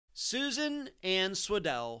Susan Ann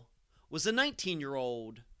Swedell was a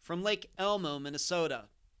 19-year-old from Lake Elmo, Minnesota.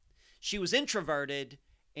 She was introverted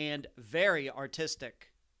and very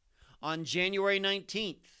artistic. On January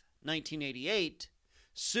 19th, 1988,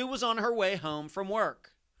 Sue was on her way home from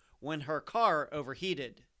work when her car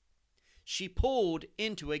overheated. She pulled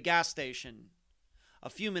into a gas station. A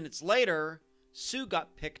few minutes later, Sue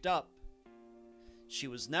got picked up. She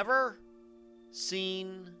was never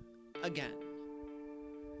seen again.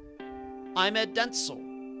 I'm Ed Dentzel,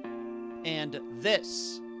 and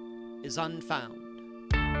this is Unfound.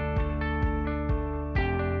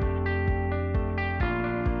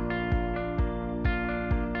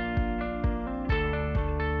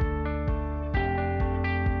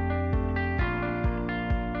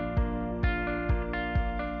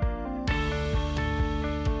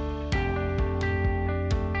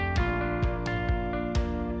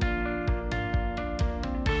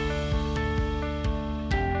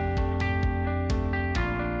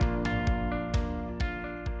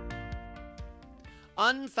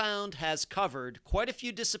 Unfound has covered quite a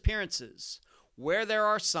few disappearances where there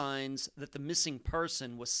are signs that the missing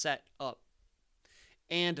person was set up.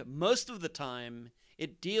 And most of the time,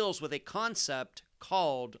 it deals with a concept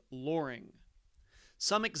called luring.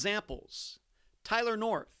 Some examples. Tyler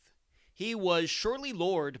North. He was surely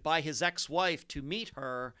lured by his ex-wife to meet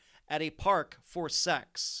her at a park for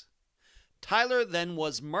sex. Tyler then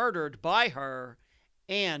was murdered by her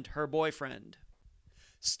and her boyfriend.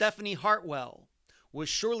 Stephanie Hartwell was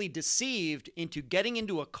surely deceived into getting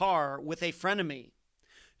into a car with a frenemy,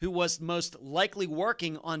 who was most likely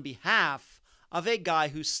working on behalf of a guy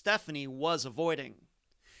who Stephanie was avoiding.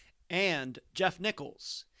 And Jeff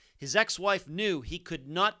Nichols, his ex-wife knew he could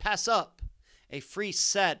not pass up a free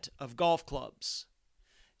set of golf clubs.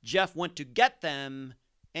 Jeff went to get them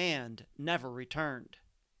and never returned.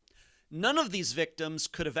 None of these victims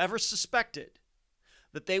could have ever suspected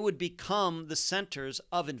that they would become the centers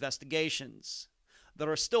of investigations that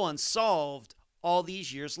are still unsolved all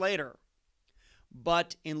these years later.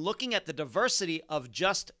 But in looking at the diversity of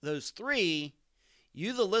just those three,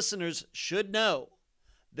 you, the listeners, should know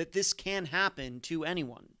that this can happen to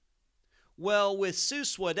anyone. Well, with Sue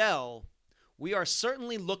Swedell, we are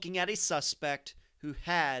certainly looking at a suspect who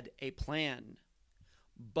had a plan.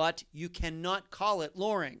 But you cannot call it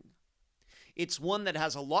luring. It's one that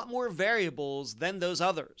has a lot more variables than those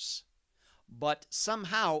others. But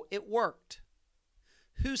somehow it worked.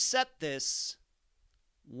 Who set this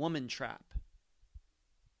woman trap?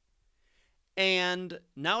 And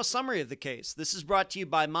now a summary of the case. This is brought to you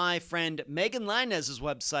by my friend Megan Linez's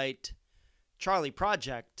website,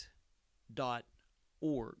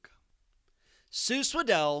 charlieproject.org. Sue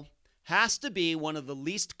Swedell has to be one of the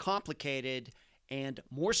least complicated and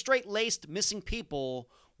more straight-laced missing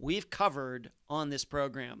people we've covered on this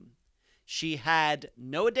program. She had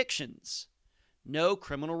no addictions, no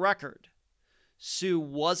criminal record. Sue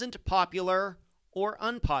wasn't popular or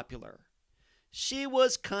unpopular. She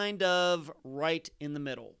was kind of right in the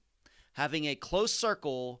middle, having a close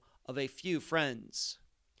circle of a few friends.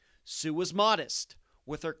 Sue was modest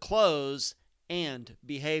with her clothes and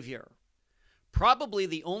behavior. Probably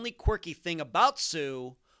the only quirky thing about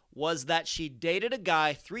Sue was that she dated a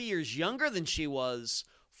guy 3 years younger than she was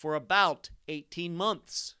for about 18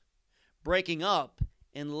 months, breaking up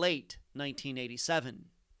in late 1987.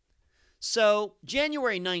 So,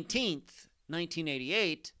 January 19th,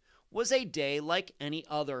 1988, was a day like any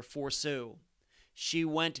other for Sue. She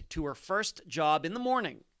went to her first job in the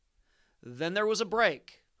morning. Then there was a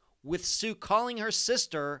break, with Sue calling her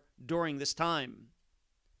sister during this time.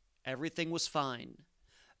 Everything was fine.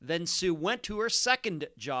 Then Sue went to her second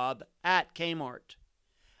job at Kmart.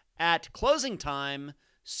 At closing time,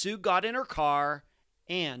 Sue got in her car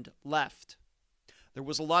and left. There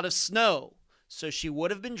was a lot of snow, so she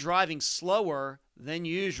would have been driving slower than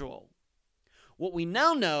usual. What we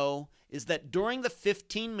now know is that during the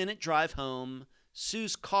 15-minute drive home,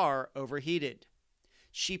 Sue's car overheated.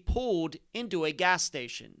 She pulled into a gas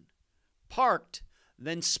station, parked,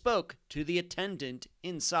 then spoke to the attendant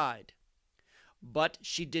inside. But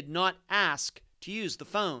she did not ask to use the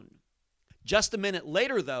phone. Just a minute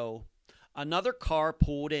later, though, another car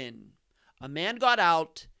pulled in. A man got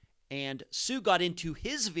out, and Sue got into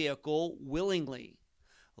his vehicle willingly,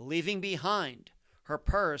 leaving behind her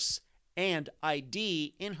purse and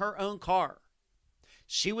ID in her own car.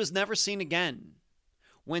 She was never seen again.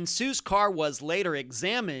 When Sue's car was later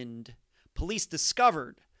examined, police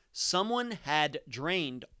discovered someone had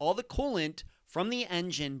drained all the coolant from the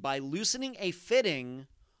engine by loosening a fitting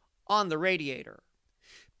on the radiator.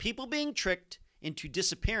 People being tricked into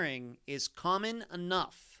disappearing is common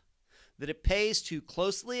enough. that it pays to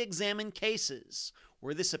closely examine cases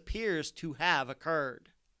where this appears to have occurred.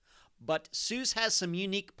 But Suze has some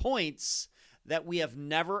unique points that we have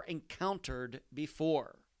never encountered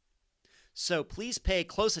before. So please pay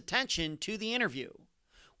close attention to the interview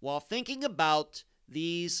while thinking about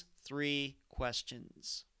these 3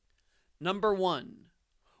 questions. Number 1,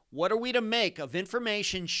 what are we to make of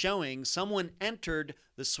information showing someone entered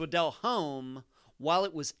the Swedell home while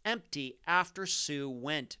it was empty after Sue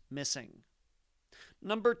went missing?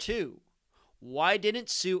 Number 2, why didn't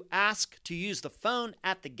Sue ask to use the phone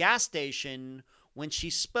at the gas station when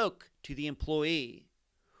she spoke to the employee?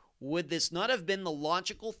 Would this not have been the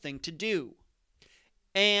logical thing to do?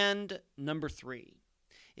 And number 3,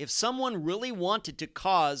 if someone really wanted to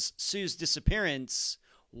cause Sue's disappearance,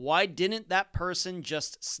 why didn't that person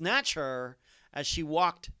just snatch her as she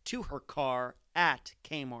walked to her car at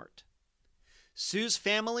Kmart? Sue's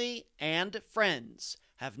family and friends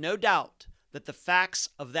have no doubt that the facts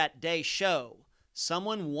of that day show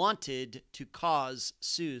someone wanted to cause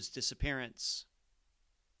Sue's disappearance.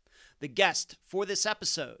 The guest for this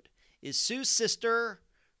episode is Sue's sister,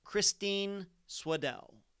 Christine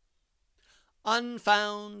Swedell.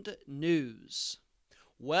 Unfound news.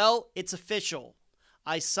 Well, it's official.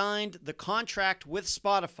 I signed the contract with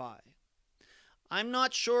Spotify. I'm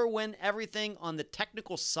not sure when everything on the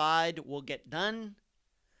technical side will get done.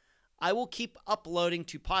 I will keep uploading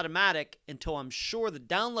to Podomatic until I'm sure the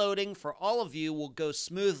downloading for all of you will go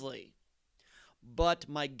smoothly. But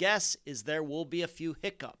my guess is there will be a few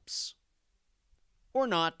hiccups. Or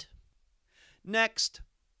not. Next,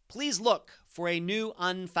 please look for a new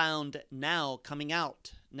Unfound Now coming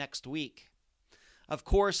out next week. Of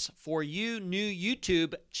course, for you new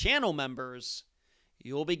YouTube channel members,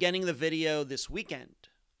 you'll be getting the video this weekend.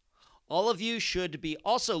 All of you should be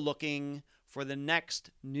also looking for the next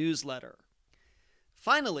newsletter.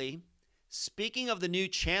 Finally, speaking of the new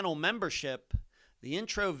channel membership, the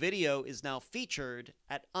intro video is now featured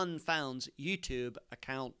at Unfound's YouTube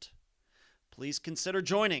account. Please consider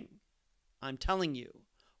joining. I'm telling you,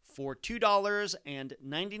 for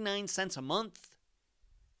 $2.99 a month,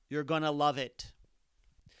 you're going to love it.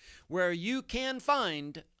 Where you can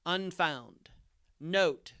find Unfound.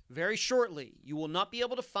 Note, very shortly, you will not be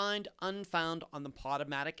able to find Unfound on the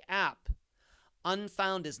Podomatic app.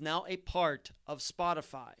 Unfound is now a part of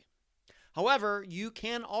Spotify. However, you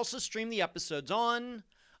can also stream the episodes on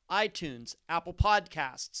iTunes, Apple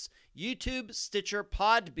Podcasts, YouTube, Stitcher,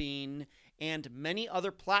 Podbean, and many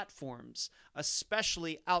other platforms,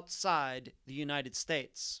 especially outside the United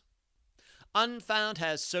States. Unfound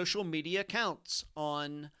has social media accounts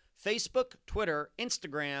on Facebook, Twitter,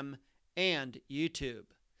 Instagram, and YouTube.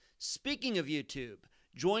 Speaking of YouTube,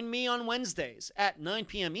 join me on Wednesdays at 9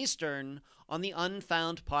 p.m. Eastern on the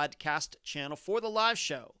Unfound Podcast Channel for the live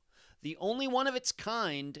show, the only one of its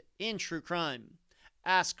kind in true crime.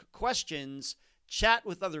 Ask questions, chat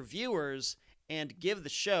with other viewers, and give the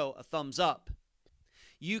show a thumbs up.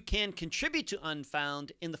 You can contribute to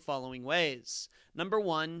Unfound in the following ways. Number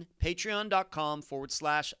 1,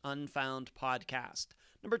 patreon.com/Unfound Podcast.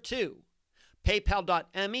 Number 2,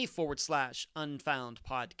 paypal.me/Unfound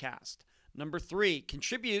Podcast. Number 3,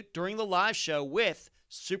 contribute during the live show with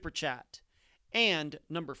Super Chat. And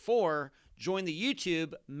number 4, join the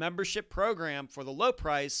YouTube membership program for the low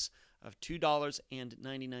price of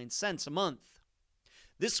 $2.99 a month.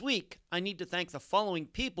 This week, I need to thank the following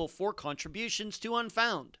people for contributions to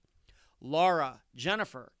Unfound: Laura,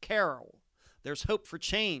 Jennifer, Carol, There's Hope for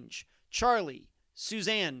Change, Charlie,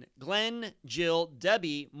 Suzanne, Glenn, Jill,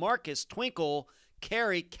 Debbie, Marcus, Twinkle,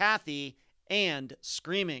 Carrie, Kathy, and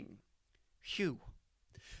Screaming. Phew.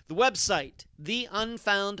 The website,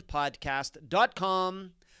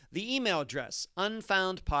 theunfoundpodcast.com, the email address,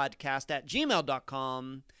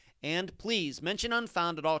 unfoundpodcast@gmail.com, and please mention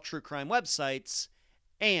Unfound at all true crime websites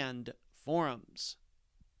and forums.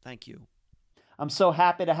 Thank you. I'm so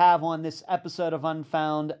happy to have on this episode of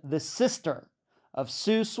Unfound the sister of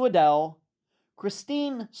Sue Swedell,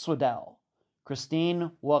 Christine Swedell.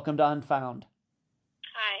 Christine, welcome to Unfound.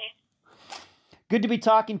 Hi. Good to be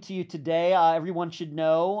talking to you today. Everyone should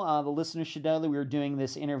know, the listeners should know that we were doing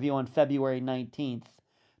this interview on February 19th,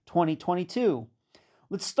 2022.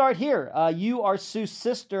 Let's start here. You are Sue's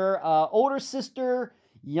sister, older sister,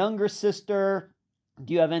 younger sister.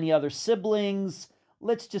 Do you have any other siblings?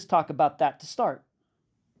 Let's just talk about that to start.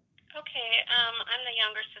 Okay, I'm the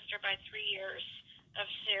younger sister by 3 years of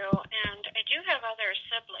Sue, and I do have other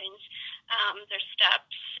siblings. They're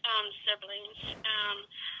siblings.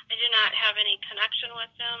 I do not have any connection with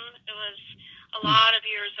them. It was a lot of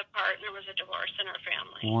years apart, and there was a divorce in our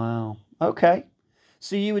family. Wow. Okay.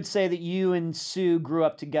 So you would say that you and Sue grew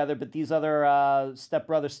up together, but these other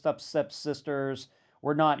stepbrothers, stepsisters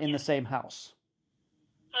were not in the Yes. same house.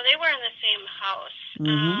 Well, they were in the same house.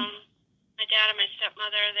 Mm-hmm. My dad and my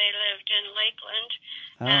stepmother, they lived in Lakeland,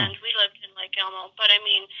 Oh. and we lived in Lake Elmo. But I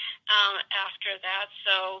mean, after that,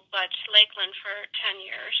 but Lakeland for 10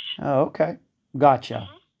 years. Oh, okay. Gotcha.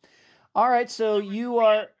 Mm-hmm. All right. So you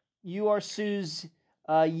are Sue's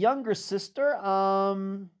younger sister.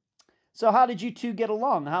 So how did you two get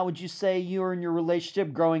along? How would you say you were in your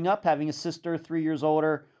relationship growing up, having a sister 3 years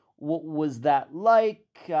older? What was that like?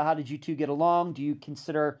 How did you two get along? Do you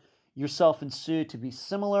consider yourself and Sue to be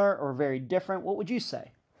similar or very different? What would you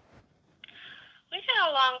say? We get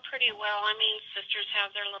along pretty well. I mean, sisters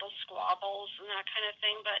have their little squabbles and that kind of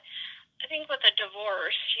thing, but I think with a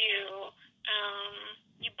divorce, you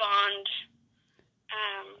bond,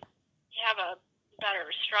 you have a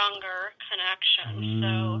better, stronger connection.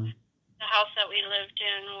 So the house that we lived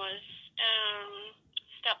in was,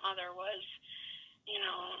 stepmother was,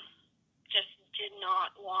 just did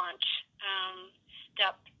not want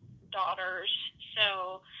stepdaughters.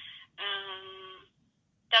 So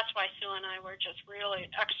that's why Sue and I were just really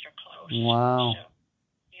extra close. Wow. So,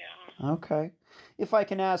 yeah. Okay. If I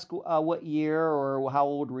can ask, what year or how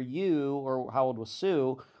old were you or how old was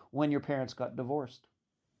Sue when your parents got divorced?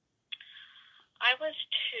 I was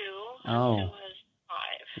 2, and Sue was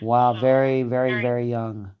 5. Wow, So, very, very, very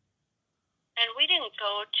young. And we didn't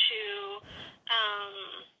go to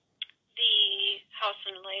the house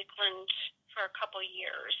in Lakeland for a couple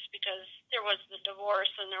years because there was the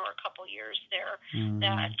divorce, and there were a couple years there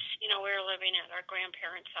that we were living at our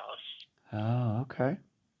grandparents' house. Oh, okay.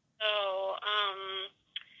 So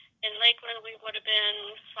in Lakeland we would have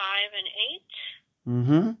been 5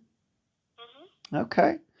 and 8.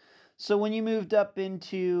 Okay. So when you moved up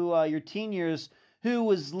into your teen years, who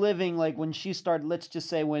was living, like when she started, let's just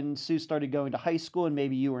say when Sue started going to high school and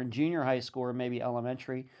maybe you were in junior high school or maybe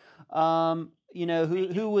elementary,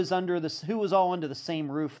 who was all under the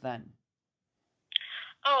same roof then?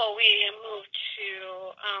 Oh, we moved to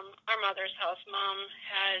our mother's house. Mom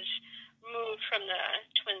had moved from the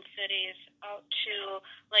Twin Cities out to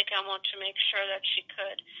Lake Elmo to make sure that she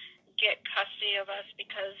could get custody of us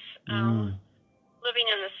because living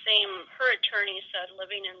in the same, her attorney said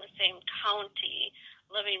living in the same county,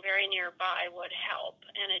 living very nearby would help,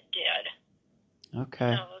 and it did.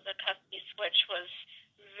 Okay. So the custody switch was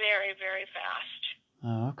very, very fast.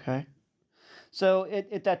 Oh, okay. So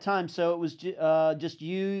at that time, so it was just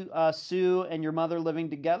you, Sue, and your mother living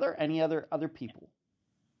together? Any other people?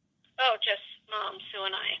 Oh, just Mom, Sue,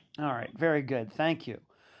 and I. All right. Very good. Thank you.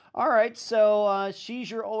 All right. So she's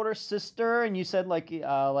your older sister, and you said like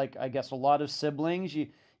I guess a lot of siblings.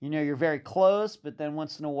 You're very close, but then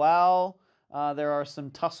once in a while there are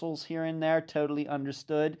some tussles here and there. Totally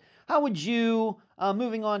understood. How would you,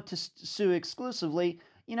 moving on to Sue exclusively,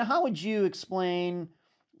 how would you explain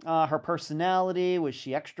her personality? Was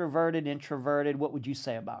she extroverted, introverted? What would you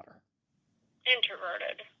say about her?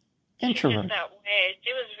 Introverted. Introverted. Just that way.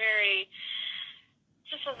 It was very,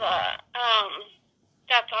 just as a,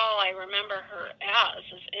 that's all I remember her as,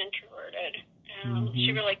 is introverted.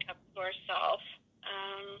 She really kept to herself.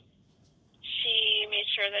 She made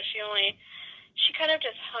sure that she kind of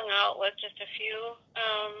just hung out with just a few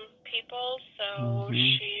people, so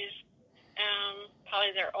she's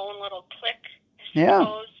probably their own little clique, I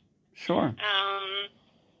suppose. Sure.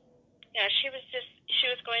 Yeah, she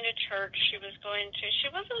was going to church. She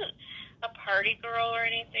wasn't a party girl or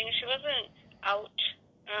anything. She wasn't out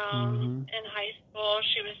in high school.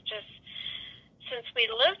 She was just, since we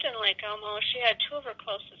lived in Lake Elmo, she had 2 of her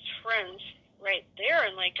closest friends right there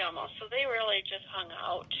in Lake Elmo, so they really just hung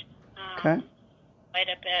out quite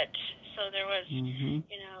a bit. So there was,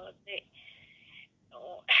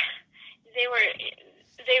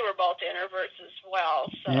 they were both introverts as well,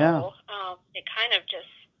 so they kind of just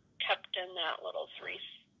kept in that little three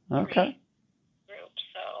group.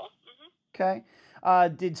 So okay.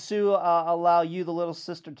 Did Sue allow you, the little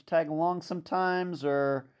sister, to tag along sometimes,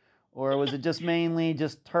 or was it just mainly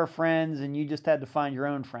just her friends and you just had to find your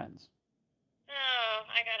own friends? Oh,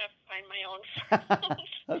 I gotta find my own friends.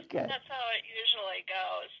 Okay. That's how it usually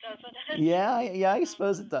goes, doesn't it? Yeah, I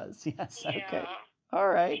suppose it does. Yes. Yeah. Okay. All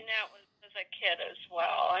right. I mean, that was as a kid as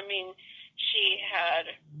well. I mean, she had,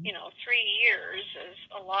 3 years is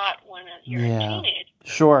a lot when you're a teenager.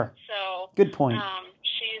 Sure. So good point.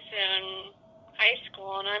 She's in high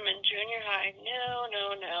school and I'm in junior high.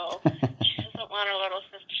 No. She doesn't want her little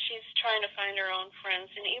sister. She's trying to find her own friends.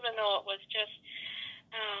 And even though it was just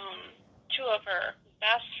 2 of her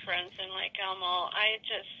best friends in Lake Elmo, I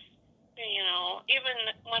just, even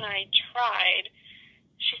when I tried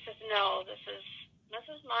says, no, this is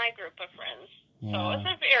my group of friends. Yeah. So it's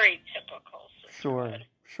a very typical sisterhood.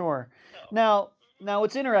 Sure. So, Now,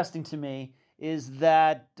 what's interesting to me is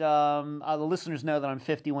that the listeners know that I'm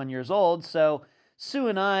 51 years old. So Sue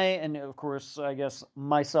and I, and of course, I guess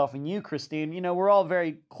myself and you, Christine, we're all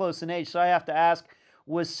very close in age. So I have to ask,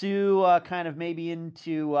 was Sue kind of maybe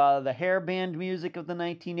into the hair band music of the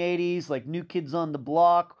 1980s, like New Kids on the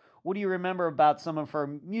Block? What do you remember about some of her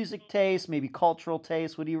music tastes, maybe cultural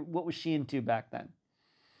tastes? What was she into back then?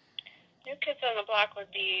 New Kids on the Block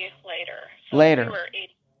would be later. So Later. We were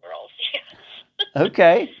 80 girls, yes.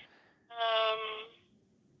 Okay.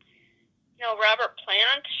 Robert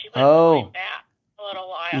Plant, she went going back a little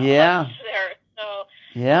while. Yeah. There. So,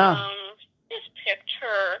 yeah. Just picked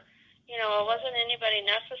her. It wasn't anybody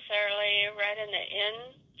necessarily right in the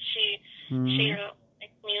inn. She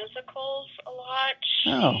liked musicals a lot.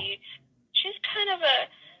 She's kind of a,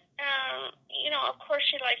 of course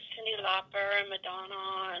she likes Cyndi Lauper and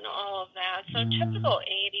Madonna and all of that. So typical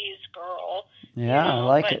 80s girl. Yeah, I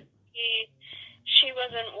like it. She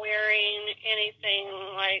wasn't wearing anything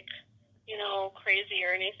like, crazy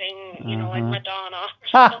or anything, like Madonna or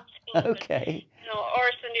something. Okay.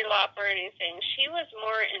 Or Cyndi Lauper or anything. She was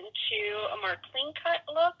more into a more clean-cut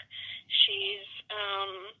look. She's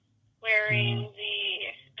wearing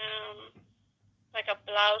like a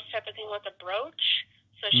blouse type of thing with a brooch.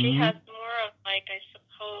 So she has more of, like, I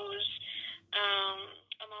suppose, a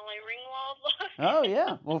Molly Ringwald look. Oh,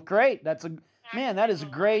 yeah. Well, great. That is a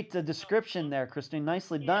great description there, Christine.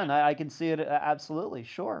 Nicely done. I can see it absolutely.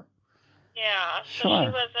 Sure. Yeah. So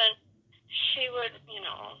she would,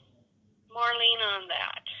 more lean on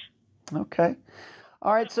that. Okay.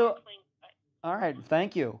 All right. So, all right.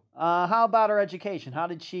 Thank you. How about her education? How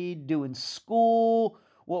did she do in school?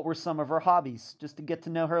 What were some of her hobbies? Just to get to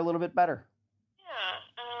know her a little bit better. Yeah.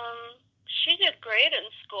 She did great in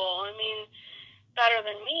school. I mean, better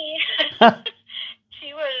than me.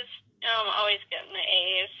 She was always getting the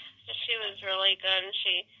A's. She was really good, and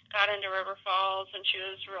she got into River Falls, and she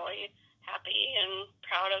was really happy and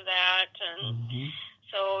proud of that. And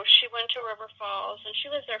so she went to River Falls, and she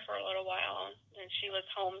was there for a little while, and she was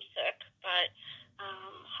homesick. But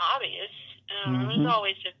hobbies, it was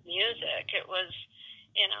always just music. It was,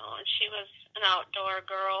 and she was an outdoor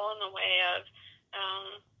girl in the way of,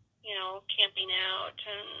 camping out,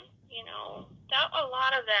 and, a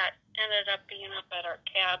lot of that ended up being up at our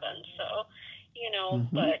cabin. So,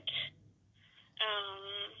 but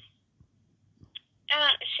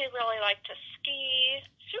she really liked to ski.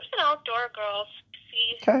 She was an outdoor girl,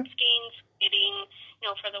 skiing, skating,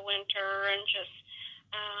 for the winter, and just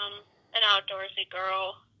an outdoorsy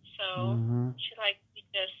girl. So she liked to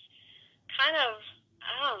just kind of,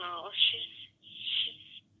 I don't know, she's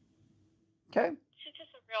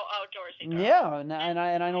just a real outdoorsy girl. Yeah, and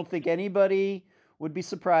I don't think anybody would be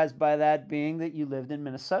surprised by that, being that you lived in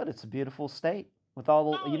Minnesota. It's a beautiful state with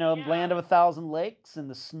all the, land of 1,000 lakes and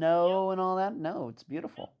the snow and all that. No, it's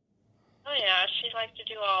beautiful. Oh yeah, she liked to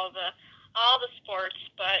do all the sports,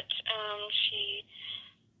 but I'm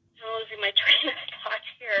losing my train of thought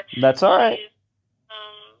here. That's all right.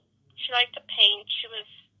 She liked to paint. She was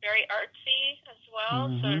very artsy as well,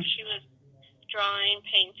 so she was drawing,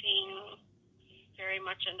 painting, very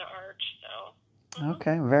much into art. So.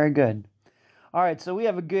 Okay, very good. All right, so we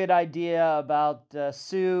have a good idea about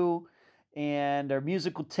Sue and her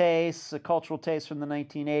musical tastes, cultural tastes from the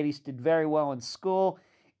 1980s. Did very well in school.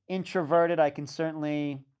 Introverted, I can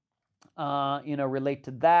certainly, relate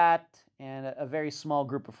to that. And a very small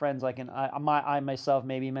group of friends. I myself,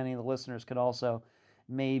 maybe many of the listeners could also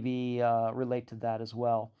maybe relate to that as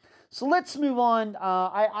well. So let's move on.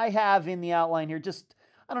 I have in the outline here just,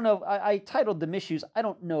 I don't know, I titled them issues. I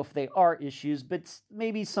don't know if they are issues, but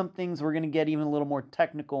maybe some things we're going to get even a little more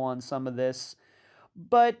technical on some of this.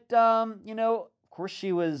 But, of course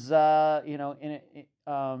she was,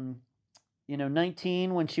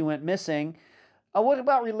 19 when she went missing. What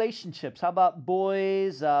about relationships? How about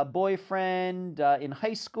boys, boyfriend in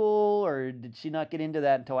high school, or did she not get into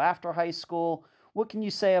that until after high school? What can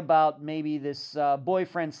you say about maybe this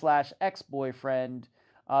boyfriend / ex-boyfriend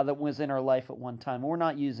that was in her life at one time? We're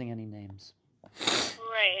not using any names.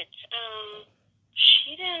 Right.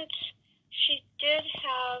 She did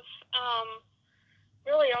have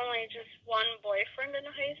really only just one boyfriend in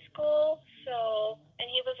high school. So,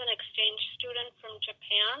 and he was an exchange student from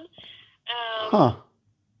Japan.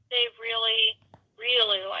 They really,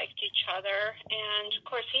 really liked each other, and of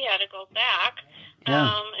course he had to go back.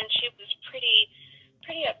 And she was pretty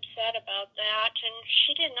upset about that, and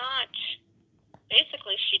she did not.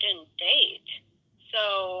 Basically, she didn't date.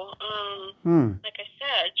 So, like I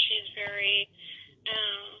said, she's very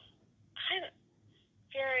kind of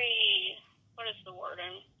very, what is the word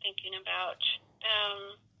I'm thinking about?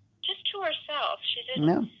 Just to herself. She didn't,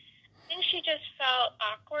 No. I think she just felt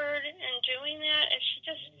awkward in doing that, and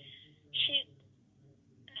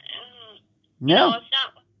No. it's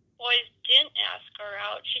not, boys didn't ask her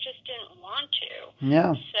out, she just didn't want to.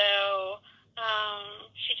 No. So,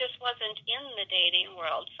 she just wasn't in the dating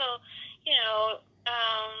world. So,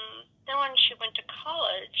 then when she went to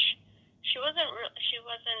college, she wasn't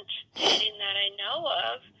dating that I know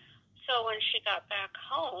of. So when she got back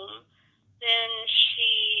home, then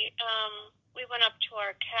we went up to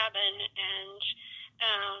our cabin, and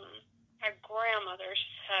our grandmother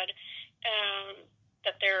said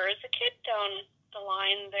that there is a kid down the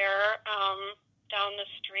line there, down the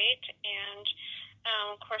street, and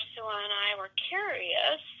of course Sue and I were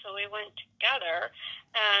curious, so we went together,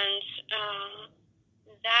 and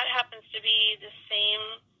that happens to be the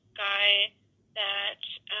same guy that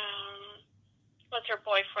was her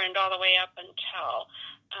boyfriend all the way up until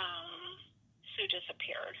Sue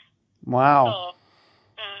disappeared. Wow.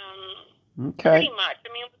 So, okay. pretty much.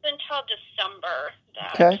 I mean, it was until December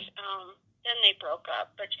that then they broke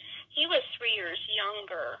up. But he was 3 years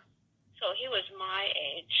younger, so he was my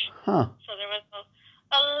age. Huh. So there was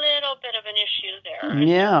a little bit of an issue there.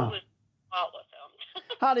 Yeah. Who was out with him.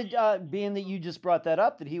 How did, being that you just brought that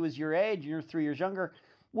up, that he was your age, you're 3 years younger,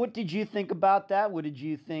 what did you think about that? What did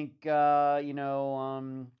you think,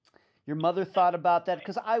 your mother thought about that?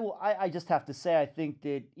 Because I just have to say, I think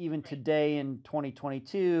that even today in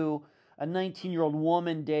 2022, a 19-year-old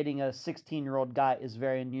woman dating a 16-year-old guy is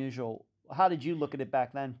very unusual. How did you look at it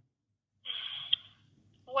back then?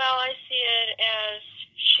 Well, I see it as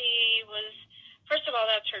she was, first of all,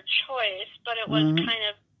 that's her choice, but it was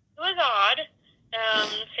it was odd.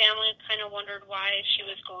 The family kind of wondered why she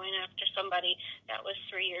was going after somebody that was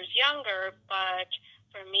 3 years younger, but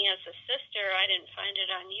for me as a sister, I didn't find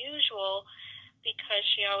it unusual because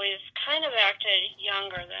she always kind of acted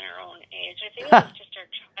younger than her own age. I think it was just her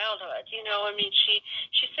childhood, I mean, she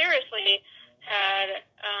seriously had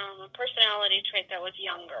a personality trait that was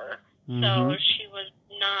younger. So she was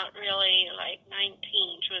not really like 19.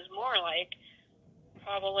 She was more like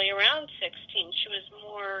probably around 16. She was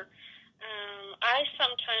more, I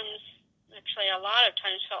sometimes, actually a lot of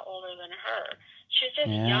times, felt older than her. She was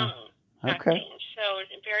just young acting, so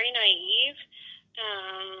very naive.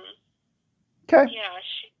 Okay. Yeah,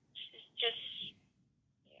 she's just...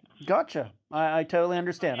 Yeah. Gotcha. I totally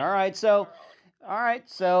understand. All right,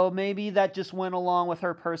 so maybe that just went along with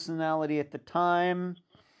her personality at the time.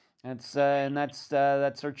 That's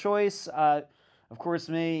her choice. Of course,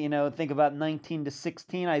 think about 19 to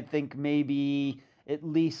 16. I think maybe at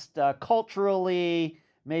least culturally,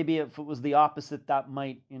 maybe if it was the opposite, that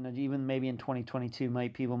might, even maybe in 2022,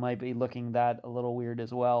 people might be looking that a little weird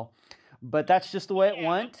as well. But that's just the way it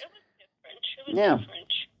went. It was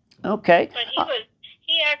different. Okay. But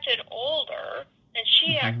he acted older, and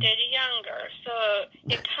she acted younger, so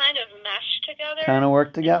it kind of meshed together. Kind of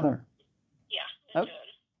worked together. Yeah, it did.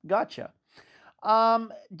 Gotcha.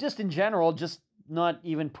 Just in general, just not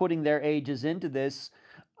even putting their ages into this,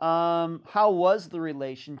 how was the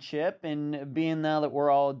relationship? And being now that we're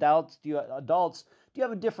all adults, do you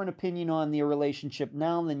have a different opinion on the relationship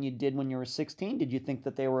now than you did when you were 16? Did you think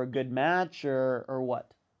that they were a good match, or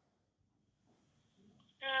what?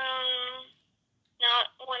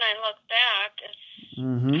 Not when I look back.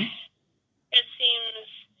 It seems,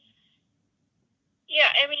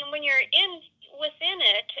 I mean, when you're within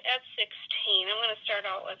it at 16, I'm going to start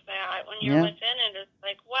out with that. When you're within it, it's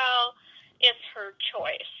like, well, it's her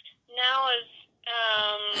choice. Now,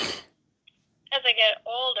 as I get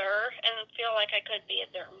older and feel like I could be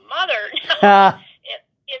their mother,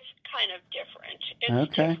 it's kind of different.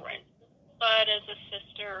 It's different. But as a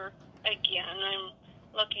sister, again, I'm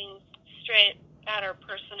looking straight at her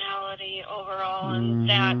personality overall, and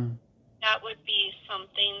that would be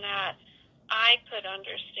something that I could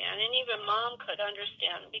understand, and even Mom could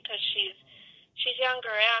understand, because she's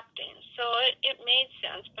younger acting, so it made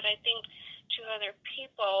sense. But I think to other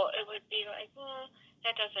people, it would be like,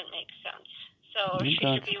 that doesn't make sense. So she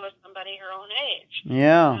should be with somebody her own age.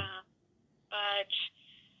 Yeah. But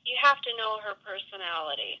you have to know her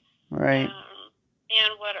personality, right?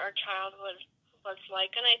 And what our childhood was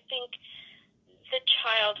like, and I think the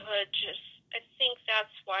childhood I think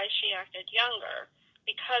that's why she acted younger,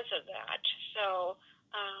 because of that. So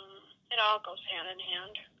it all goes hand in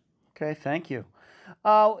hand. Okay, thank you.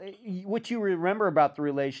 What you remember about the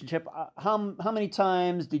relationship, how many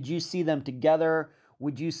times did you see them together?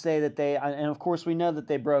 Would you say that and of course we know that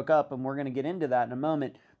they broke up, and we're going to get into that in a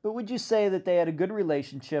moment, But would you say that they had a good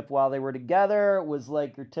relationship while they were together? It was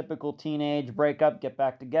like your typical teenage breakup, get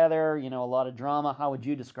back together, a lot of drama. How would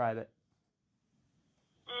you describe it?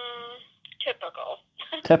 Typical.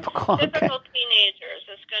 Typical, okay. Typical teenagers.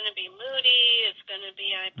 It's going to be moody. It's going to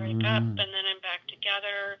be I break up and then I'm back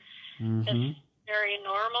together. It's very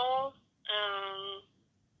normal.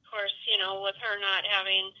 Of course, with her not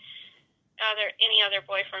having any other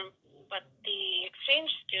boyfriend but the exchange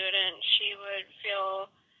student, she would feel,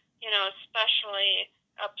 especially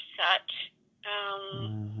upset.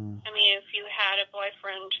 I mean, if you had a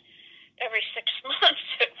boyfriend every 6 months,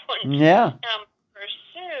 it wouldn't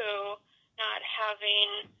pursue not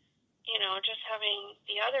having, just having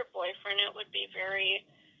the other boyfriend. It would be very,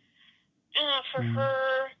 for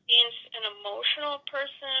her, being an emotional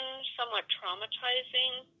person, somewhat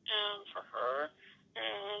traumatizing for her.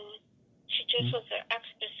 She just was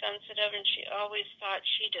extra sensitive, and she always thought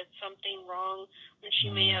she did something wrong when she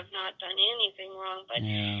may have not done anything wrong. But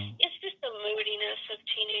it's just the moodiness of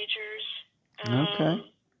teenagers.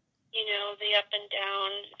 The up and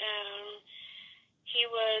down. He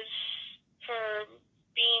was, for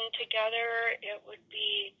being together, it would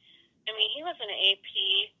be, he was an AP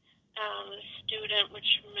student,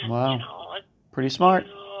 which meant, pretty smart.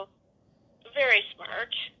 Very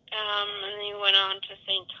smart. And then he went on to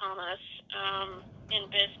St. Thomas in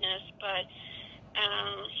business, but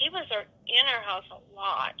he was in our house a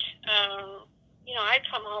lot. I'd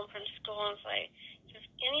come home from school and it's like, does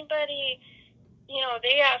anybody,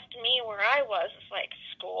 they asked me where I was. It's like,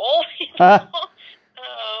 school? It's like,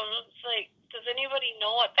 does anybody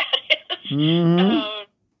know what that is?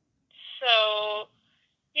 So,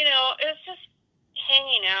 it was just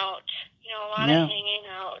hanging out, a lot of hanging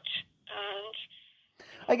out. And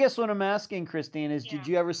I guess what I'm asking, Christine, is did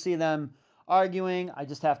you ever see them arguing? I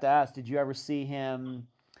just have to ask, did you ever see him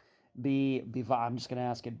I'm just going to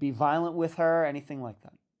ask it, be violent with her, anything like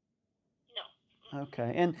that? No.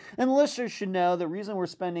 Okay. And the listeners should know the reason we're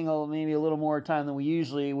spending maybe a little more time than we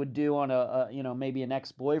usually would do on maybe an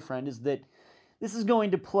ex-boyfriend is that this is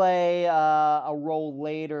going to play a role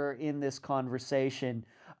later in this conversation.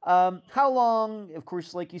 How long, of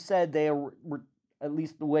course, like you said, they were, at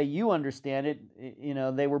least the way you understand it,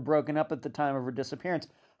 they were broken up at the time of her disappearance.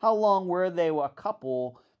 How long were they a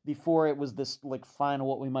couple before it was this like final,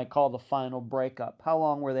 what we might call the final breakup? How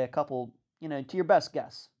long were they a couple, to your best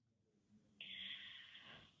guess?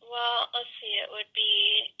 Well, let's see, it would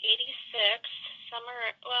be 86,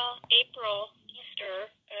 April, Easter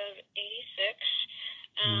of 86,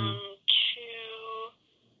 to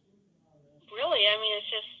really, it's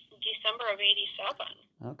just December of 87.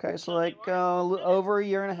 Okay, so like over a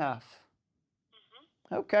year and a half.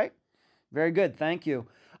 Okay, very good, thank you.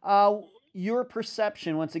 Your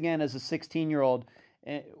perception, once again, as a 16-year-old,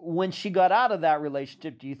 when she got out of that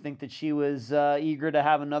relationship, do you think that she was eager to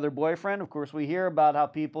have another boyfriend? Of course, we hear about how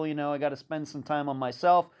people, I got to spend some time on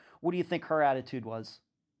myself. What do you think her attitude was?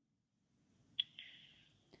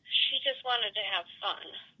 She just wanted to have fun.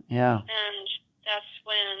 Yeah. And that's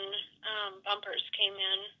when bumpers came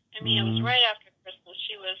in. It was right after Christmas.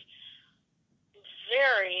 She was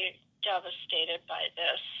very devastated by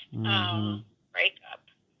this breakup.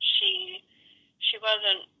 She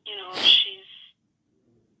wasn't,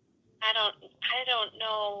 I don't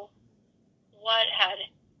know what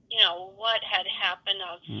had happened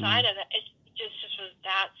outside of that. It just was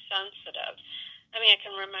that sensitive. I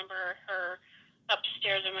can remember her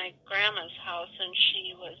upstairs in my grandma's house, and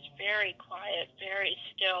she was very quiet, very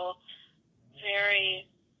still, very,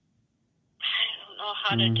 I don't know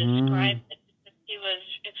how to describe it. She was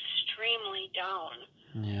extremely down.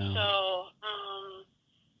 Yeah. So,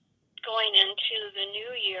 going into the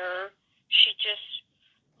new year, she just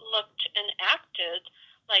looked and acted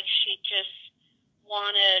like she just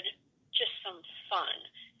wanted just some fun.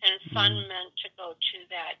 And fun meant to go to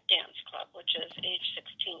that dance club, which is age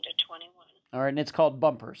 16 to 21. All right, and it's called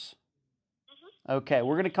Bumpers. Okay,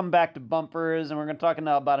 we're going to come back to Bumpers, and we're going to talk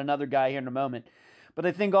about another guy here in a moment. But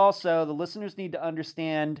I think also the listeners need to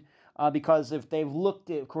understand, because if they've looked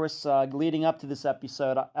at, of course, leading up to this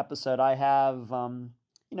episode, I have,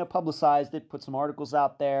 publicized it, put some articles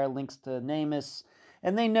out there, links to NamUs,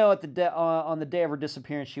 and they know on the day of her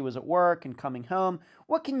disappearance, she was at work and coming home.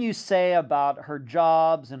 What can you say about her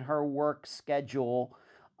jobs and her work schedule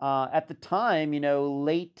at the time,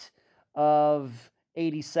 late of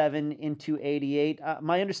 87 into 88?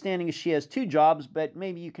 My understanding is she has two jobs, but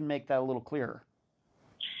maybe you can make that a little clearer.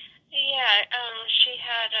 Yeah, she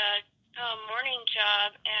had a morning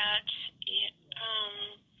job at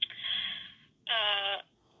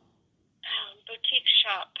boutique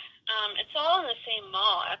shop It's all in the same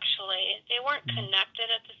mall, actually. They weren't connected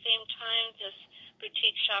at the same time, this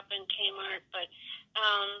boutique shop and Kmart, but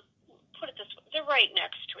put it this way, they're right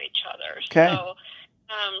next to each other. Okay. So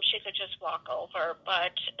she could just walk over.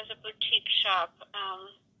 But as a boutique shop,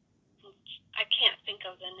 I can't think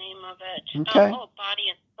of the name of it. Okay.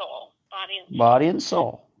 Body and Soul. Body and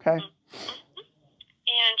Soul. Okay. Mm-hmm.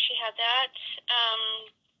 And she had that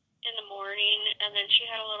in the morning, and then she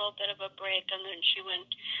had a little bit of a break, and then she went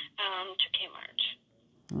to Kmart.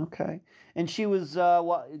 Okay. And she was,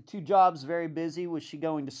 2 jobs, very busy. Was she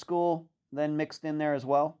going to school then mixed in there as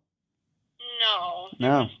well? No.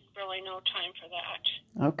 There was really no time for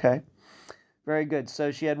that. Okay. Very good.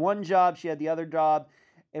 So she had one job, she had the other job,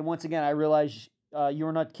 and once again, I realize you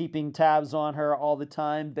were not keeping tabs on her all the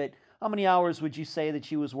time, but how many hours would you say that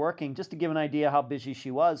she was working? Just to give an idea how busy she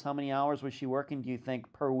was, how many hours was she working, do you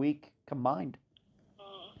think, per week combined?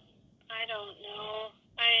 I don't know.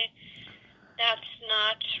 That's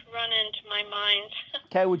not run into my mind.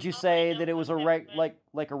 Okay, would you say that it was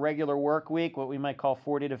like a regular work week, what we might call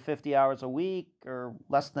 40 to 50 hours a week, or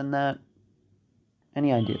less than that?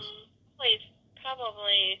 Any ideas?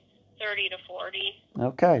 Probably 30 to 40.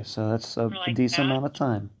 Okay, so that's a decent amount of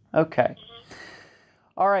time. Okay. Mm-hmm.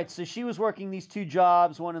 All right, so she was working these 2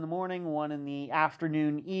 jobs, one in the morning, one in the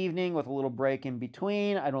afternoon, evening, with a little break in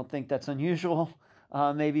between. I don't think that's unusual,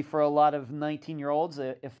 maybe for a lot of 19-year-olds,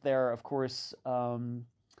 if they're, of course, I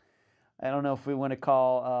don't know if we want to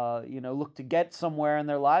call, look to get somewhere in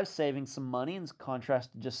their lives, saving some money, in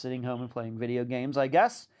contrast to just sitting home and playing video games, I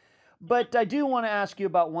guess. But I do want to ask you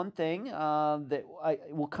about one thing that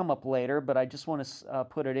will come up later, but I just want to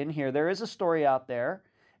put it in here. There is a story out there,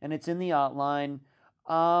 and it's in the outline.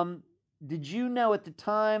 Did you know at the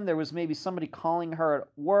time there was maybe somebody calling her at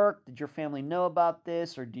work? Did your family know about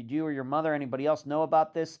this, or did you or your mother or anybody else know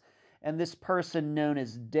about this? And this person known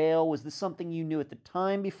as Dale, was this something you knew at the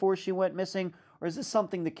time before she went missing, or is this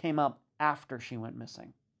something that came up after she went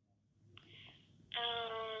missing?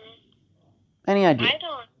 Any idea?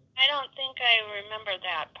 I don't think I remember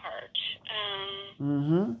that part.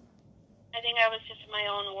 I think I was just in my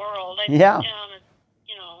own world. Yeah.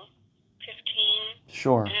 15.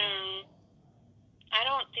 Sure. I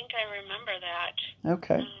don't think I remember that.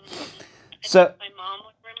 Okay. I think my mom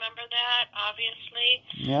would remember that, obviously.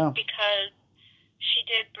 Yeah. Because she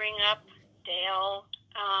did bring up Dale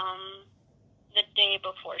the day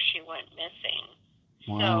before she went missing.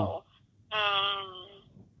 Wow. So,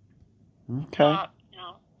 okay.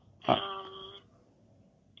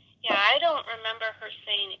 I don't remember her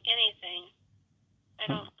saying anything. I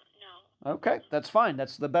don't know. Okay, that's fine.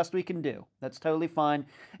 That's the best we can do. That's totally fine.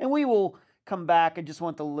 And we will come back. I just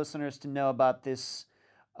want the listeners to know about this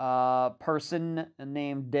person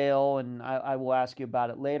named Dale, and I will ask you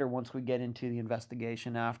about it later once we get into the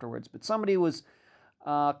investigation afterwards. But somebody was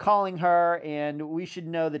calling her, and we should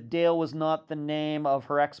know that Dale was not the name of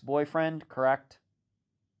her ex-boyfriend, correct?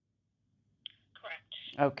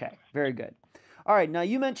 Correct. Okay, very good. All right, now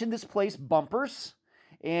you mentioned this place, Bumpers,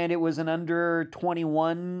 and it was an under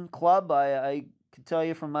 21 club. I can tell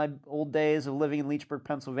you from my old days of living in Leechburg,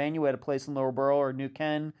 Pennsylvania, we had a place in Lower Borough or New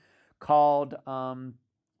Ken called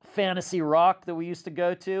Fantasy Rock that we used to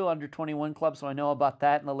go to, under 21 club, so I know about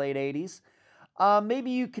that in the late 80s. Maybe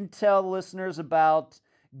you can tell the listeners about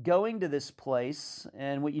going to this place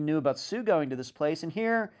and what you knew about Sue going to this place. And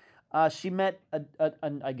here she met,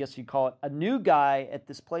 I guess you call it, a new guy at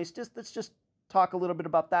this place. Let's just talk a little bit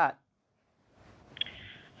about that.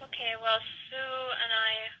 Okay, well, Sue and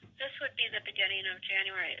I, this would be the beginning of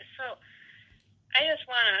January. So I just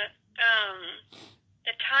want to,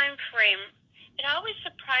 the time frame, it always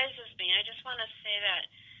surprises me. I just want to say that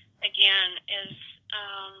again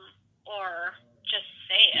or just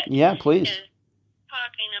say it. Yeah, please. Is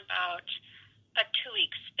talking about a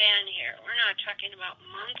 2-week span here. We're not talking about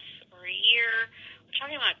months or a year. We're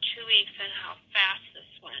talking about 2 weeks and how fast this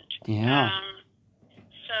went. Yeah.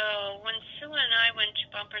 So when Sue and I went to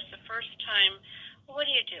Bumpers the first time, what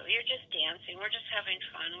do? You're just dancing. We're just having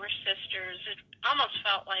fun. We're sisters. It almost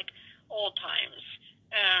felt like old times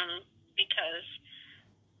because,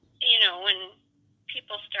 when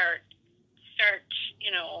people start,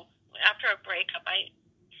 after a breakup, I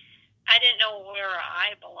didn't know where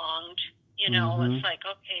I belonged. Mm-hmm. It's like,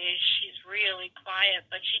 okay, she's really quiet,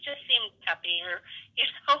 but she just seemed peppier,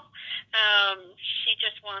 she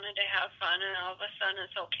just wanted to have fun, and all of a sudden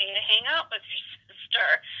it's okay to hang out with your sister.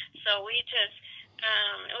 So we just,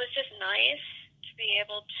 it was just nice to be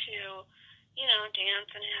able to, dance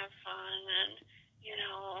and have fun, and,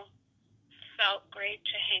 felt great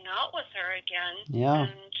to hang out with her again. Yeah.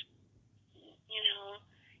 And,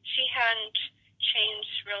 she hadn't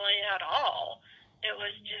changed really at all. It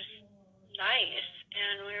was just nice,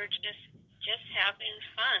 and we were just having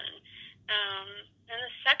fun. And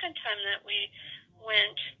the second time that we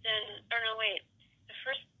went, then, or no, wait, the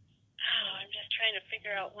first, I'm just trying to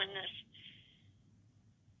figure out when this,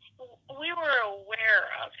 we were aware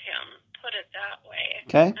of him, put it that way.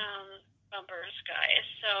 Okay. Bumpers guy.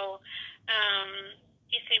 So,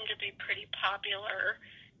 he seemed to be pretty popular,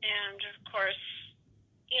 and of course,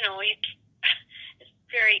 you know, it's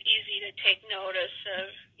very easy to take notice of,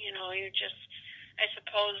 you know, I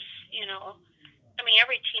suppose, you know, I mean,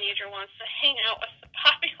 every teenager wants to hang out with the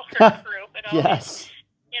popular group. It always, Yes.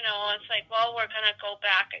 you know, it's like, well, we're going to go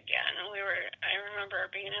back again. And I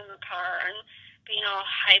remember being in the car and being all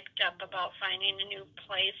hyped up about finding a new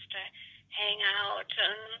place to hang out,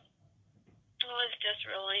 and it was just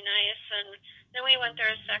really nice. And then we went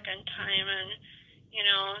there a second time, and, you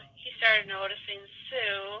know, he started noticing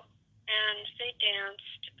Sue, and they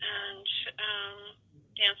danced, and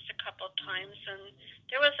danced a couple times, and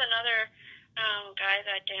there was another guy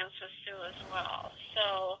that danced with Sue as well.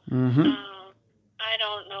 So, I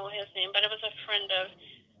don't know his name, but it was a friend of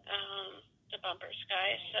the Bumpers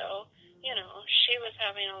guy. So, you know, she was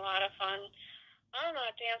having a lot of fun. I'm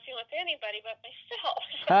not dancing with anybody but myself.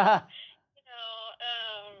 You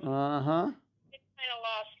know, it kind of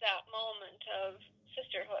lost that moment of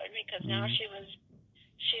sisterhood, because now she was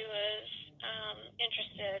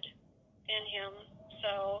interested in him.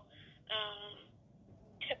 So,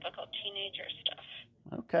 typical teenager stuff.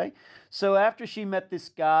 Okay. So after she met this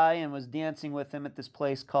guy and was dancing with him at this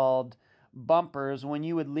place called Bumpers, when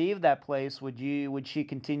you would leave that place, would she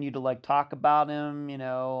continue to like talk about him, you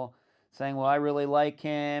know, saying, well, I really like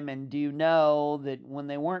him? And do you know that when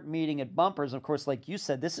they weren't meeting at Bumpers, of course, like you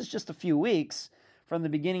said, this is just a few weeks from the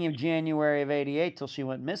beginning of January of '88 till she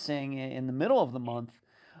went missing in the middle of the month.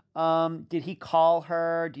 Did he call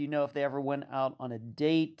her? Do you know if they ever went out on a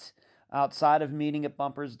date outside of meeting at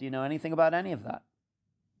Bumpers? Do you know anything about any of that?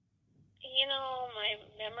 You know, my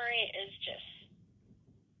memory is just,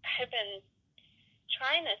 I've been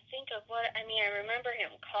trying to think of I remember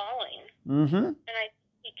him calling. And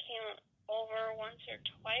he came over once or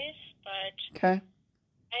twice, but okay.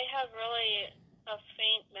 I have really a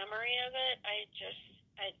faint memory of it.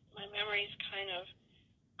 My memory's kind of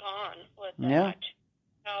gone with that. Yeah.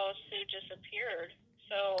 How Sue disappeared.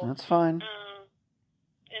 So that's fine.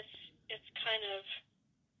 It's kind of,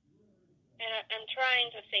 and I'm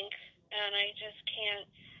trying to think, and I just can't.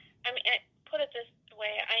 I mean, put it this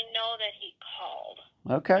way: I know that he called.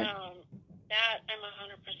 Okay. That I'm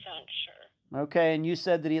 100% sure. Okay, and you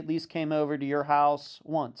said that he at least came over to your house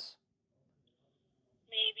once.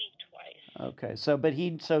 Maybe twice. Okay,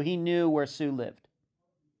 so he knew where Sue lived.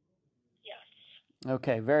 Yes.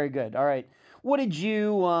 Okay, very good. All right. What did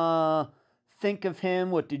you think of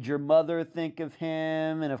him? What did your mother think of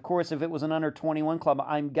him? And of course, if it was an under 21 club,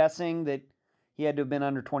 I'm guessing that he had to have been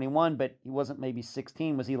under 21, but he wasn't maybe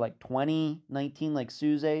 16. Was he like 20, 19, like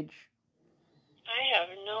Sue's age? I have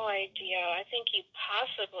no idea. I think he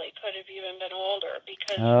possibly could have even been older,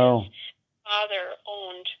 because his father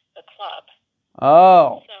owned the club.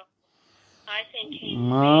 Oh. So I think he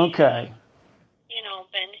may have, you know,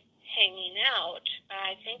 been hanging out.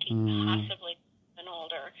 I think he possibly been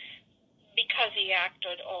older, because he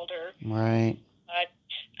acted older. Right. But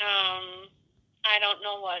I don't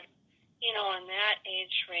know what, you know, in that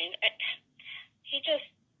age range.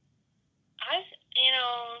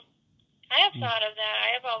 I have thought of that.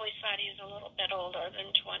 I have always thought he's a little bit older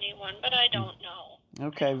than 21, but I don't know.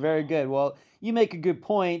 Okay, very good. Well, you make a good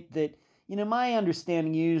point that, you know, my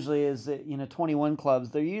understanding usually is that, you know, 21 clubs,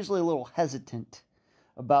 they're usually a little hesitant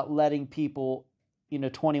about letting people, you know,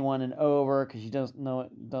 21 and over, because you don't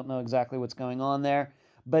know exactly what's going on there.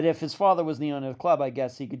 But if his father was the owner of the club, I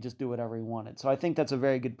guess he could just do whatever he wanted. So I think that's a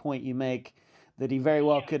very good point you make, that he very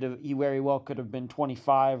well could have been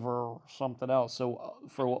 25 or something else. So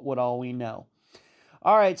for what all we know.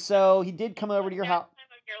 All right, so he did come over to your house. Time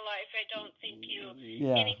of your life, I don't think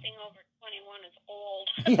anything over 21 is old.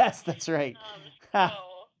 Yes, that's right. Yeah.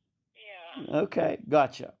 Okay,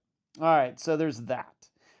 gotcha. All right, so there's that.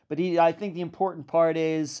 But I think the important part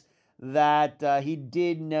is that he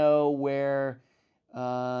did know where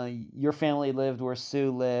your family lived, where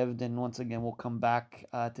Sue lived, and once again, we'll come back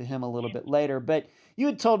to him a little bit later. But you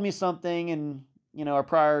had told me something in, you know, our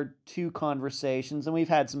prior two conversations, and we've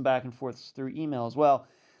had some back and forth through email as well,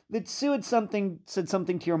 that Sue had said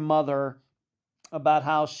something to your mother about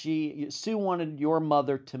how Sue wanted your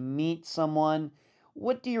mother to meet someone.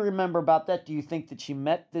 What do you remember about that? Do you think that she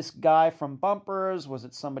met this guy from Bumpers? Was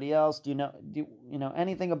it somebody else? Do you know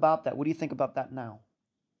anything about that? What do you think about that now?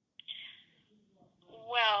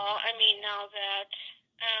 Well, now that,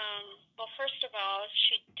 well, first of all,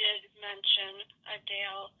 she did mention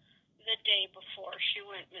Adele the day before she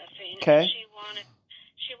went missing. Okay. She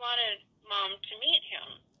wanted Mom to meet him.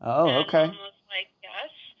 Oh, and okay. Mom was like, yes,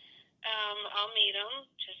 I'll meet him.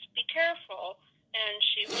 Just be careful. And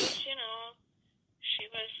she was, she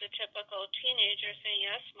was the typical teenager saying,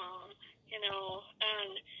 yes, Mom,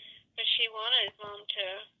 but she wanted Mom to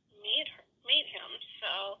meet him.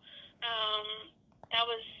 So that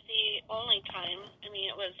was the only time. I mean,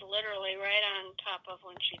 it was literally right on top of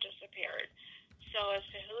when she disappeared. So as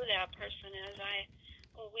to who that person is,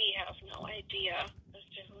 we have no idea as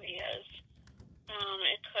to who he is.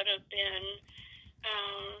 It could have been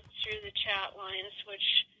through the chat lines, which,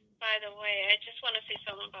 by the way, I just want to say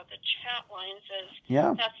something about the chat lines.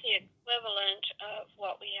 That's the equivalent of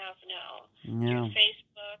what we have now through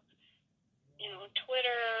Facebook,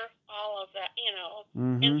 Twitter, all of that,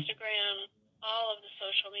 Instagram, all of the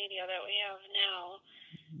social media that we have now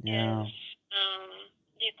is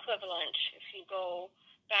the equivalent if you go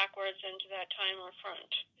backwards into that time or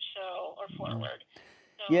front, or forward.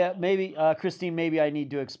 Yeah, maybe, Christine, maybe I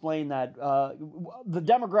need to explain that. The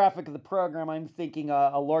demographic of the program, I'm thinking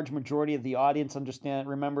a large majority of the audience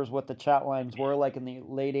remembers what the chat lines were like in the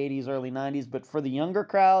late 80s, early 90s. But for the younger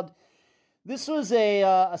crowd, this was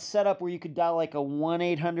a setup where you could dial like a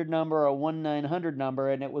 1-800 number or a 1-900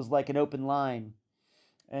 number, and it was like an open line.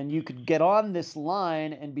 And you could get on this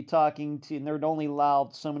line and be talking to, and they would only allow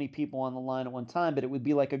so many people on the line at one time, but it would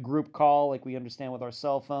be like a group call like we understand with our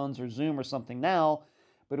cell phones or Zoom or something now.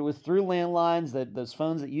 But it was through landlines, those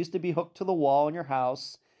phones that used to be hooked to the wall in your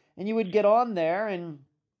house. And you would get on there and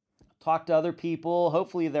talk to other people.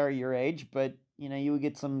 Hopefully they're your age, but you would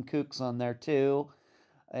get some kooks on there too.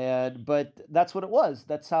 But that's what it was.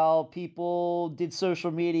 That's how people did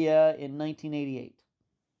social media in 1988.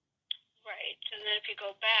 Right. And then if you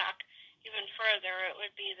go back even further, it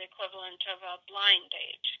would be the equivalent of a blind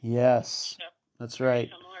date. Yes, so that's right.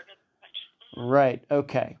 Similar to that. Right.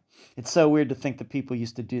 Okay. It's so weird to think that people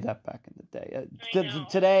used to do that back in the day.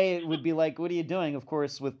 Today, it would be like, what are you doing? Of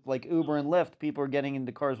course, with like Uber and Lyft, people are getting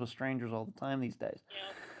into cars with strangers all the time these days.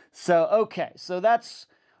 Yeah. So, okay.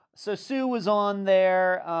 So Sue was on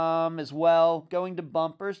there as well, going to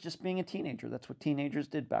bumpers, just being a teenager. That's what teenagers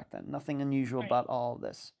did back then. Nothing unusual about all of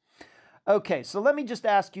this. Okay, so let me just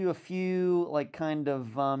ask you a few like kind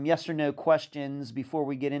of yes or no questions before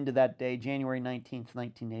we get into that day, January 19th,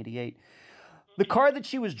 1988. The car that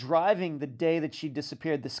she was driving the day that she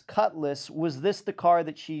disappeared, this Cutlass, was this the car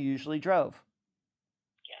that she usually drove?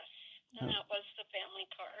 Yes, and that was the family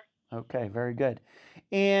car. Okay, very good.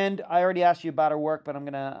 And I already asked you about her work, but I'm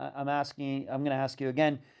gonna ask you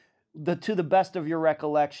again. To the best of your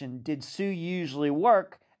recollection, did Sue usually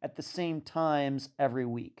work at the same times every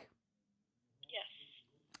week?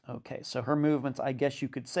 Yes. Okay, so her movements, I guess you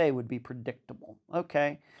could say, would be predictable.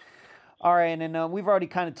 Okay. All right, and we've already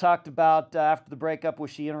kind of talked about after the breakup,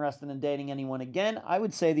 was she interested in dating anyone again? I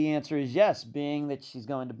would say the answer is yes, being that she's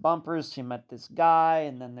going to bumpers, she met this guy,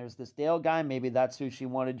 and then there's this Dale guy. Maybe that's who she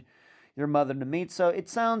wanted your mother to meet. So it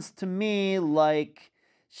sounds to me like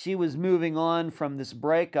she was moving on from this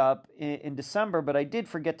breakup in December, but I did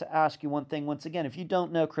forget to ask you one thing once again. If you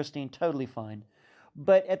don't know, Christine, totally fine.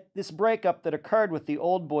 But at this breakup that occurred with the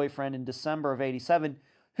old boyfriend in December of 87,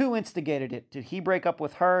 who instigated it? Did he break up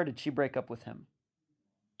with her? Did she break up with him?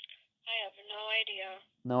 I have no idea.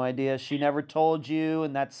 No idea. She never told you,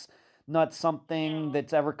 and that's not something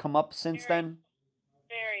that's ever come up since then?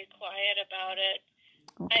 Very quiet about it.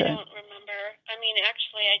 Okay. I don't remember. I mean,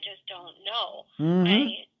 actually, I just don't know.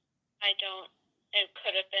 Mm-hmm. I don't. It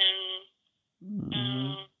could have been.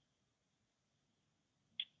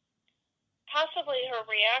 Possibly her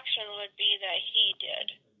reaction would be that he did.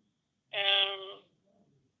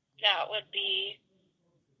 That would be.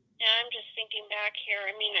 Yeah, I'm just thinking back here.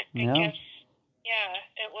 I mean, I guess,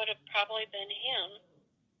 it would have probably been him.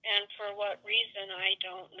 And for what reason, I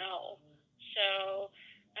don't know. So,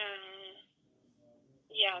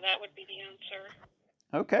 that would be the answer.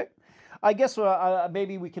 Okay. I guess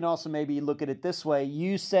maybe we can also maybe look at it this way.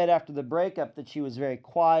 You said after the breakup that she was very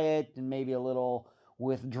quiet and maybe a little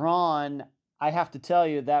withdrawn. I have to tell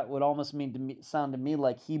you that would almost sound to me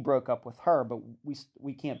like he broke up with her, but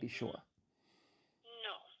we can't be sure.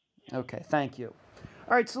 No. Okay, thank you.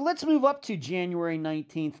 All right, so let's move up to January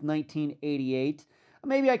 19th, 1988.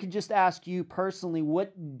 Maybe I could just ask you personally,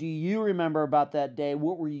 what do you remember about that day?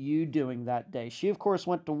 What were you doing that day? She, of course,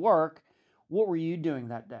 went to work. What were you doing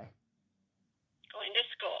that day? Going to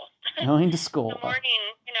school. Going to school. The morning,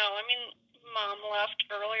 Mom left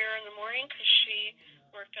earlier in the morning because she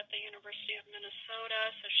worked at the University of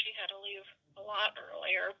Minnesota, so she had to leave a lot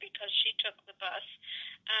earlier because she took the bus.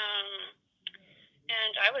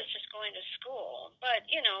 And I was just going to school. But,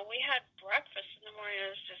 we had breakfast in the morning.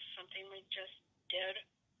 It was just something we just did,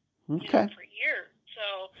 for years.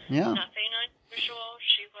 So nothing unusual.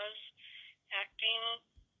 She was acting,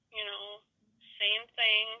 same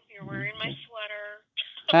thing. You're wearing my sweater.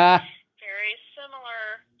 Very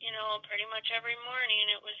similar, pretty much every morning.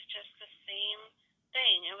 It was just the same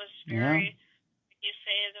thing. It was very, you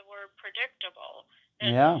say the word predictable.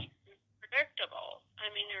 It's predictable. I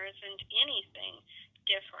mean, there isn't anything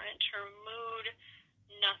different. Her mood,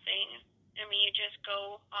 nothing. I mean, you just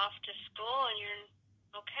go off to school and you're,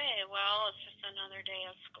 okay, well, it's just another day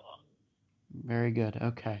of school. Very good.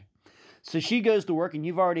 Okay. So she goes to work, and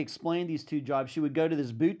you've already explained these two jobs. She would go to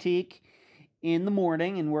this boutique in the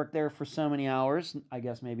morning and work there for so many hours, I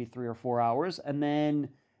guess maybe 3 or 4 hours, and then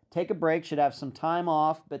take a break. She'd have some time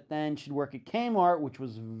off, but then she'd work at Kmart, which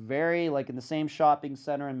was very, like, in the same shopping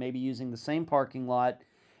center and maybe using the same parking lot,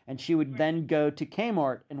 and she would then go to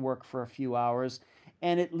Kmart and work for a few hours.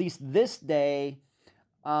 And at least this day,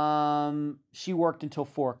 she worked until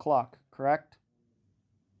 4 o'clock, correct?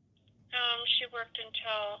 She worked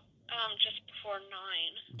until just before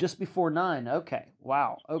 9. Just before 9, okay.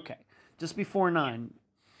 Wow, okay. Just before 9.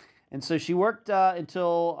 And so she worked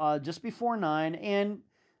until just before 9. And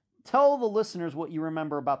tell the listeners what you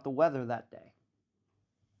remember about the weather that day.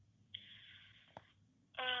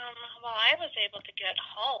 Well, I was able to get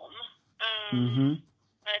home.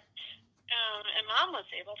 But and Mom was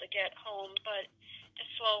able to get home, but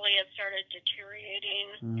slowly it started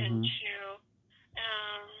deteriorating into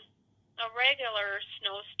a regular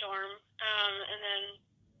snowstorm. And then,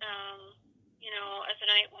 as the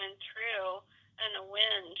night went through and the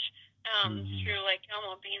wind through Lake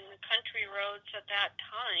Elmo being the country roads at that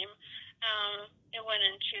time, it went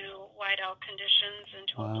into whiteout conditions,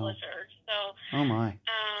 into a blizzard. So, oh my.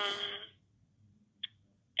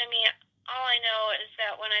 I mean, all I know is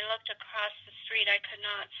that when I looked across the street, I could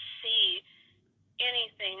not see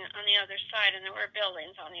anything on the other side, and there were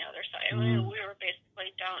buildings on the other side. I mean, we were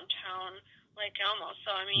basically downtown Lake Elmo,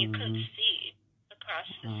 so I mean, you couldn't see across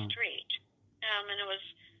the street. And it was,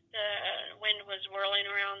 the wind was whirling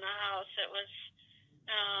around the house. It was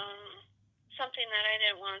something that I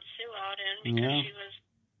didn't want Sue out in because she was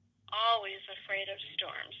always afraid of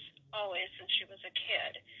storms, always since she was a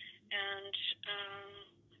kid. And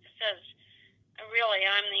like I said, really,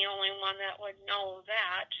 I'm the only one that would know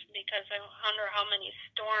that because I wonder how many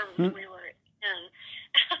storms we were in.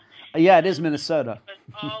 Yeah, it is Minnesota. She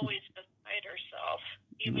was always beside herself,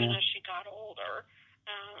 even as she got older.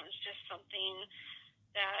 It was just something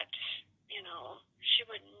that, she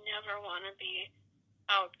would never want to be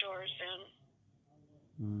outdoors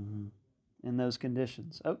in. In those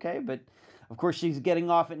conditions. Okay, but of course she's getting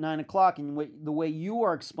off at 9 o'clock, and the way you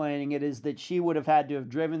are explaining it is that she would have had to have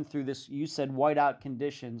driven through this, you said, whiteout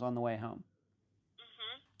conditions on the way home.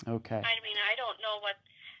 Okay. I mean, I don't know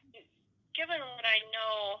given what I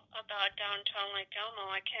know about downtown Lake Elmo,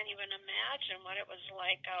 I can't even imagine what it was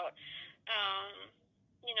like out,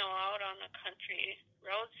 out on the country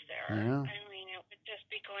roads there. Yeah. I mean, it would just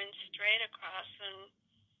be going straight across and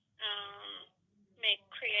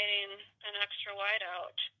creating an extra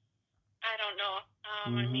whiteout. I don't know.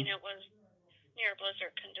 I mean, it was near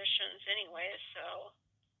blizzard conditions anyway, so.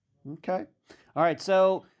 Okay. All right.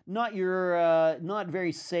 So not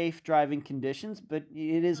very safe driving conditions, but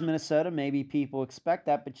it is Minnesota. Maybe people expect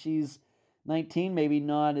that, but she's 19, maybe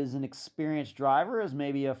not as an experienced driver as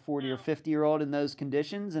maybe a 40 or 50-year-old in those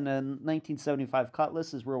conditions. And a 1975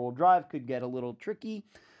 Cutlass is rear-wheel drive, could get a little tricky.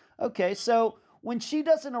 Okay. So when she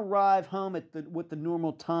doesn't arrive home at what the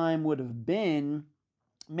normal time would have been,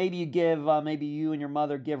 maybe you and your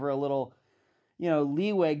mother give her a little,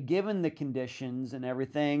 leeway given the conditions and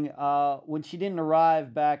everything. When she didn't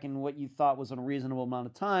arrive back in what you thought was a reasonable amount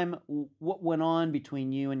of time, what went on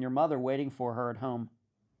between you and your mother waiting for her at home?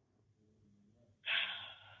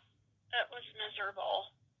 It was miserable.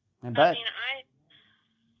 I bet.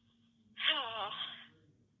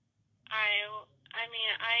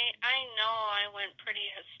 I know I went pretty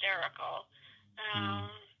hysterical.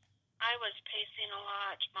 I was pacing a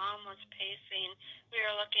lot. Mom was pacing. We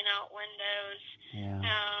were looking out windows.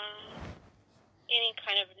 Any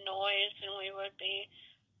kind of noise, and we would be,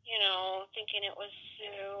 thinking it was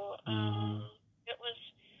Sue. It was,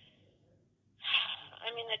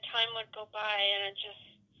 the time would go by, and it just,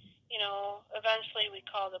 eventually we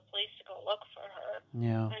called the police to go look for her.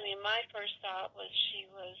 Yeah. My first thought was she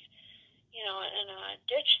was, in a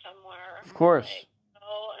ditch somewhere. Of course. Like,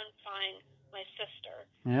 go and find my sister.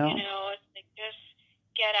 Yeah. It's like just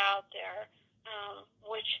get out there,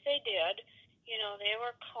 which they did. They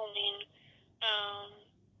were combing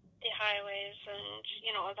the highways and,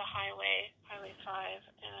 the Highway 5,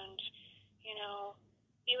 and,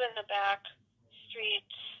 even the back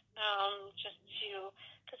streets, just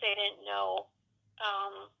because they didn't know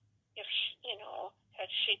if, had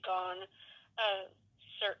she gone,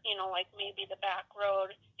 like maybe the back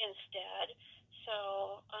road instead.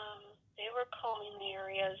 So they were combing the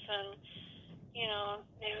areas, and,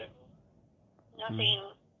 nothing,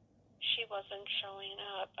 she wasn't showing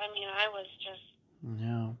up. I mean, I was just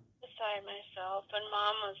beside myself, and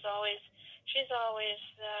Mom she's always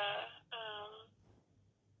the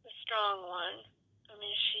strong one. I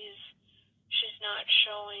mean, she's not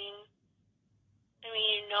showing. I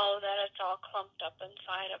mean, that it's all clumped up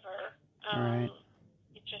inside of her. Right.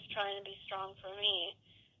 She's just trying to be strong for me.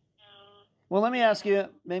 Well, let me ask you,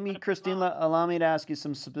 maybe Christine, allow me to ask you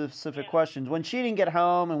some specific questions. When she didn't get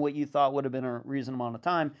home and what you thought would have been a reasonable amount of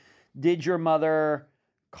time, did your mother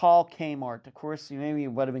call Kmart? Of course, maybe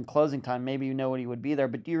it would have been closing time. Maybe you know what he would be there.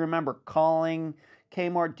 But do you remember calling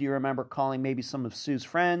Kmart? Do you remember calling maybe some of Sue's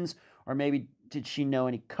friends? Or maybe did she know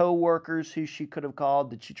any coworkers who she could have called?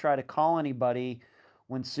 Did she try to call anybody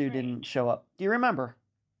when Sue didn't show up? Do you remember?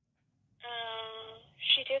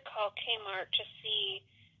 She did call Kmart to see.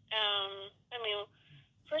 I mean,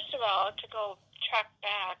 first of all, to go track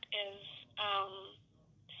back is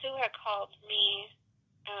Sue had called me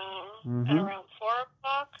at around 4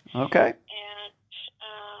 o'clock. Okay. And,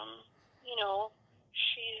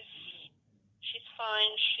 she's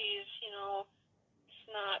fine. She's, it's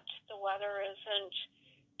not, the weather isn't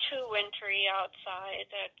too wintry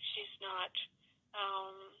outside, that she's not,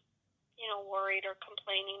 worried or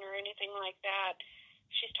complaining or anything like that.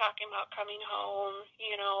 She's talking about coming home,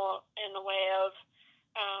 in the way of,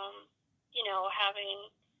 having,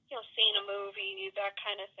 seeing a movie, that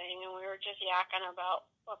kind of thing. And we were just yakking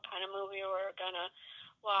about what kind of movie we were going to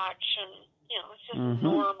watch. And, it's just a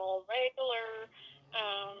normal, regular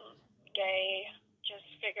day, just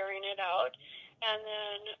figuring it out. And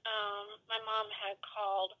then my mom had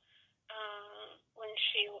called when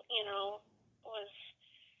she, was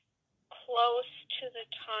close to the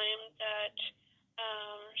time that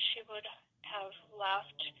she would have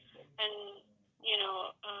left, and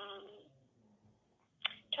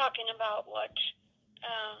talking about what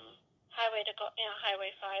Highway 5,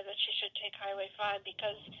 that she should take Highway 5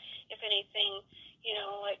 because if anything,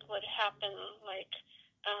 would happen,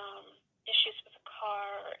 issues with the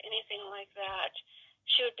car or anything like that,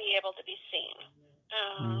 she would be able to be seen,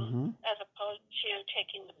 as opposed to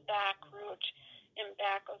taking the back route in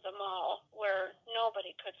back of the mall where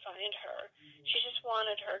nobody could find her. She just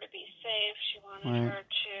wanted her to be safe. She wanted her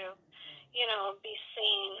to, be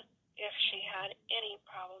seen if she had any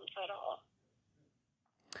problems at all.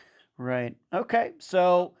 Right. Okay.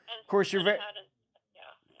 So, of course, you're very...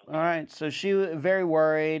 All right. So she was very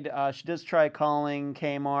worried. She does try calling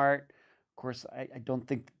Kmart. Of course, I don't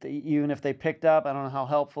think even if they picked up, I don't know how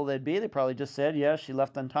helpful they'd be. They probably just said, yeah, she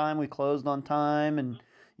left on time. We closed on time. And,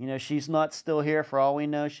 she's not still here. For all we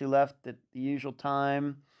know, she left at the usual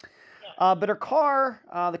time. But her car,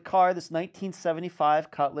 this 1975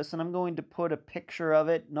 Cutlass, and I'm going to put a picture of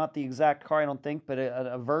it, not the exact car, I don't think, but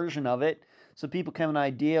a version of it, so people can have an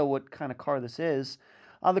idea what kind of car this is.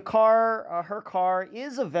 Her car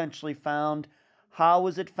is eventually found. How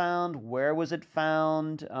was it found? Where was it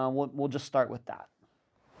found? We'll just start with that.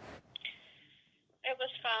 It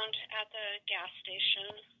was found at the gas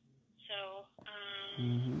station. So,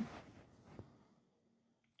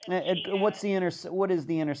 what is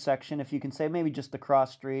the intersection? If you can say maybe just the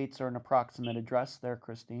cross streets or an approximate address there,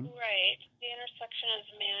 Christine. Right. The intersection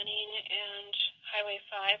is Manning and Highway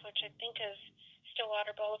 5, which I think is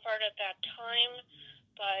Stillwater Boulevard at that time,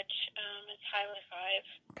 but it's Highway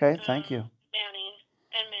 5. Okay, thank you. Manning.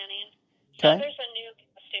 Okay. So there's a new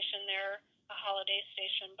gas station there, a Holiday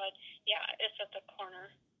Station, but yeah, it's at the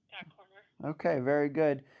corner, that corner. Okay, very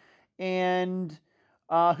good. And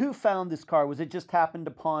who found this car? Was it just happened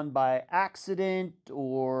upon by accident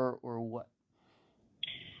or what?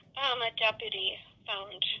 A deputy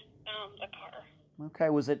found the car. Okay,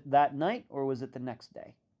 was it that night or was it the next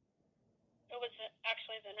day? It was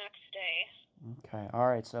actually the next day. Okay, all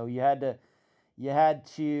right. So you had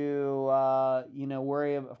to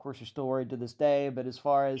worry. Of course, you're still worried to this day. But as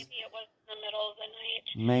far as maybe it was in the middle of the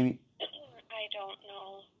night. Maybe. I don't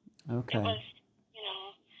know. Okay. It was,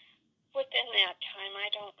 within that time. I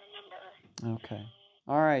don't remember. Okay.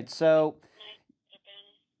 All right.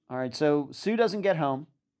 So Sue doesn't get home.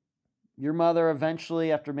 Your mother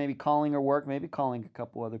eventually, after maybe calling her work, maybe calling a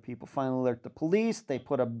couple other people, finally alert the police. They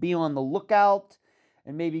put a be on the lookout.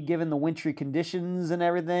 And maybe given the wintry conditions and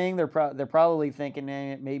everything, they're probably thinking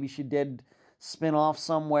maybe she did spin off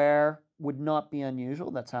somewhere. Would not be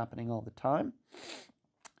unusual. That's happening all the time.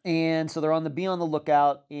 And so they're be on the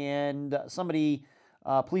lookout, and somebody,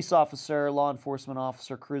 police officer, law enforcement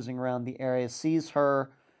officer cruising around the area, sees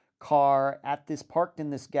her car parked in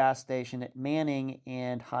this gas station at Manning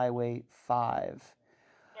and Highway 5.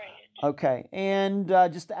 Right. Okay, and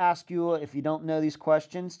just to ask you, if you don't know these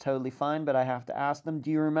questions, totally fine, but I have to ask them. Do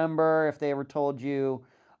you remember if they ever told you,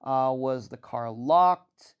 was the car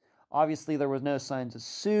locked? Obviously, there was no signs of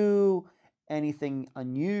Sue. Anything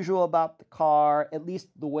unusual about the car, at least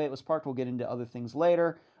the way it was parked. We'll get into other things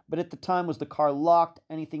later. But at the time, was the car locked?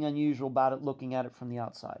 Anything unusual about it looking at it from the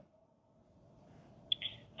outside?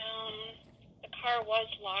 The car was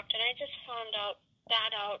locked, and I just found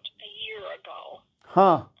that out a year ago.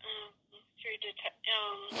 Huh. Through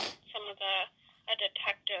some of a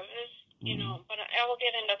detective, but I will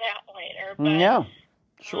get into that later. But, yeah,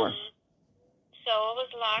 sure. So it was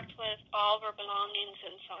locked with all of her belongings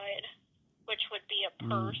inside, which would be a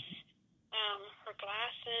purse, her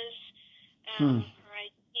glasses, her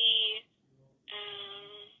ID,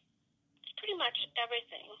 pretty much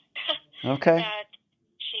everything that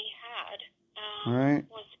she had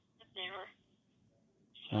was in there.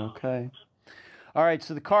 So, okay. All right,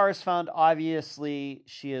 so the car is found. Obviously,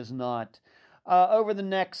 she is not. Over the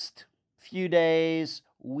next few days,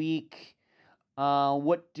 week,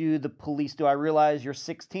 what do the police do? I realize you're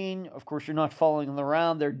 16. Of course, you're not following them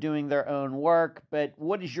around. They're doing their own work. But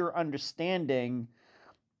what is your understanding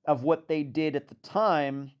of what they did at the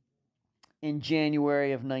time in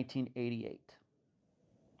January of 1988?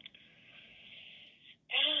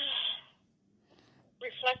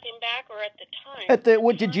 Reflecting back, or at the time?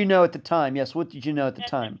 What did you know at the time? Yes, what did you know at the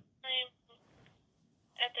time?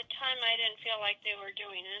 At the time, I didn't feel like they were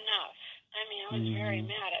doing enough. I mean, I was very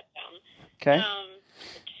mad at them. Okay.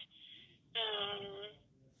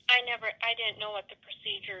 I didn't know what the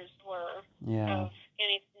procedures were of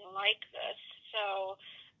anything like this. So,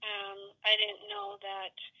 I didn't know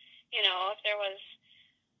that, if there was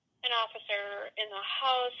an officer in the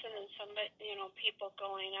house and then somebody, people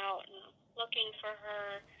going out and looking for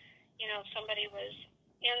her, if somebody was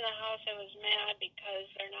in the house, I was mad because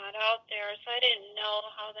they're not out there. So I didn't know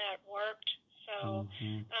how that worked. So,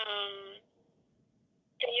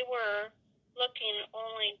 they were looking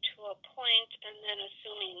only to a point and then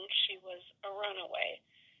assuming she was a runaway.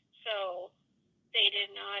 So they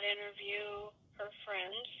did not interview her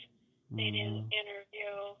friends. They didn't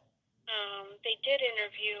interview, they did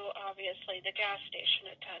interview, obviously, the gas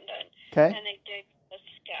station attendant. Okay. And they did a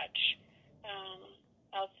sketch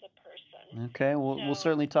of the person. Okay, we'll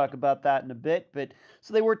certainly talk about that in a bit. But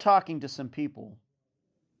so they were talking to some people.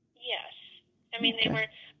 Yes. I mean, they were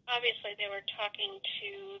talking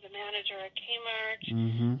to the manager at Kmart.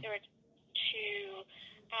 They were to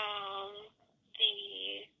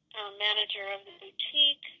the manager of the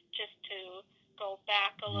boutique, just to go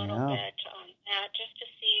back a little bit on that, just to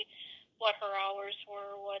see what her hours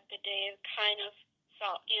were, what the day kind of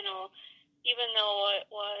felt, even though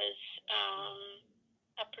it was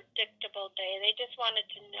a predictable day. They just wanted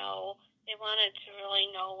to know. They wanted to really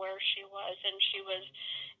know where she was, and she was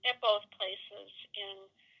at both places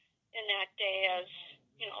in that day as,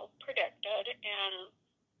 predicted. And,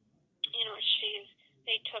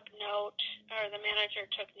 they took note, or the manager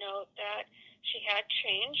took note that she had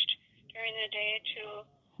changed during the day to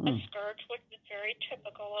a skirt, which is very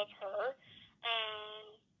typical of her.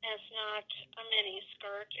 It's not a mini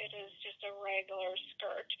skirt. It is just a regular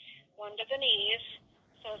skirt, one to the knees,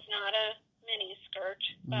 so it's not a mini skirt.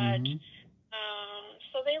 But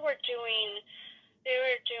so they were doing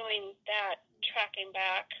that, tracking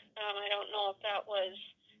back. I don't know if that was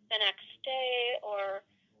the next day or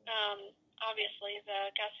obviously the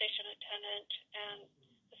gas station attendant and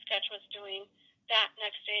the sketch was doing that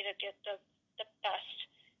next day to get the best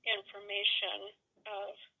information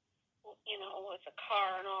of, with the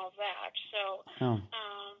car and all of that. So,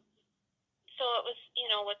 so it was,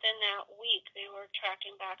 within that week they were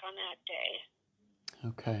tracking back on that day.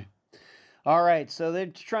 Okay. All right. So they're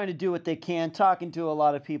trying to do what they can, talking to a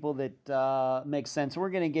lot of people that makes sense. We're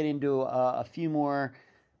going to get into a few more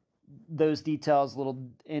those details, a little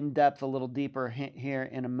in depth, a little deeper here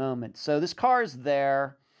in a moment. So this car is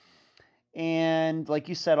there. And like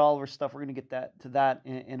you said, all of our stuff, we're going to get to that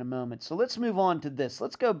in a moment. So let's move on to this.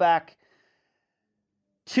 Let's go back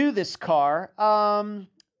to this car.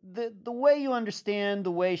 The way you understand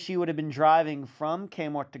the way she would have been driving from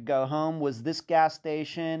Kmart to go home, was this gas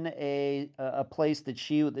station a place that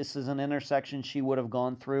this is an intersection she would have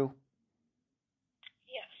gone through?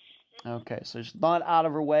 Yes. Okay, so she's not out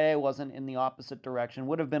of her way, wasn't in the opposite direction,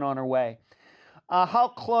 would have been on her way. How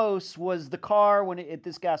close was the car when at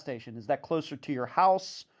this gas station? Is that closer to your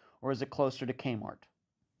house or is it closer to Kmart?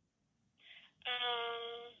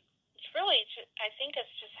 It's really, I think it's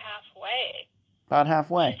just halfway. About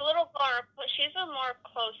halfway. She's a more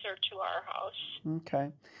closer to our house.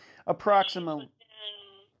 Okay. Approximately.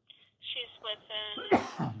 She's within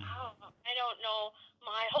I don't know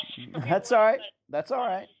miles. That's all right. That's all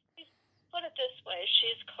right. Put it this way,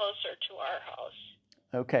 she's closer to our house.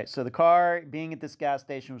 Okay, so the car being at this gas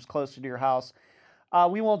station was closer to your house.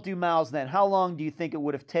 We won't do miles then. How long do you think it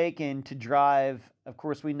would have taken to drive? Of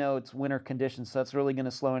course, we know it's winter conditions, so that's really going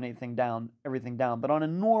to slow everything down. But on a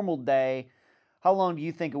normal day, how long do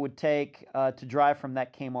you think it would take to drive from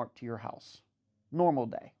that Kmart to your house? Normal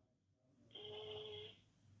day.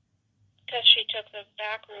 Because she took the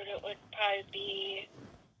back route, it would probably be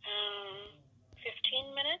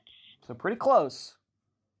 15 minutes. So pretty close.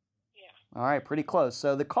 Yeah. All right, pretty close.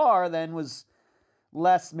 So the car then was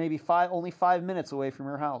less, maybe only 5 minutes away from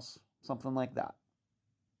your house, something like that.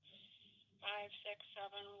 5, 6,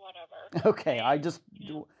 7, whatever. Okay,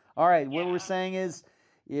 all right. What we're saying is,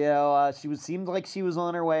 seemed like she was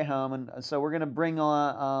on her way home, and so we're gonna bring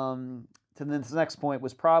on to this next point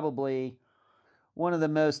was probably one of the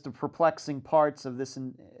most perplexing parts of this,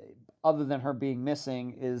 other than her being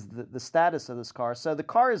missing, is the status of this car. So the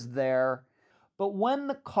car is there, but when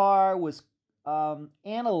the car was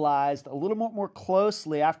analyzed a little more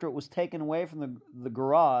closely after it was taken away from the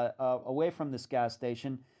garage, away from this gas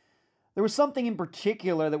station, there was something in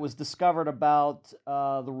particular that was discovered about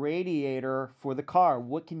the radiator for the car.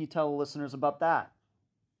 What can you tell the listeners about that?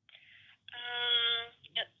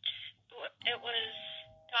 It was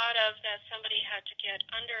thought of that somebody had to get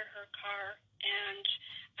under her car and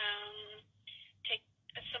take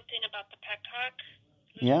something about the petcock,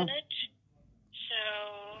 loosen it.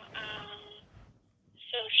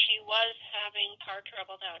 So she was having car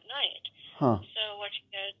trouble that night. Huh. So what she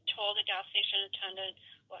had told the gas station attendant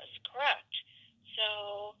was correct.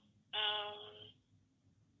 So,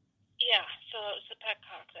 so it was the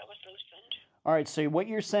petcock that was loosened. All right, so what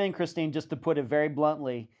you're saying, Christine, just to put it very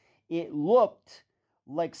bluntly, it looked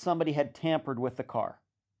like somebody had tampered with the car.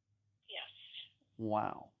 Yes.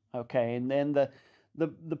 Wow. Okay, and then the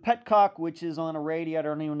petcock, which is on a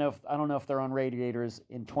radiator, I don't know if they're on radiators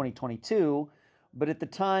in 2022, but at the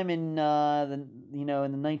time in the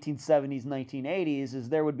 1970s, 1980s,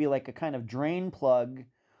 there would be like a kind of drain plug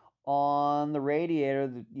on the radiator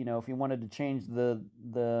that, if you wanted to change the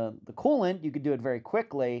coolant, you could do it very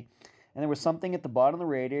quickly. And there was something at the bottom of the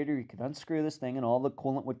radiator, you could unscrew this thing and all the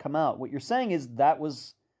coolant would come out. What you're saying is that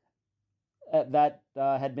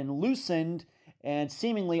had been loosened and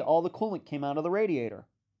seemingly all the coolant came out of the radiator.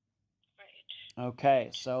 Right. Okay,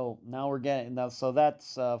 so now we're getting, so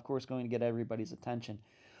that's of course going to get everybody's attention.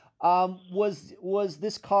 Was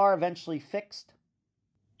this car eventually fixed?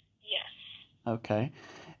 Yes. Okay.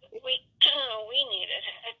 We needed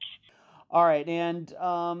it. All right, and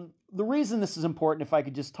the reason this is important, if I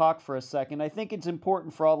could just talk for a second, I think it's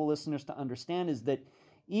important for all the listeners to understand is that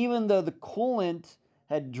even though the coolant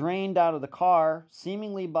had drained out of the car,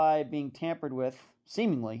 seemingly by being tampered with,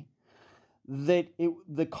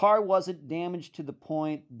 the car wasn't damaged to the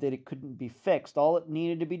point that it couldn't be fixed. All it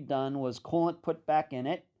needed to be done was coolant put back in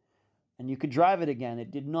it, and you could drive it again.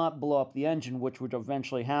 It did not blow up the engine, which would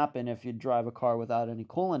eventually happen if you drive a car without any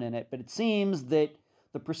coolant in it. But it seems that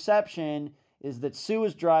the perception is that Sue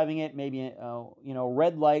was driving it, maybe a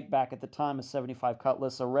red light back at the time of 75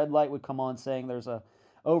 Cutlass. A red light would come on saying there's a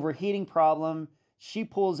overheating problem. She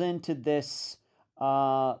pulls into this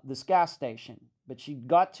gas station, but she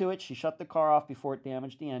got to it. She shut the car off before it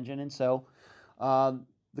damaged the engine, and so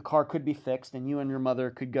the car could be fixed, and you and your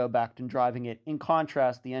mother could go back to driving it. In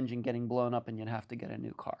contrast, the engine getting blown up, and you'd have to get a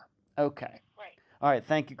new car. Okay. Right. All right.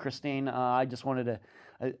 Thank you, Christine. I just wanted to.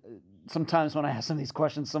 Sometimes when I ask some of these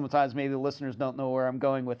questions, sometimes maybe the listeners don't know where I'm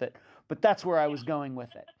going with it, but that's where I was going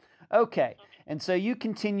with it. Okay. And so you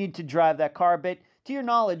continued to drive that car, but to your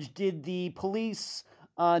knowledge, did the police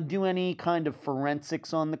do any kind of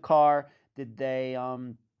forensics on the car? Did they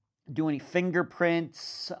do any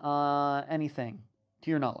fingerprints, anything, to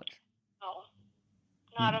your knowledge? No,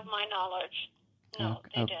 not of my knowledge. No,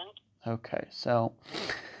 they didn't. Okay, so,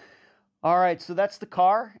 all right, so that's the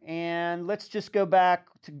car, and let's just go back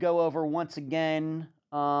to go over once again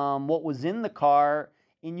what was in the car.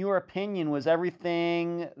 In your opinion, was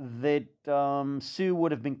everything that Sue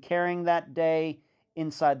would have been carrying that day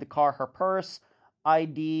inside the car, her purse,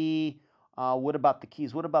 ID, what about the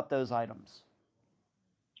keys? What about those items?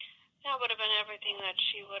 That would have been everything that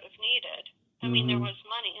she would have needed. I mean, there was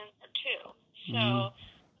money in there too. So, I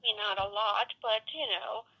mean, not a lot, but,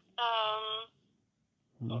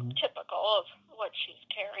 typical of what she's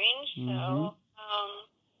carrying. So,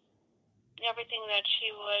 everything that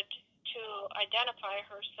she would to identify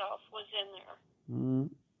herself was in there.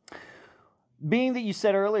 Being that you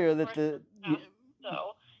said earlier that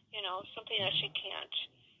something that she can't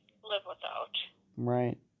live without.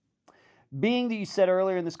 Right. Being that you said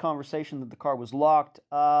earlier in this conversation that the car was locked,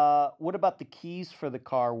 what about the keys for the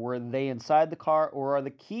car? Were they inside the car, or are the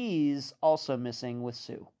keys also missing with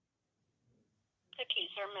Sue? The keys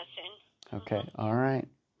are missing. Okay, all right.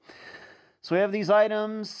 So we have these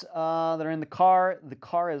items that are in the car. The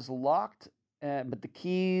car is locked, but the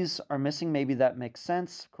keys are missing. Maybe that makes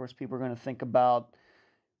sense. Of course, people are going to think about,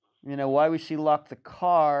 why would she lock the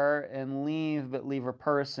car and leave her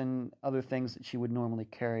purse and other things that she would normally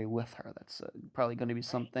carry with her? That's probably going to be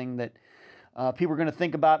something that people are going to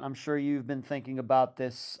think about. And I'm sure you've been thinking about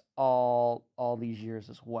this all these years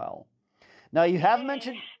as well. Now, you have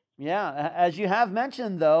mentioned... Yeah, as you have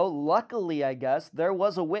mentioned, though, luckily, I guess, there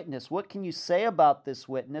was a witness. What can you say about this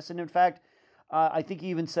witness? And in fact, I think you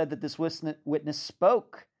even said that this witness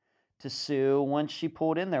spoke to Sue once she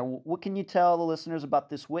pulled in there. What can you tell the listeners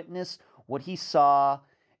about this witness, what he saw,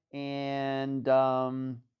 and,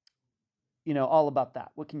 all about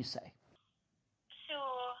that? What can you say? Sue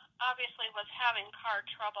obviously was having car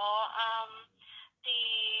trouble.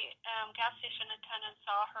 The gas station attendant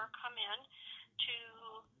saw her come in to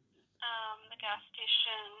the gas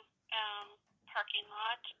station parking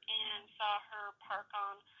lot and saw her park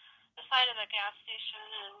on the side of the gas station,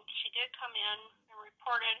 and she did come in and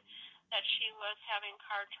reported that she was having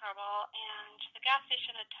car trouble. And the gas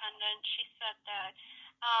station attendant, she said that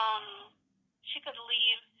Sue could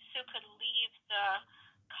leave the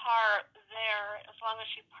car there as long as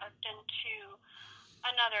she parked into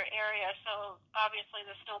another area, so obviously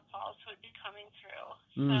the snowplows would be coming through.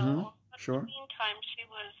 So in the meantime, she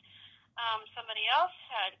was somebody else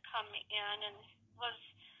had come in and was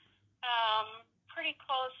pretty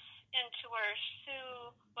close into where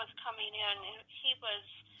Sue was coming in, and he was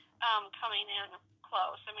coming in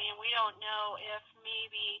close. I mean, we don't know if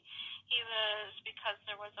maybe he was, because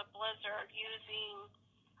there was a blizzard, using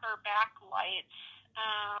her back lights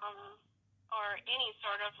or any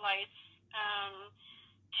sort of lights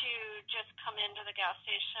to just come into the gas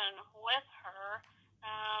station with her.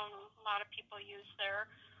 A lot of people use their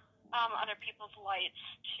other people's lights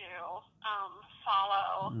to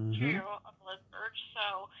follow through a blizzard.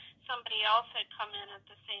 So somebody else had come in at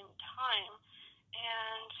the same time,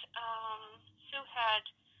 and Sue had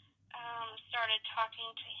started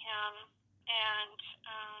talking to him, and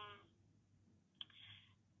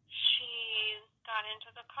she got into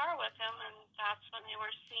the car with him, and that's when they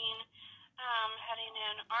were seen heading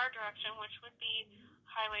in our direction, which would be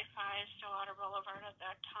Highway 5, Stillwater Boulevard at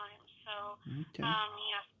that time. So,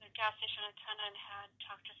 yes, the gas station attendant had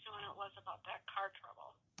talked to Sue, and it was about that car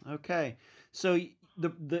trouble. Okay. So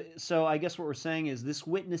so I guess what we're saying is this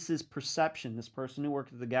witness's perception, this person who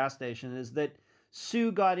worked at the gas station, is that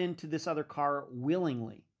Sue got into this other car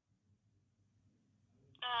willingly.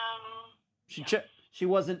 She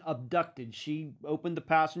wasn't abducted. She opened the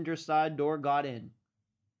passenger side door, got in.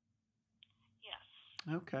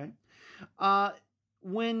 Yes. Okay.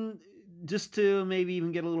 Just to maybe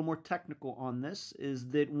even get a little more technical on this, is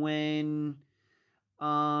that when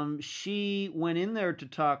she went in there to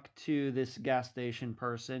talk to this gas station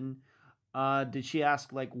person, did she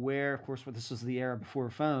ask where, of course, this was the era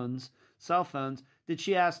before cell phones, did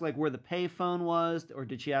she ask where the pay phone was, or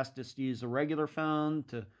did she ask just to use a regular phone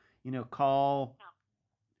to, call? No.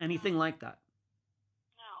 Anything like that?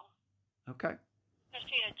 No. Okay.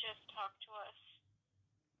 She had just talked to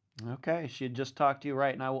us. Okay, she had just talked to you,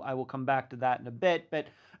 right, and I will come back to that in a bit, but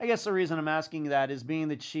I guess the reason I'm asking that is being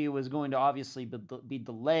that she was going to obviously be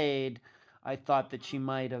delayed, I thought that she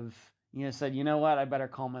might have, said, you know what, I better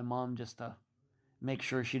call my mom just to make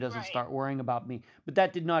sure she doesn't start worrying about me. But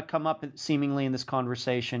that did not come up seemingly in this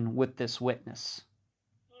conversation with this witness.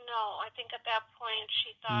 No, I think at that point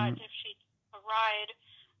she thought if she took a ride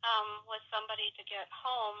with somebody to get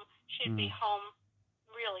home, she'd be home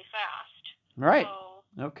really fast. Right. So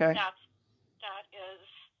okay. That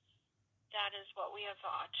is what we have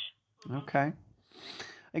thought. Okay.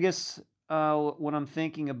 I guess what I'm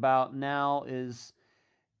thinking about now is,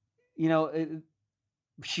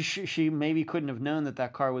 she maybe couldn't have known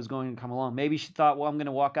that car was going to come along. Maybe she thought, well, I'm going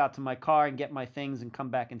to walk out to my car and get my things and come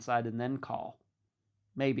back inside and then call.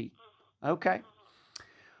 Maybe. Okay.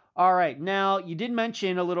 All right. Now, you did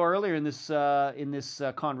mention a little earlier in this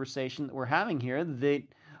conversation that we're having here that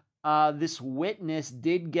this witness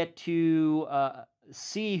did get to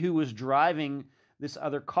see who was driving this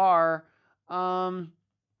other car, and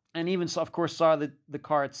even, of course, saw the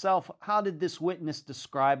car itself. How did this witness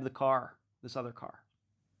describe the car, this other car?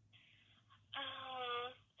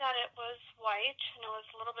 That it was white, and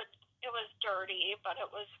it was dirty, but it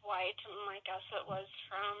was white, and I guess it was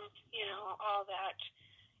from,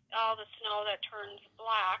 all the snow that turns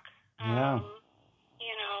black. Yeah.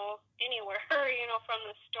 Anywhere, from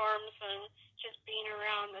the storms and just being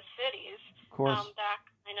around the cities. Of course. That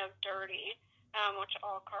kind of dirty, which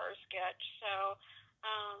all cars get. So,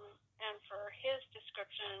 and for his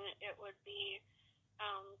description, it would be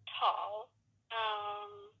tall,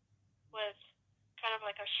 with kind of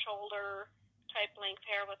like a shoulder type length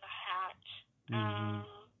hair with a hat,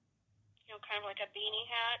 kind of like a beanie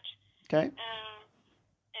hat. Okay.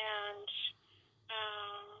 And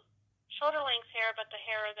shoulder length hair, but the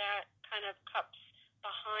hair that kind of cups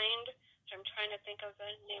behind. So I'm trying to think of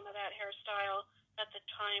the name of that hairstyle at the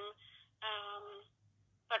time.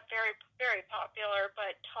 But very, very popular,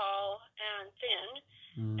 but tall and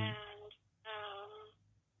thin. And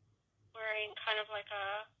wearing kind of like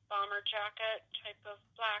a bomber jacket type of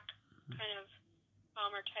black kind of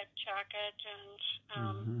bomber type jacket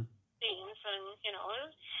and jeans, and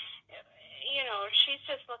she's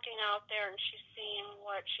just looking out there and she's seeing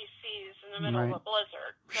what she sees in the middle of a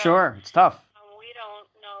blizzard. So, sure, it's tough. we don't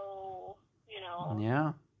know,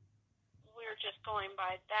 Yeah. We're just going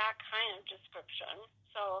by that kind of description.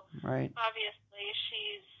 So obviously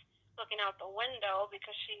she's looking out the window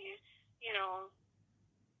because she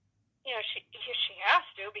has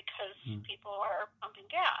to, because people are pumping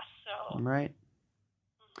gas. So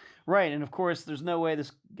Right, and of course, there's no way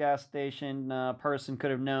this gas station person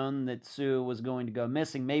could have known that Sue was going to go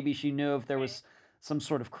missing. Maybe she knew if there was some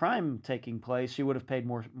sort of crime taking place, she would have paid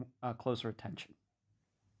more closer attention.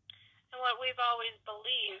 And what we've always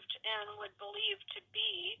believed and would believe to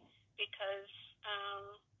be, because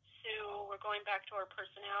Sue, we're going back to her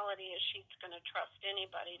personality, is she's going to trust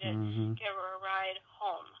anybody to give her a ride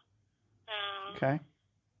home.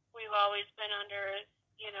 We've always been under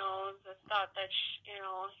the thought that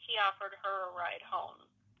he offered her a ride home.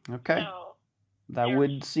 Okay. So that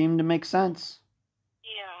would seem to make sense.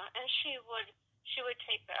 Yeah, and she would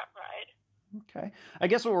take that ride. Okay. I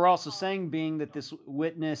guess what we're also saying, being that this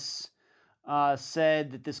witness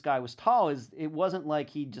said that this guy was tall, is it wasn't like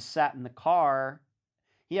he just sat in the car.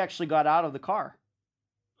 He actually got out of the car.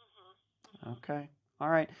 Okay. All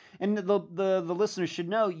right. And the listeners should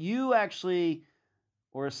know, you actually,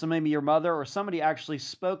 or maybe your mother or somebody actually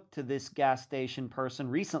spoke to this gas station person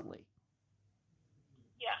recently.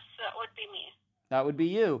 Yes, that would be me. That would be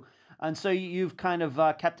you. And so you've kind of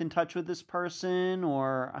kept in touch with this person,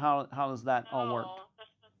 or how does that all work? No, this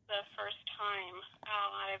is the first time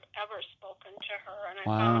I've ever spoken to her, and I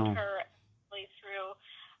Wow. found her actually through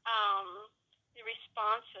the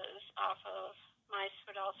responses off of my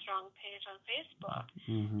Swedell Strong page on Facebook,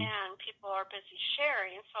 and people are busy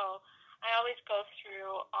sharing, so I always go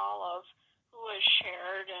through all of who is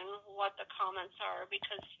shared and what the comments are,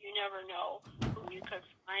 because you never know who you could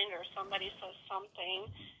find, or somebody says something.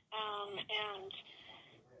 And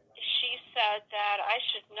she said that I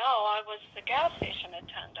should know I was the gas station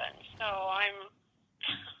attendant. So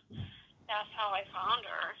that's how I found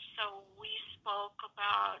her. So we spoke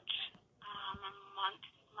about a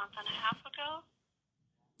month and a half ago.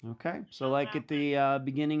 Okay. So like at the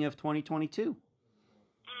beginning of 2022.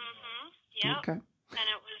 Yeah. Okay. And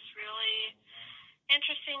it was really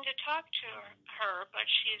interesting to talk to her, but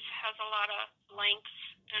she has a lot of blanks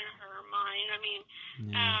in her mind. I mean,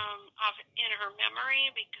 in her memory,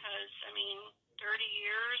 because 30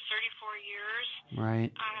 years, 34 years. Right.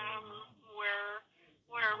 Where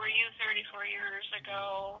were you 34 years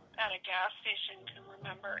ago at a gas station can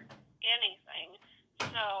remember anything?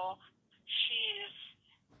 So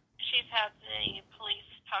she's had the police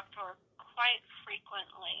talk to her quite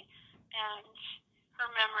frequently. And her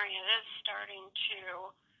memory is starting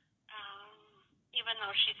to, even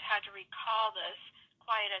though she's had to recall this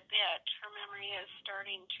quite a bit, her memory is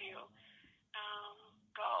starting to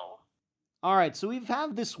go. All right, so we've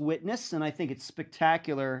had this witness, and I think it's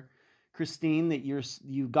spectacular, Christine, that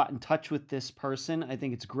you've got in touch with this person. I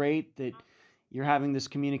think it's great that you're having this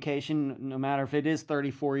communication, no matter if it is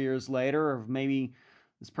 34 years later, or maybe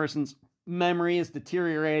this person's memory is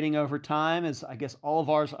deteriorating over time, as I guess all of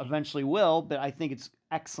ours eventually will, but I think it's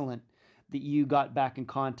excellent that you got back in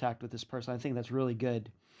contact with this person. I think that's really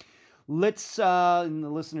good. And the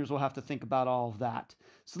listeners will have to think about all of that.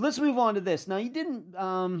 So let's move on to this. Now, you didn't,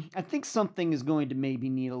 I think something is going to maybe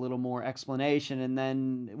need a little more explanation, and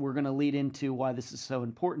then we're going to lead into why this is so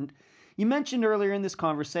important. You mentioned earlier in this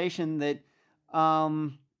conversation that,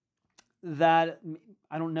 that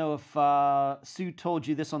I don't know if Sue told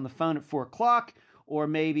you this on the phone at 4 o'clock, or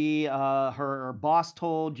maybe her boss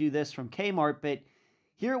told you this from Kmart, but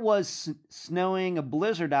here it was snowing, a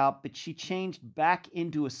blizzard out, but she changed back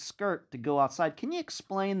into a skirt to go outside. Can you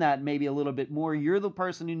explain that maybe a little bit more? You're the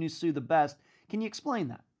person who knew Sue the best. Can you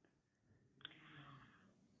explain that?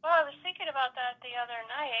 Well, I was thinking about that the other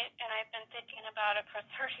night, and I've been thinking about it for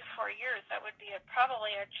 34 years. That would be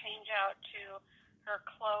probably a change out to her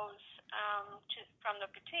clothes from the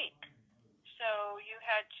boutique. So you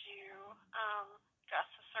had to dress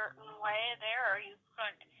a certain way there, or you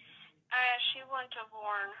could. She wouldn't have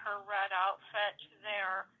worn her red outfit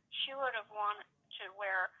there. She would have wanted to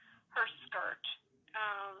wear her skirt.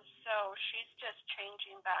 So she's just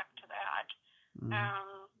changing back to that.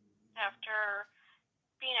 After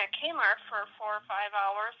being at Kmart for 4 or 5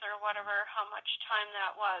 hours or whatever, how much time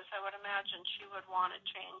that was, I would imagine she would want to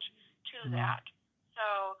change to that.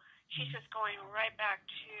 So she's just going right back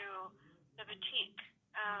to the boutique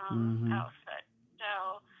outfit.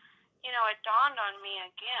 So, it dawned on me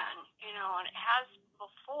again, and it has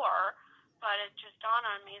before, but it just dawned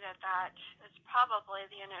on me that is probably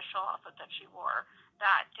the initial outfit that she wore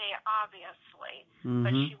that day, obviously,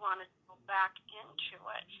 but she wanted to go back into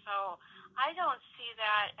it. So I don't see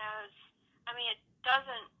that as, it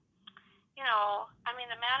doesn't,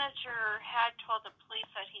 the manager had told the police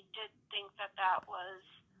that he did think that was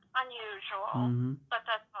unusual, but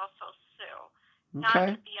that's also Sue.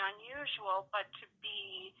 Okay. Not to be unusual, but to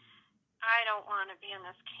be, I don't want to be in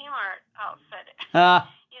this Kmart outfit.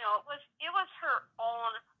 It was her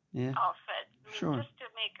own outfit. Just to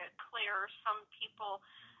make it clear, some people,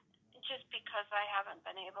 just because I haven't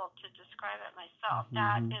been able to describe it myself,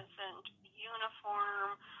 that isn't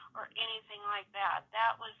uniform or anything like that.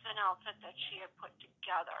 That was an outfit that she had put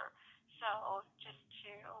together. So just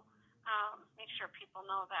to make sure people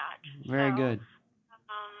know that. Very good.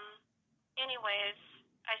 Anyways,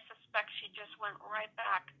 I suspect she just went right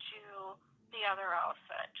back to the other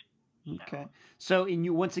outfit. Okay. So, in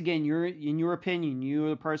your opinion, you're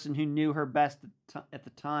the person who knew her best at the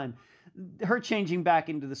time. Her changing back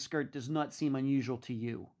into the skirt does not seem unusual to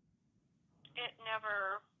you.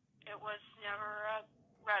 It was never a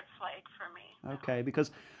red flag for me. No. Okay, because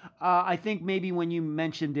I think maybe when you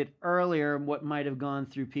mentioned it earlier, what might have gone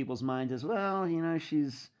through people's minds is, well,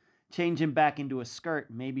 she's changing back into a skirt.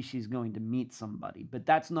 Maybe she's going to meet somebody, but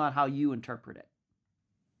that's not how you interpret it.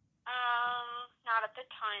 Not at the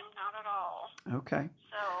time, not at all. Okay.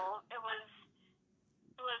 So it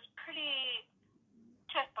was pretty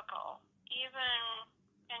typical, even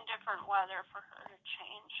in different weather, for her to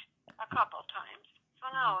change a couple times.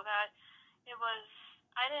 So no, that it was.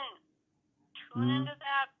 I didn't tune into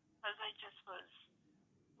that because I just was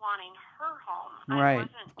wanting her home. Right. I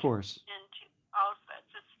wasn't of course. into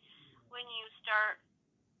outfits. It's when you start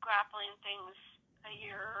grappling things a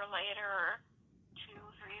year later, 2,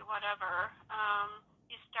 3, whatever,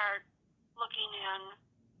 you start looking in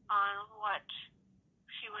on what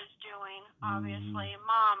she was doing. Obviously,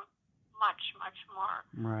 Mom, much, much more.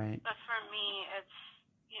 Right. But for me, it's,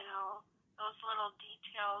 those little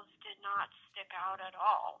details did not stick out at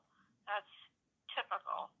all. That's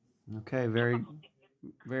typical. Okay,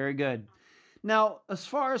 very good. Now, as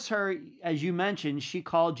far as her, as you mentioned, she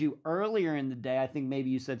called you earlier in the day. I think maybe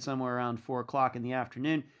you said somewhere around 4 o'clock in the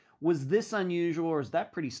afternoon. Was this unusual, or is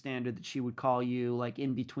that pretty standard that she would call you like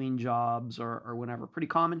in between jobs or whenever? Pretty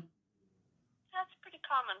common? That's pretty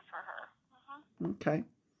common for her. Okay.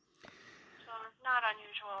 So not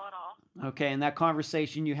unusual at all. Okay, and that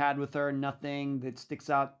conversation you had with her, nothing that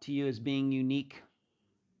sticks out to you as being unique?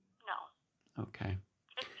 No. Okay.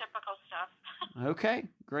 It's typical stuff. Okay,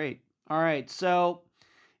 great. All right, so,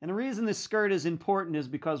 and the reason this skirt is important is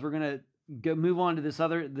because we're going to move on to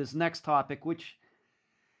this next topic, which,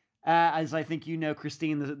 as I think you know,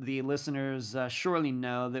 Christine, the listeners surely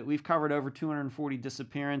know that we've covered over 240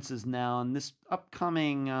 disappearances now, and this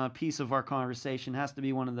upcoming piece of our conversation has to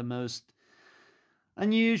be one of the most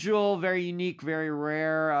unusual, very unique, very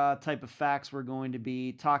rare type of facts we're going to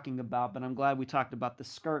be talking about. But I'm glad we talked about the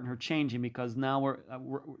skirt and her changing, because now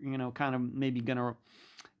we're kind of maybe going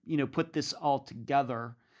to put this all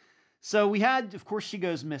together. So we had, of course, she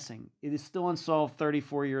goes missing. It is still unsolved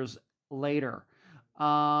 34 years later.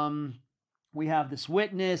 We have this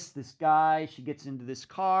witness, this guy. She gets into this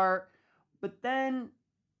car, but then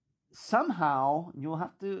somehow, you'll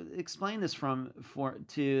have to explain this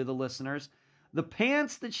to the listeners, the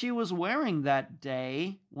pants that she was wearing that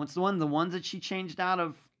day, the ones that she changed out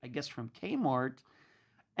of, I guess from Kmart,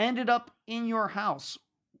 ended up in your house.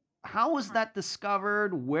 How was that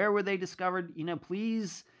discovered? Where were they discovered?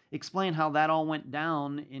 Please explain how that all went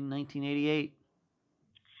down in 1988.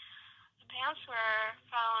 The pants were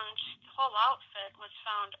found, the whole outfit was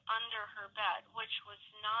found under her bed, which was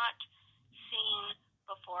not seen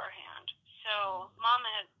beforehand. So Mom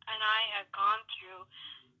and I had gone through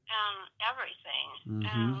everything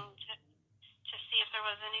to see if there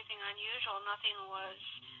was anything unusual. Nothing was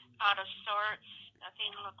out of sorts.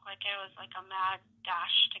 Nothing looked like it was like a mad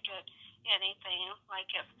dash to get anything.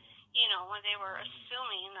 Like if, when they were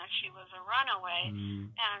assuming that she was a runaway.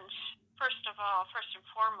 And first and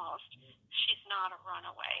foremost, she's not a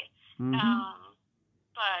runaway.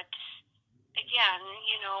 But again,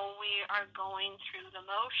 we are going through the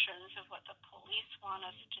motions of what the police want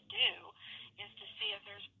us to do, is to see if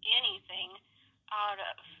there's anything out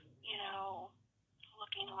of,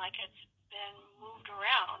 looking like it's been moved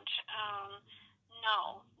around.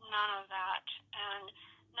 No, none of that. And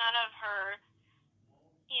none of her,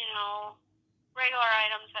 regular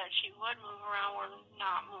items that she would move around were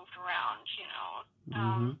not moved around,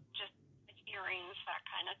 just earrings, that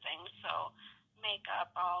kind of thing. So makeup,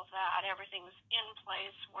 all that, everything's in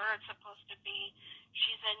place where it's supposed to be.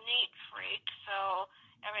 She's a neat freak, so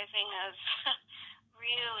everything is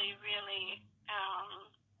really, really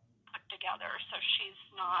put together. So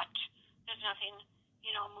there's nothing,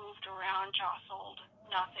 moved around, jostled,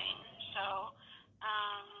 nothing. So,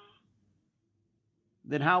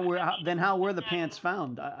 Then how were the pants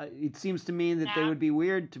found? It seems to me that they would be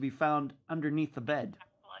weird to be found underneath the bed.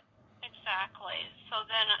 Exactly. So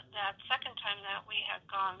then that second time that we had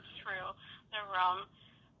gone through the room,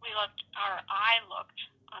 I looked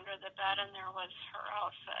under the bed, and there was her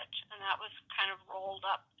outfit, and that was kind of rolled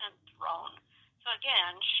up and thrown. So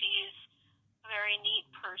again, she's a very neat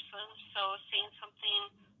person, so seeing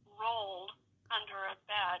something rolled under a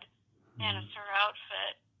bed and it's her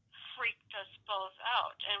outfit freaked us both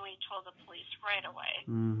out, and we told the police right away.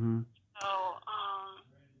 So,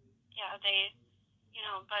 they,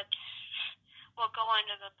 but we'll go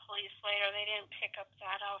into the police later. They didn't pick up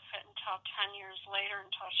that outfit until 10 years later,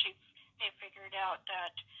 until they figured out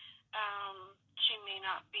that she may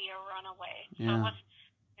not be a runaway. Yeah. So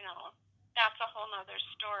that's a whole nother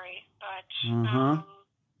story. But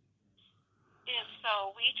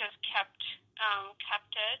so we just kept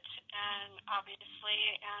it, and obviously,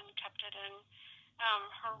 kept it in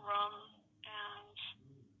her room, and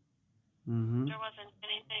there wasn't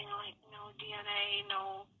anything like no DNA,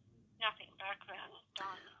 nothing back then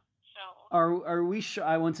done. So are we sure?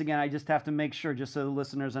 Once again, I just have to make sure, just so the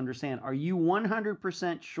listeners understand. Are you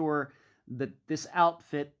 100% sure that this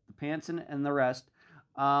outfit, the pants and the rest,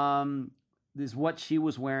 is what she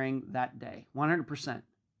was wearing that day? 100%.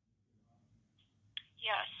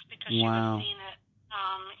 Yes, because she was seeing it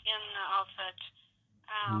in the outfit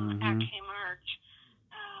at Kmart,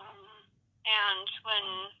 and when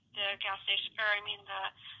the gas station,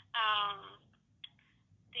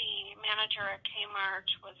 the manager at Kmart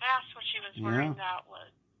was asked what she was wearing, that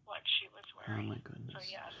was what she was wearing. Oh my goodness. So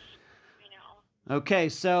yes, Okay,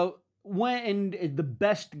 so the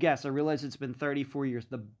best guess, I realize it's been 34 years,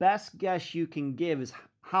 the best guess you can give is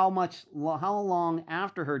how long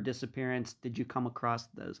after her disappearance did you come across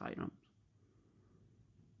those items?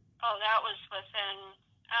 Oh, that was within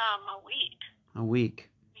a week. A week.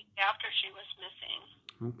 After she was missing.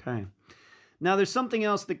 Okay. Now, there's something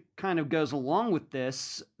else that kind of goes along with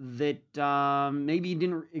this that maybe you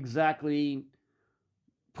didn't exactly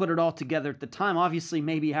put it all together at the time. Obviously,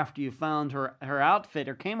 maybe after you found her outfit,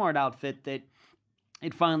 her Kmart outfit, that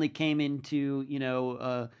it finally came into,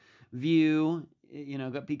 view,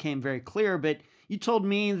 became very clear. But you told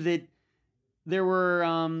me that there were,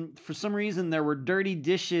 for some reason, there were dirty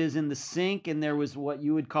dishes in the sink, and there was what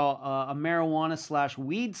you would call a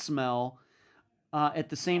marijuana/weed smell at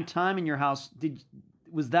the same time in your house.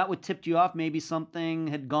 Was that what tipped you off? Maybe something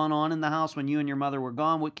had gone on in the house when you and your mother were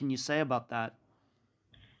gone. What can you say about that?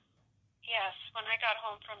 Yes, when I got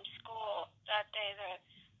home from school that day,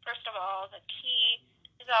 first of all, the key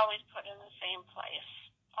is always put in the same place,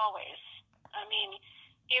 always. I mean,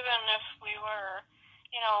 even if we were,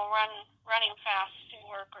 running fast to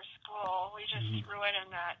work or school, we just threw it in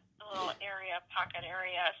that little pocket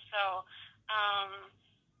area. So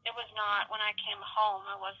it was not, when I came home,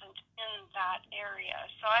 I wasn't in that area.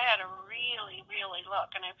 So I had to really, really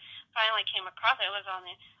look, and I finally came across it. It was on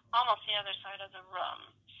almost the other side of the room.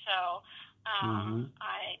 So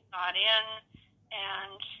I got in,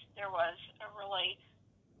 and there was a really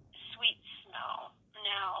sweet smell.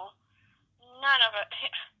 Now, none of it.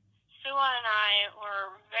 Sue and I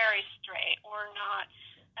were very straight. We're not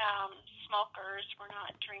smokers. We're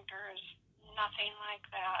not drinkers. Nothing like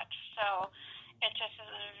that. So it just is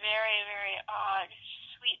a very, very odd,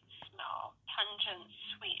 sweet smell, pungent,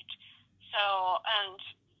 sweet. So, and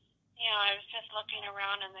I was just looking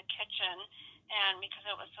around in the kitchen, and because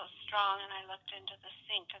it was so strong, and I looked into the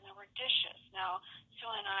sink, and there were dishes. Now, Sue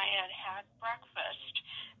and I had breakfast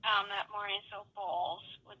that morning, so bowls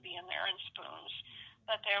would be in there and spoons,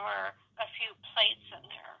 but there were a few plates in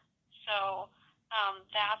there. So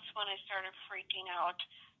that's when I started freaking out.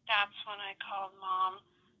 That's when I called Mom,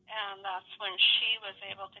 and that's when she was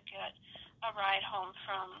able to get a ride home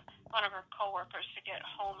from one of her coworkers to get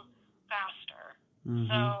home faster. Mm-hmm.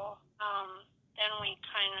 So then we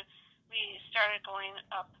started going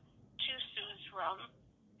up to Sue's room,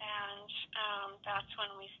 and that's when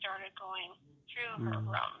we started going through her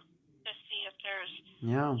room to see if there's,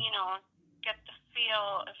 get the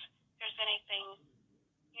feel if there's anything,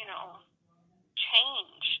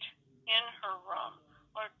 changed in her room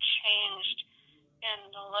or changed in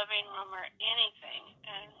the living room or anything.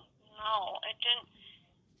 And no, it didn't,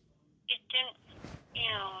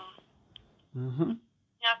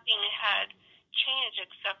 nothing had changed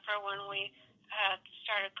except for when we had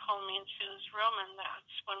started combing Sue's room, and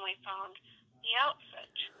that's when we found the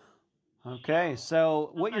outfit. Okay,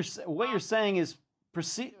 so what you're saying is,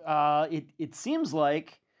 it seems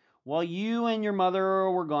like while you and your mother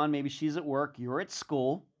were gone, maybe she's at work, you're at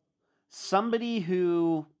school, somebody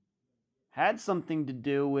who had something to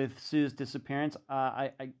do with Sue's disappearance,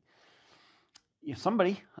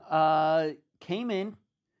 somebody came in,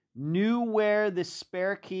 knew where the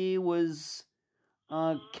spare key was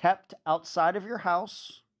kept outside of your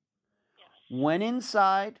house, went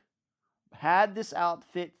inside, had this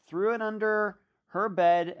outfit, threw it under her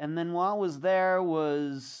bed, and then while was there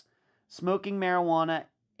was smoking marijuana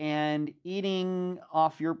and eating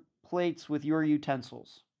off your plates with your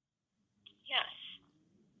utensils. Yes.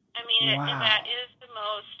 I mean, wow. That is the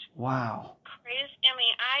most crazy. I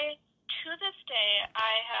mean, to this day,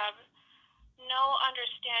 I have no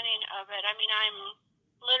understanding of it. I mean, I'm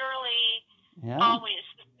literally always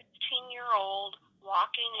the 15-year-old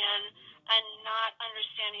walking in and not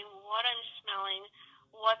understanding what I'm smelling,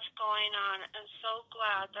 what's going on. I'm so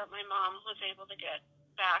glad that my mom was able to get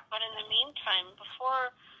back. But in the meantime,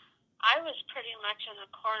 before, I was pretty much in the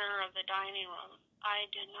corner of the dining room. I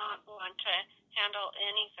did not want to handle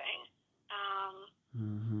anything.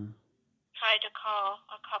 Tried to call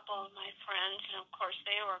a couple of my friends, and of course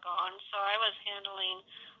they were gone. So I was handling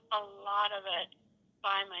a lot of it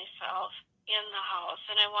by myself in the house,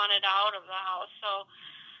 and I wanted out of the house. So,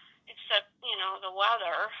 except, the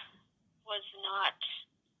weather was not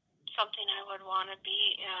something I would want to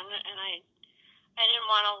be in, and I didn't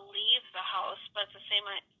want to leave the house, but at the same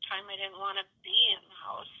time I didn't want to be in the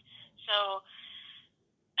house. So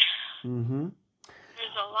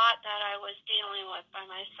there's a lot that I was dealing with by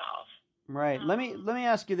myself. Right. Let me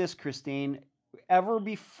ask you this, Christine. Ever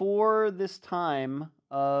before this time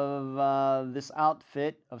of this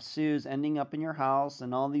outfit of Sue's ending up in your house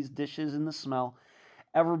and all these dishes and the smell,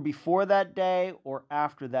 ever before that day or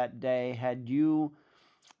after that day, had you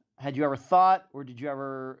ever thought, or did you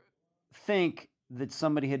ever think that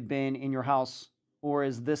somebody had been in your house, or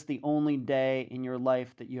is this the only day in your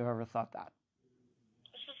life that you ever thought that?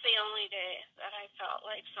 This is the only day that I felt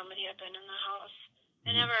like somebody had been in the house.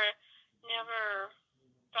 I never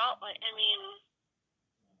felt like,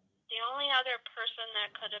 the only other person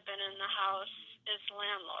that could have been in the house is the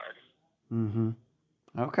landlord.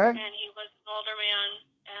 Okay. And he was an older man,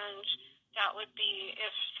 and that would be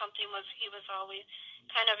if something was, he was always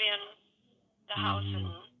kind of in the house and,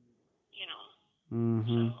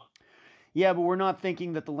 So. Yeah, but we're not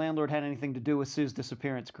thinking that the landlord had anything to do with Sue's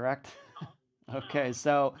disappearance, correct? No. Okay,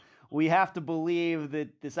 so we have to believe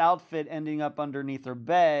that this outfit ending up underneath her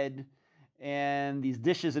bed and these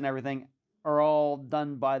dishes and everything are all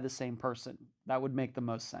done by the same person. That would make the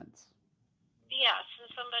most sense. Yes, and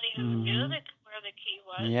somebody who knew where the key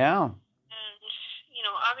was. Yeah. And,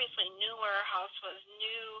 obviously knew where her house was,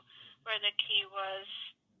 knew where the key was,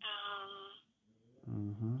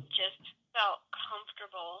 just felt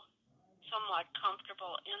somewhat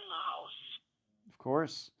comfortable in the house. Of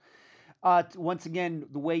course. Once again,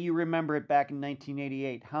 the way you remember it back in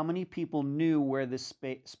 1988, how many people knew where this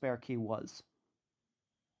spare key was?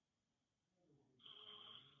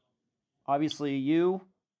 Obviously you,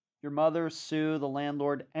 your mother, Sue, the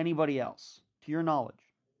landlord, anybody else, to your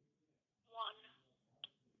knowledge? One.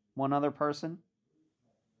 One other person?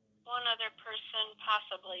 One other person,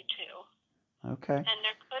 possibly two. Okay. And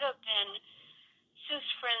there could have been, Sue's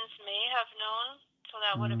friends may have known, so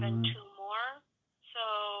that would have been two more.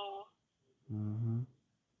 So,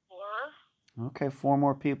 four. Okay, 4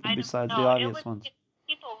 more people besides the obvious ones.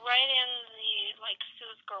 People right in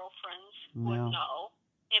Sue's girlfriends would know.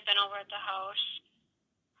 They've been over at the house.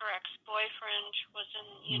 Her ex-boyfriend was in,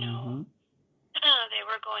 they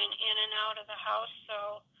were going in and out of the house,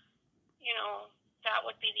 so, that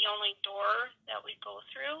would be the only door that we go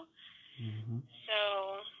through.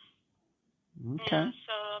 So, okay.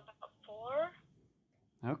 So about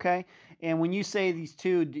 4. Okay. And when you say these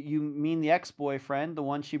two, do you mean the ex-boyfriend, the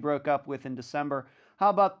one she broke up with in December?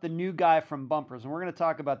 How about the new guy from Bumpers? And we're going to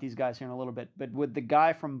talk about these guys here in a little bit. But would the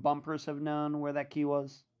guy from Bumpers have known where that key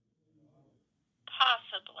was?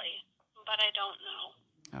 Possibly, but I don't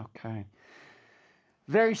know. Okay.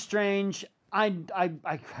 Very strange. I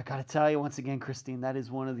got to tell you once again, Christine, that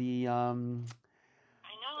is one of the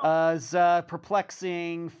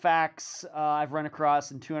perplexing facts I've run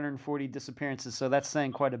across in 240 disappearances. So that's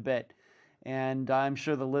saying quite a bit. And I'm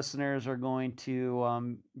sure the listeners are going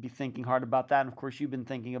to be thinking hard about that. And of course, you've been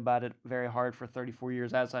thinking about it very hard for 34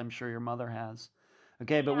 years, as I'm sure your mother has.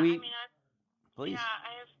 Okay, but please.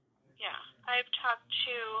 I've talked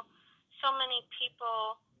to so many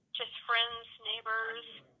people, just friends, neighbors,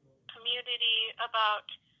 community about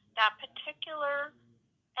that particular,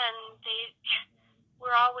 and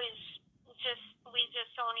we're always we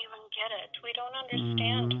just don't even get it. We don't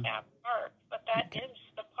understand that part, but that is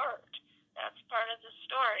the part. That's part of the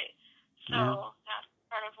story. So that's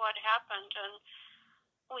part of what happened, and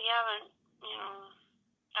we haven't,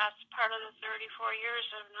 that's part of the 34 years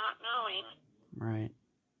of not knowing. Right.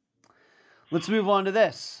 Let's move on to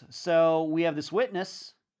this. So we have this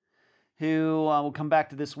witness who, we'll come back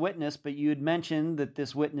to this witness, but you had mentioned that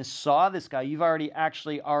this witness saw this guy. You've already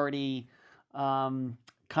kind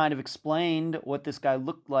of explained what this guy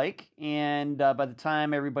looked like. And by the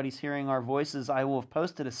time everybody's hearing our voices, I will have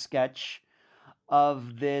posted a sketch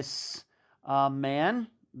of this man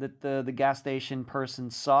that the gas station person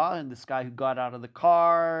saw, and this guy who got out of the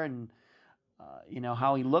car, and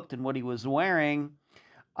how he looked and what he was wearing.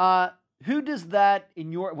 Who does that,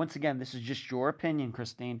 once again, this is just your opinion,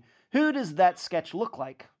 Christine, who does that sketch look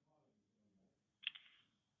like?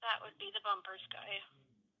 That would be the Bumpers guy.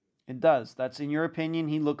 It does. That's in your opinion.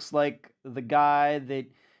 He looks like the guy that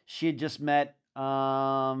she had just met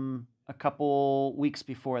a couple weeks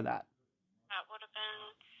before that. That would have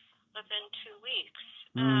been within 2 weeks.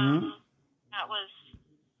 That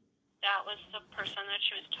was the person that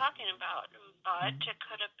she was talking about. But it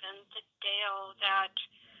could have been the Dale that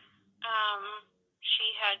she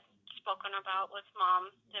had spoken about with Mom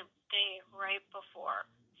the day right before.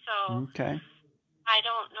 So I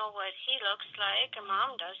don't know what he looks like, and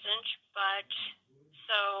Mom doesn't, but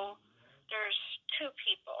so there's 2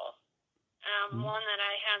 people. One that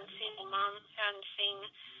I hadn't seen and Mom hadn't seen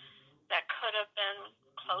that could have been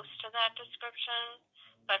close to that description.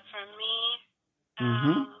 But for me,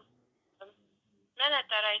 the minute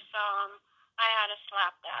that I saw him, I had to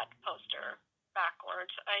slap that poster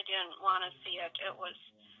backwards. I didn't want to see it.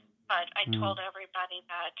 But I told everybody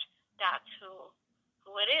that that's who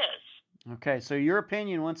it is. Okay, so your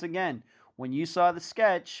opinion, once again, when you saw the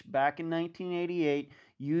sketch back in 1988,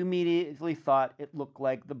 you immediately thought it looked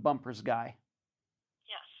like the Bumpers guy.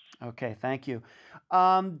 Yes. Okay, thank you.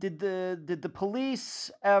 Did the police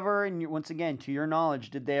ever, and once again, to your knowledge,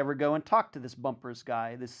 did they ever go and talk to this Bumpers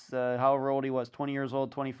guy, this however old he was, 20 years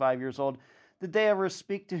old, 25 years old? Did they ever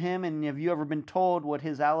speak to him, and have you ever been told what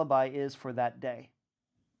his alibi is for that day?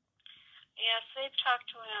 Yes, they've talked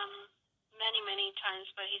to him many, many times,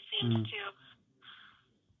 but he seems to,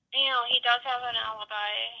 he does have an alibi.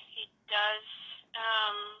 He does,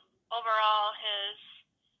 overall, his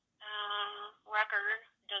record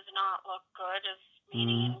does not look good,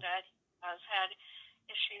 meaning that he has had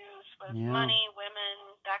issues with money,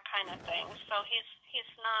 women, that kind of thing. So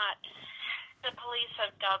he's not, the police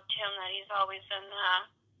have dubbed him that he's always in the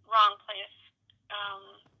wrong place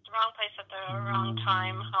at the wrong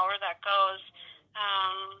time, however that goes.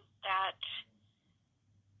 That,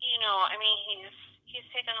 he's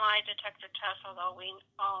taken lie detector tests, although we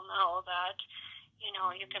all know that,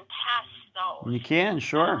 you can pass those. You can,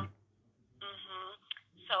 sure.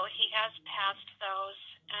 So he has passed those,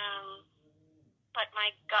 but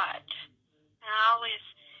my gut,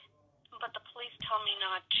 but the police tell me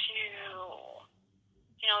not to,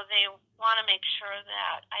 they want to make sure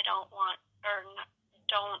that I don't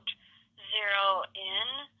zero in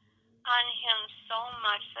on him so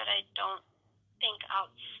much that I don't think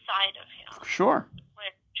outside of him. Sure.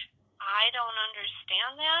 Which I don't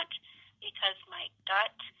understand that, because my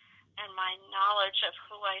gut and my knowledge of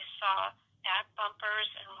who I saw at bumpers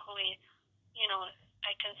and who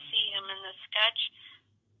I can see him in the sketch,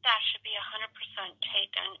 that should be 100%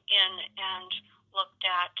 taken in and looked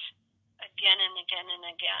at again and again and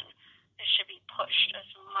again. It should be pushed as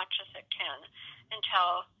much as it can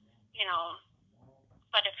until,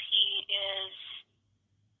 but if he isn't,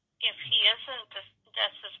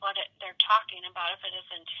 this is what they're talking about. If it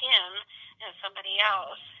isn't him and it's somebody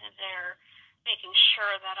else, they're making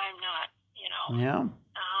sure that I'm not, Yeah.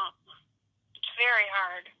 It's very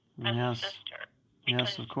hard as a sister.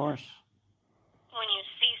 Yes, of course. When you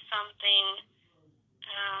see something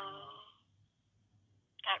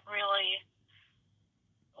that really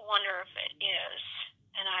wonder if it is,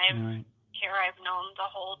 and I've known the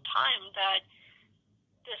whole time that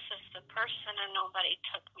this is the person, and nobody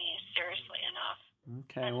took me seriously enough.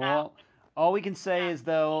 Okay, and well, all we can say is,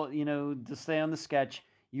 though, to stay on the sketch,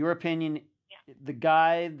 your opinion, the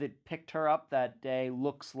guy that picked her up that day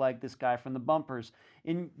looks like this guy from the bumpers.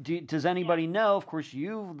 Does anybody know? Of course,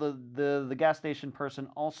 you, the gas station person,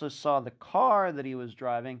 also saw the car that he was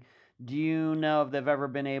driving. Do you know if they've ever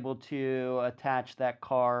been able to attach that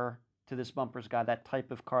car to this bumpers guy, that type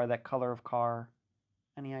of car, that color of car?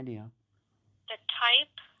 Any idea? The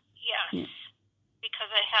type, yes, because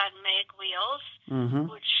it had mag wheels,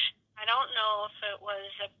 which I don't know if it was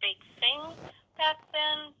a big thing back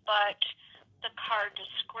then, but the car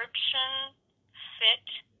description fit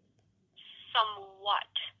somewhat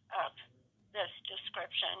of this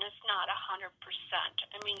description. It's not 100%.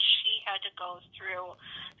 I mean, she had to go through,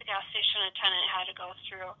 the gas station attendant had to go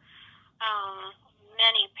through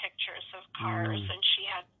many pictures of cars, and she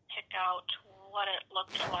had to pick out what it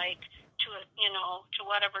looked like to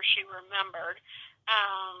whatever she remembered.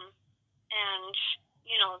 And,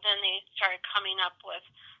 then they started coming up with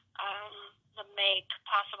the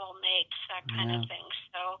possible makes, that kind of thing.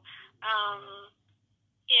 So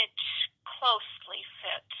it closely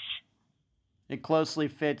fits. It closely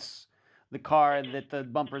fits the car that the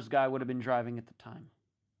bumpers guy would have been driving at the time.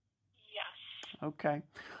 Yes. Okay.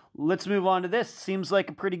 Let's move on to this. Seems like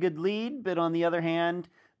a pretty good lead, but on the other hand,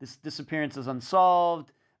 this disappearance is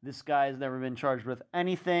unsolved. This guy has never been charged with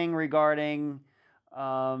anything regarding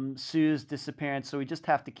Sue's disappearance, so we just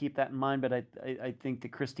have to keep that in mind. But I think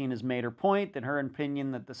that Christine has made her point, that her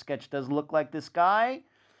opinion that the sketch does look like this guy,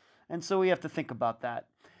 and so we have to think about that.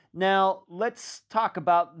 Now, let's talk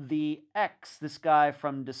about the ex, this guy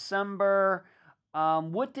from December.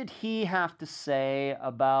 What did he have to say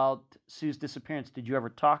about Sue's disappearance? Did you ever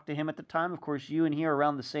talk to him at the time? Of course, you and he are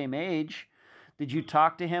around the same age. Did you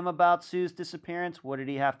talk to him about Sue's disappearance? What did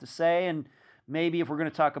he have to say? And maybe if we're going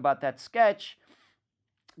to talk about that sketch,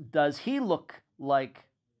 does he look like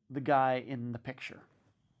the guy in the picture?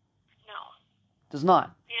 No. Does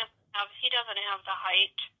not? He doesn't have the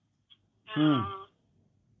height.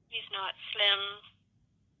 He's not slim.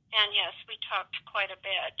 And yes, we talked quite a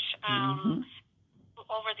bit.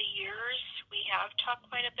 Over the years, we have talked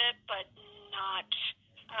quite a bit, but not,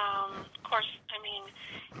 of course, I mean,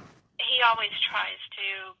 he always tries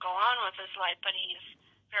to go on with his life, but he's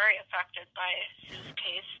very affected by Sue's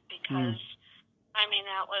case because, I mean,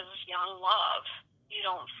 that was young love. You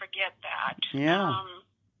don't forget that. Yeah.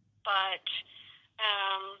 But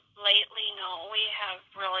lately, no, we have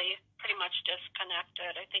really pretty much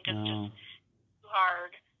disconnected. I think it's just too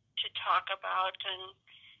hard to talk about, and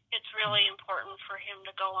it's really important for him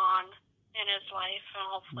to go on in his life, and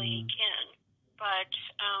hopefully he can. But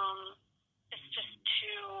it's just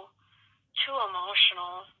too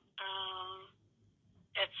emotional.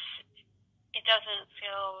 It doesn't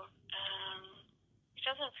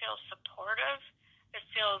feel supportive. It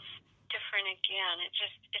feels different again. It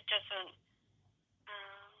doesn't.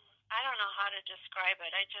 I don't know how to describe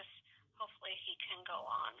it. Hopefully he can go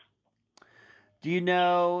on. Do you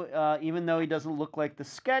know, even though he doesn't look like the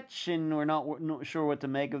sketch, and we're not sure what to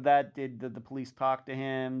make of that, did the police talk to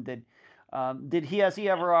him? Has he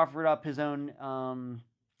ever offered up his own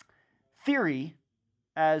theory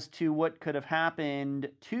as to what could have happened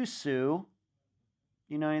to Sue?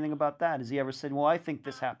 Do you know anything about that? Has he ever said, well, I think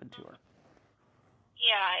this happened to her?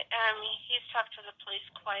 Yeah, he's talked to the police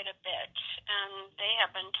quite a bit, and they have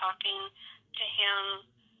been talking to him.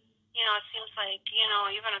 It seems like,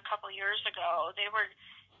 even a couple years ago, they were,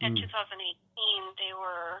 in 2018, they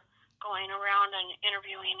were going around and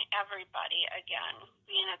interviewing everybody again.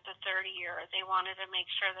 Being at the third year, they wanted to make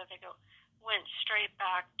sure that they went straight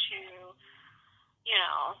back to,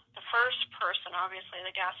 the first person, obviously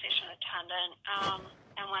the gas station attendant,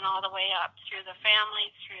 and went all the way up through the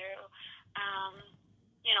family, through,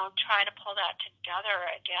 try to pull that together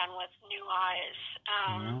again with new eyes.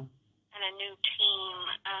 and a new team,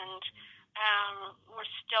 and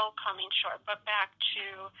we're still coming short. But back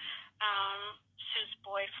to Sue's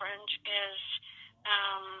boyfriend is,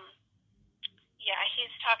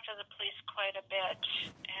 he's talked to the police quite a bit.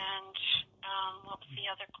 And what was the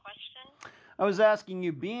other question? I was asking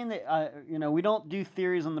you, being that, we don't do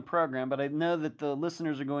theories on the program, but I know that the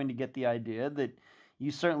listeners are going to get the idea that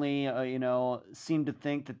you certainly, seem to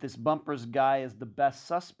think that this Bumpers guy is the best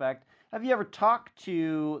suspect. Have you ever talked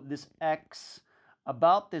to this ex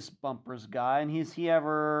about this Bumpers guy, and has he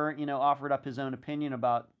ever, offered up his own opinion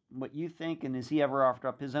about what you think, and has he ever offered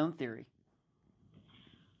up his own theory?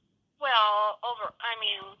 Well,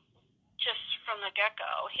 just from the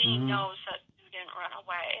get-go, he knows that Sue didn't run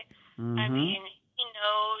away. I mean, he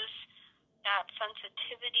knows that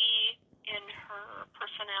sensitivity in her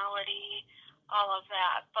personality, all of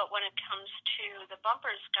that. But when it comes to the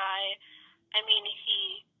Bumpers guy, I mean,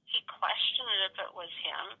 he questioned if it was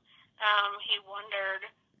him. He wondered,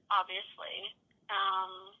 obviously.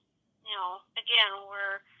 Again,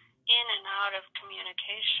 we're in and out of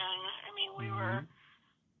communication. I mean,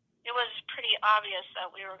 it was pretty obvious that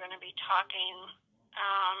we were going to be talking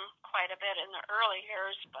quite a bit in the early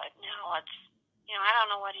years, but now it's, I don't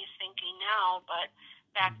know what he's thinking now, but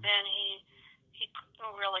back then he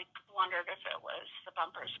really wondered if it was the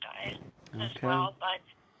Bumpers guy as well, but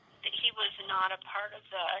he was not a part of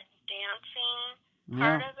the dancing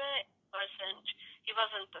part of it. He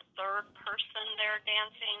wasn't the third person there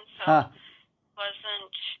dancing, so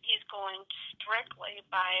he's going strictly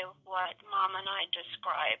by what Mom and I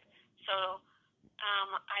describe. So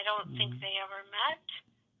I don't think they ever met,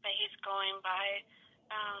 but he's going by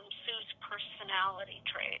Sue's personality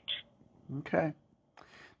trait. Okay.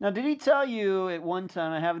 Now, did he tell you at one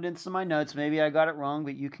time, I have it in some of my notes, maybe I got it wrong,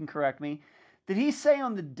 but you can correct me, did he say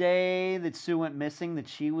on the day that Sue went missing that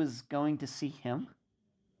she was going to see him?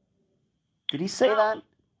 Did he say that?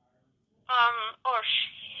 Or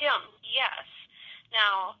him, yes.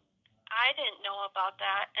 Now, I didn't know about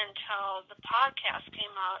that until the podcast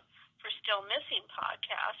came out for Still Missing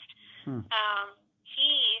podcast.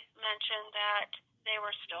 He mentioned that they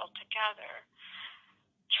were still together.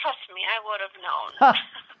 Trust me, I would have known.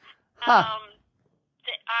 I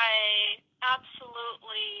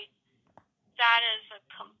absolutely, that is a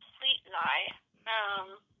complete lie.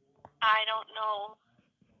 I don't know.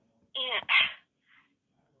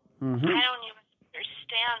 I don't even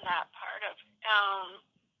understand that part of.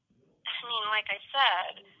 Like I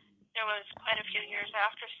said, there was quite a few years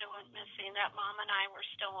after Sue went missing that Mom and I were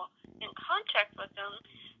still in contact with him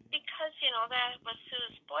because, that was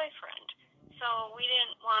Sue's boyfriend. So we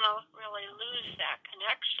didn't want to really lose that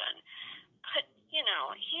connection. But, he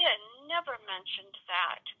had never mentioned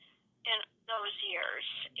that in those years,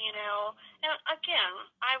 And again,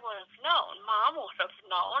 I would have known. Mom would have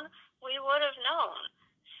known. We would have known.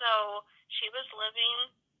 So she was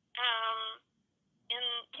living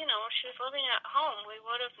she was living at home. We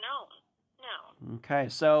would have known. No. Okay,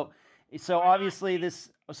 so obviously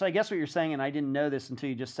so I guess what you're saying, and I didn't know this until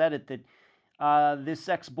you just said it, that this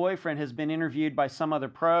ex-boyfriend has been interviewed by some other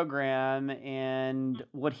program, and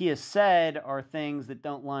what he has said are things that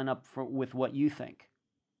don't line up with what you think.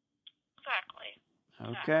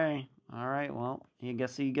 Exactly. Okay. All right. Well, I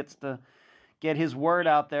guess he gets to get his word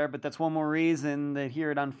out there, but that's one more reason that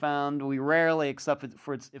here at Unfound, we rarely, except if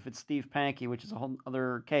it's Steve Pankey, which is a whole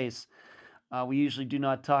other case, we usually do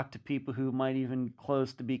not talk to people who might even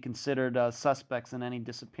close to be considered suspects in any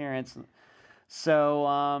disappearance.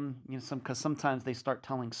 So, because sometimes they start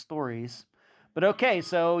telling stories. But okay,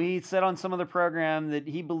 so he said on some other program that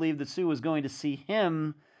he believed that Sue was going to see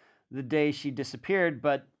him the day she disappeared,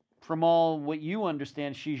 but from all what you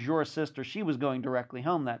understand, she's your sister. She was going directly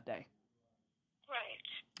home that day.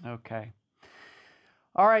 Right. Okay.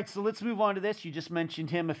 All right, so let's move on to this. You just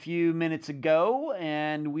mentioned him a few minutes ago,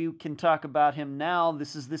 and we can talk about him now.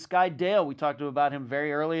 This is this guy, Dale. We talked about him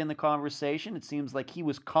very early in the conversation. It seems like he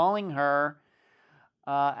was calling her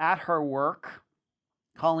at her work,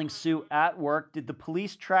 calling Sue at work. Did the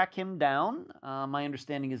police track him down? My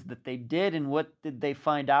understanding is that they did, and what did they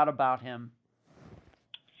find out about him?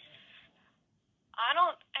 I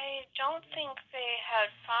don't think they had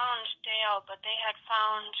found Dale, but they had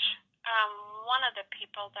found one of the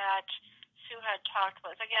people that Sue had talked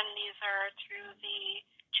with. Again, these are through the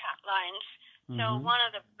chat lines. So one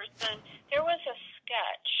of the person, there was a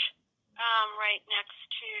sketch right next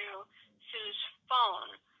to Sue's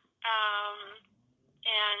phone.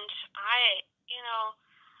 And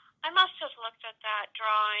I must have looked at that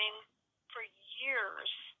drawing for years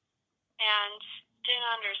and didn't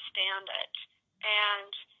understand it. And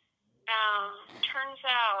turns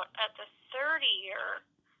out at the 30 year,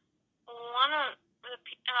 one of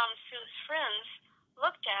Sue's friends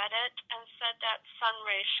looked at it and said that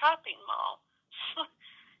Sunray shopping mall.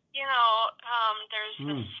 There's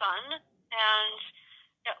the sun, and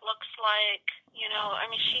it looks like, I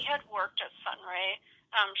mean, she had worked at Sunray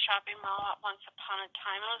shopping mall at once upon a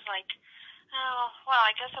time. It was like,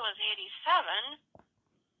 I guess it was 87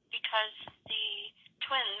 because the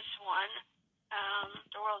Twins won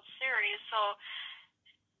the World Series. So,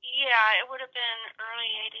 yeah, it would have been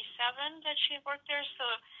early 87 that she worked there. So,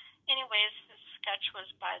 anyways, the sketch was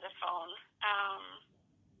by the phone.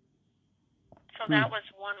 So that was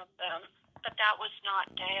one of them. But that was not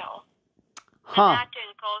Dale. And that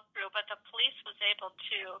didn't go through. But the police was able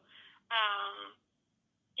to,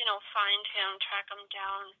 find him, track him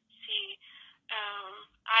down, see.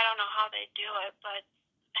 I don't know how they do it, but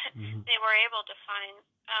they were able to find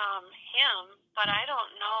him. But I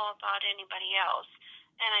don't know about anybody else.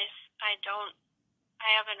 And I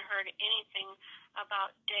haven't heard anything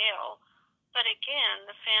about Dale. But again,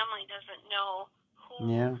 the family doesn't know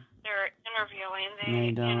who they're interviewing.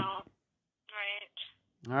 They don't. Right.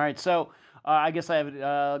 All right. So I guess I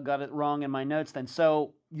have got it wrong in my notes then.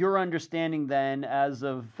 So your understanding then, as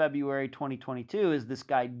of February 2022, is this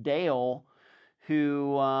guy Dale,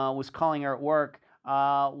 who was calling her at work,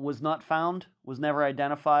 was not found, was never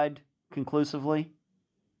identified conclusively?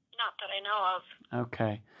 Not that I know of.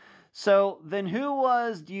 Okay. So then who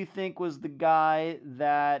do you think, was the guy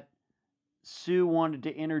that Sue wanted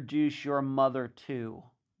to introduce your mother to,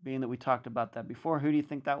 being that we talked about that before? Who do you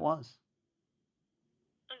think that was?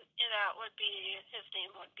 That would be, his name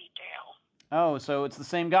would be Dale. Oh, so it's the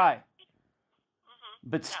same guy.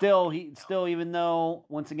 But still, even though,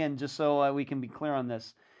 once again, just so we can be clear on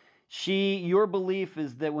this, your belief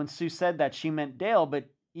is that when Sue said that, she meant Dale, but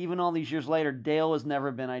even all these years later, Dale has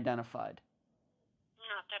never been identified.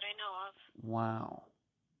 Not that I know of. Wow.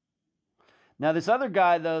 Now, this other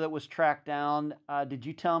guy, though, that was tracked down, did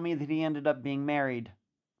you tell me that he ended up being married?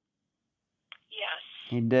 Yes.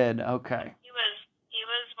 He did, okay. He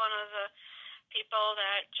was one of the people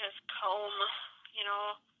that just comb,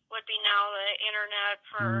 would be now the internet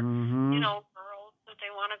for, girls that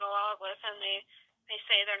they want to go out with, and they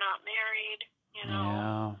say they're not married,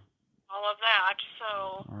 all of that,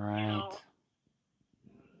 so, right.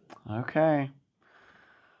 Okay.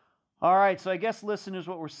 All right, so I guess, listeners,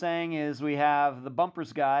 what we're saying is we have the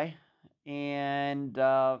bumpers guy, and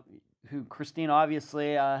who Christine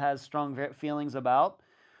obviously has strong feelings about.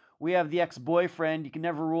 We have the ex-boyfriend. You can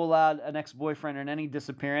never rule out an ex-boyfriend in any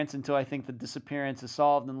disappearance until I think the disappearance is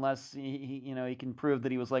solved, unless he can prove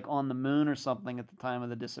that he was like on the moon or something at the time of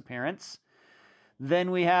the disappearance.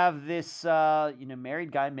 Then we have this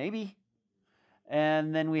married guy, maybe,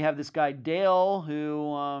 and then we have this guy Dale,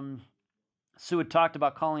 who Sue had talked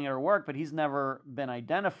about calling at her work, but he's never been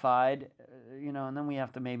identified. And then we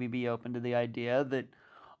have to maybe be open to the idea that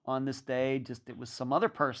on this day, it was some other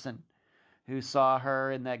person who saw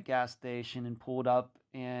her in that gas station and pulled up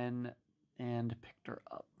and picked her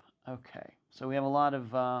up. Okay, so we have a lot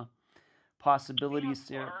of possibilities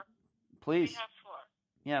here. Please. We have 4.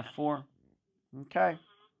 Yeah, 4. Okay.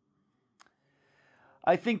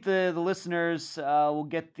 I think the listeners will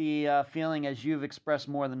get the feeling, as you've expressed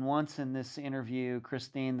more than once in this interview,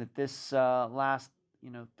 Christine, that this last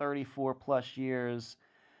 34 plus years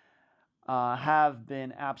have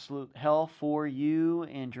been absolute hell for you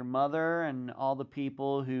and your mother and all the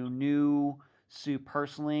people who knew Sue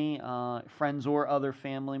personally, friends or other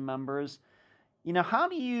family members. How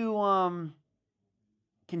do you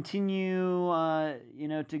continue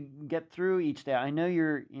to get through each day? I know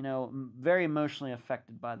you're very emotionally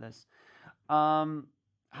affected by this. How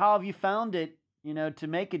have you found it to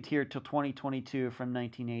make it here till 2022 from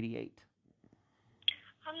 1988?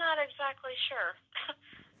 I'm not exactly sure.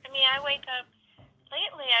 I mean,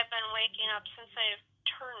 lately I've been waking up since I've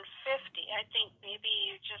turned 50. I think maybe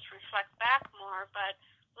you just reflect back more, but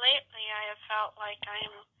lately I have felt like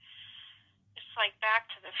it's like Back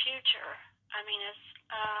to the Future. I mean,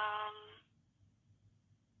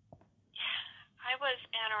 I was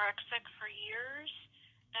anorexic for years,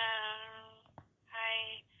 and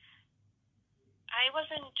I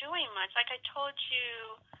wasn't doing much. Like I told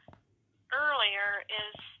you earlier,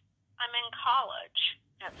 I'm in college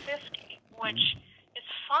at 50, which is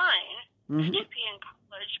fine to be in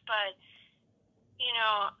college, but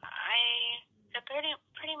I'm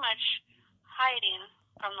pretty much hiding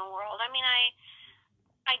from the world. I mean,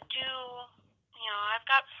 I do, I've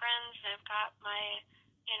got friends, I've got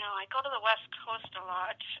I go to the West Coast a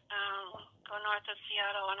lot, go north of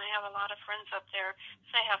Seattle, and I have a lot of friends up there,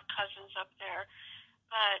 so I have cousins up there.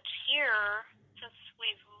 But here, since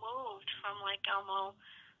we've moved from Lake Elmo,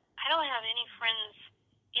 I don't have any friends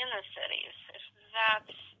in the cities, if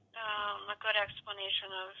that's a good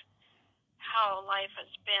explanation of how life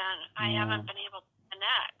has been. I haven't been able to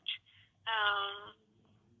connect.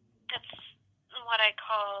 It's what I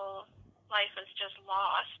call life is just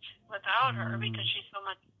lost without her, because she's so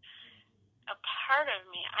much a part of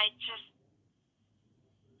me. I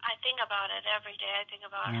think about it every day. I think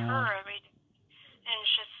about her every day. And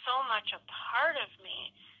it's just so much a part of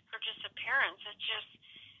me. Her disappearance,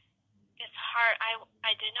 it's hard.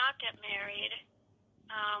 I did not get married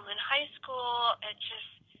in high school. I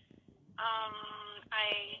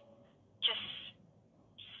just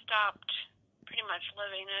stopped pretty much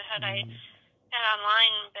living it. Had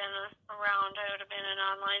online been around, I would have been in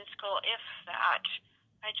online school, if that.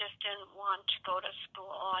 I just didn't want to go to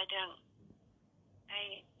school.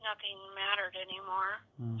 Nothing mattered anymore.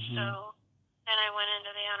 So then I went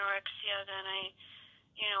into the anorexia. Then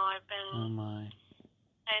I've been,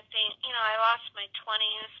 I think, I lost my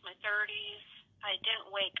 20s, my 30s. I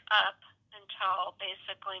didn't wake up until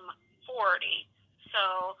basically 40.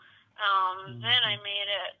 So then I made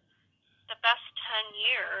it the best 10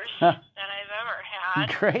 years that I've ever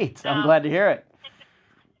had. Great. I'm glad to hear it.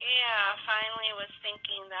 Yeah, finally was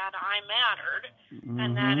thinking that I mattered,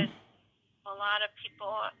 and that is a lot of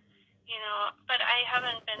people, but I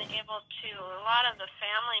haven't been able to. A lot of the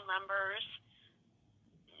family members,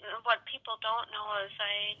 what people don't know is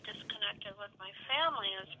I disconnected with my family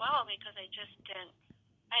as well, because I didn't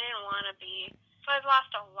want to be. So I've lost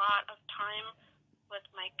a lot of time with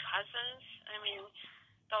my cousins. I mean,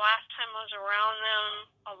 the last time I was around them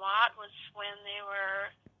a lot was when they were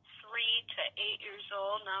 3 to 8 years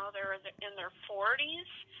old. Now they're in their 40s,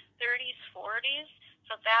 30s, 40s.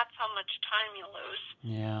 So that's how much time you lose.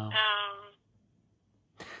 Yeah.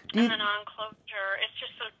 And the non-closure, it's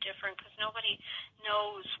just so different because nobody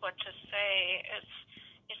knows what to say.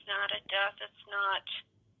 It's not a death. It's not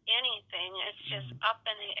anything. It's just up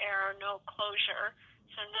in the air, no closure.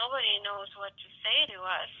 So nobody knows what to say to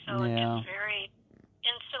us. So it gets very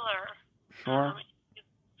insular. Sure.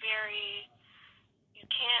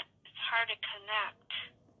 It's hard to connect.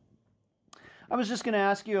 I was just going to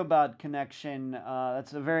ask you about connection.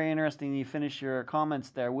 That's very interesting you finish your comments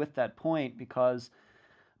there with that point, because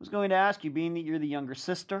I was going to ask you, being that you're the younger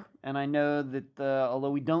sister, and I know that although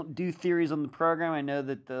we don't do theories on the program, I know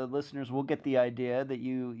that the listeners will get the idea that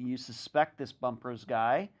you suspect this Bumpers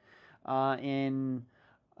guy in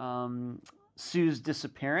Sue's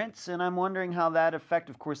disappearance, and I'm wondering how that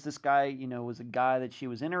affected. Of course, this guy, was a guy that she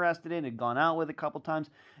was interested in, had gone out with a couple times.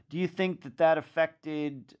 Do you think that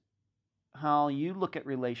affected how you look at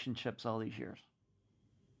relationships all these years?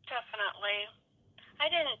 Definitely. I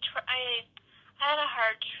had a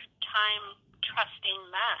hard time trusting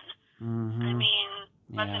men. I mean,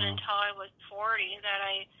 it wasn't until I was 40 that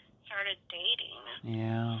I started dating.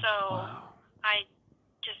 Yeah. So I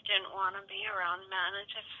just didn't want to be around men. It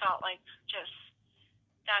just felt like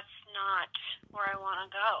that's not where I want to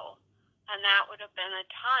go. And that would have been a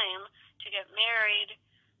time to get married,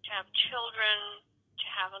 to have children, to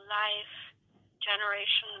have a life,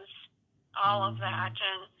 generations, all of that,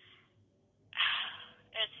 and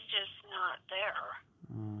it's just not there.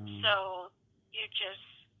 So you just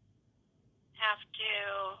have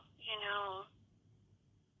to,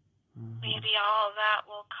 maybe all of that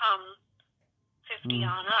will come 50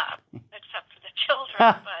 on up, except for the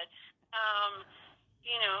children, but, I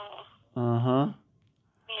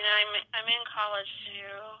mean, I'm in college to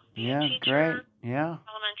be a teacher. Great. Yeah.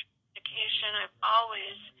 Elementary education. I've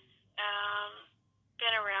always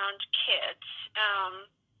been around kids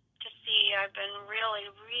to see. I've been really,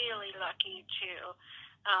 really lucky to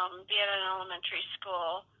be at an elementary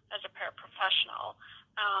school as a paraprofessional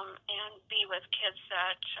and be with kids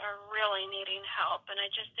that are really needing help. And I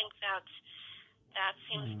just think that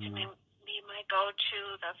seems to be my go-to.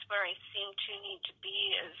 That's where I seem to need to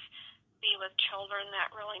be, is be with children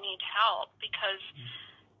that really need help, because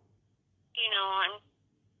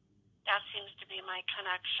that seems to be my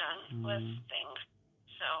connection with things.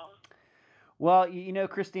 So. Well,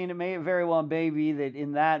 Christine, it may very well be that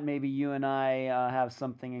in that maybe you and I have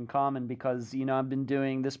something in common, because, I've been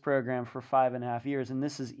doing this program for 5.5 years, and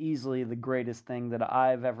this is easily the greatest thing that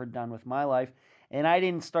I've ever done with my life. And I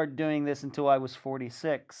didn't start doing this until I was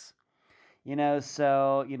 46.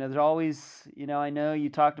 So, there's always, I know you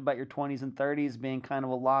talked about your 20s and 30s being kind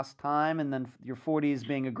of a lost time, and then your 40s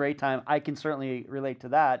being a great time. I can certainly relate to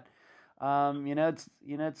that. I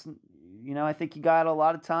think you got a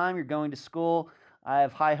lot of time. You're going to school. I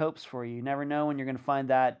have high hopes for you. You never know when you're going to find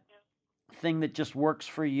that thing that just works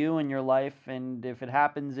for you in your life. And if it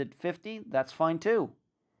happens at 50, that's fine too.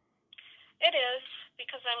 It is,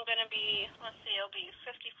 because I'm going to be, let's see, I'll be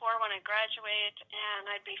 54 when I graduate, and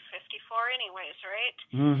I'd be 54 anyways, right?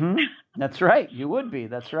 Mm-hmm. That's right. You would be.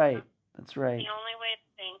 That's right. That's right. The only way to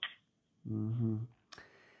think. Mm-hmm.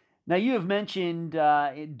 Now, you have mentioned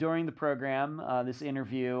during the program, this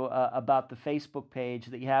interview, about the Facebook page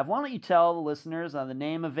that you have. Why don't you tell the listeners the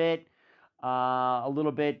name of it, a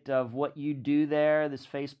little bit of what you do there, this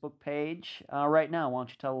Facebook page, right now? Why don't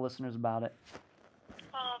you tell the listeners about it?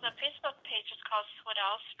 Well, the Facebook page is called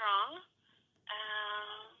Swedell Strong.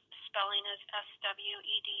 Spelling is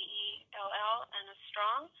Swedell and a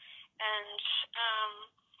strong. And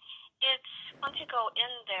it's, once you go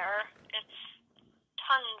in there, it's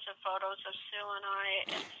tons of photos of Sue and I.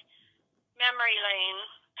 It's memory lane.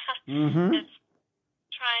 Mm-hmm. It's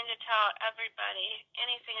trying to tell everybody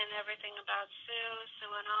anything and everything about Sue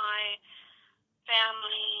and I,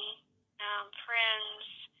 family, friends,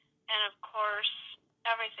 and of course,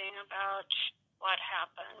 everything about what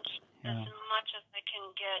happened. Yeah. As much as I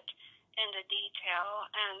can get into detail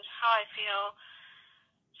and how I feel.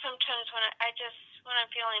 Sometimes when when I'm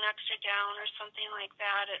feeling extra down or something like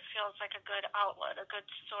that, it feels like a good outlet, a good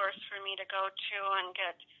source for me to go to and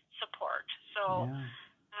get support. So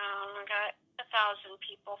I got 1,000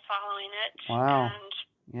 people following it. Wow. And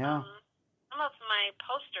yeah. Some of my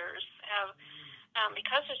posters have,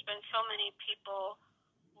 because there's been so many people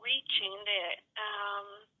reaching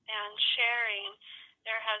and sharing,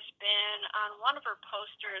 there has been, on one of her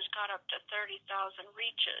posters, got up to 30,000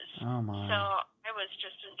 reaches. Oh, my. So I was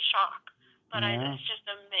just in shock. But Yeah. it's just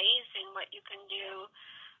amazing what you can do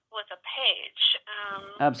with a page.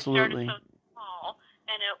 Absolutely. It started so small,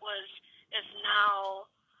 and it is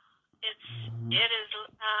now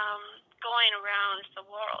going around the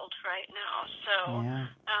world right now. So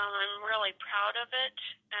I'm really proud of it.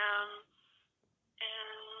 And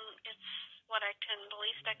it's the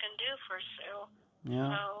least I can do for Sue.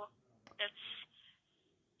 Yeah. So it's,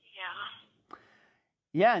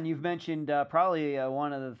 Yeah, and you've mentioned probably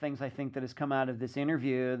one of the things I think that has come out of this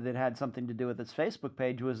interview that had something to do with its Facebook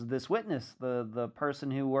page was this witness, the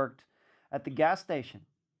person who worked at the gas station.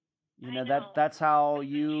 You know, that's how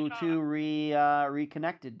you two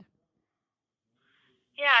reconnected.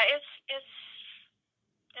 Yeah, it's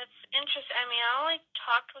interesting. I mean, I only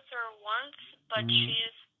talked with her once, but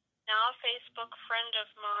she's now a Facebook friend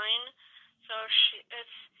of mine. So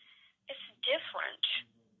it's different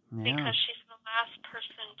because she's the last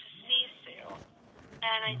person to see Sue,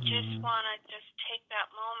 and I just want to take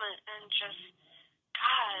that moment and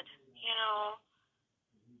God,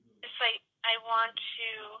 it's like I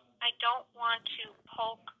don't want to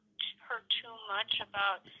poke her too much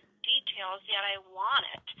about details, yet I want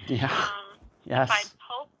it. Yeah. Yes. If I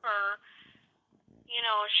poke her,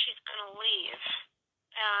 she's going to leave,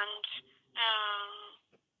 and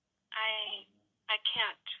I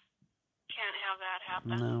can't have that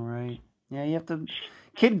happen. No, right. Yeah, you have to...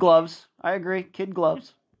 Kid gloves. I agree. Kid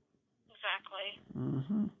gloves. Exactly.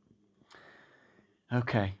 Mm-hmm.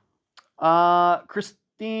 Okay.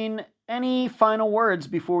 Christine, any final words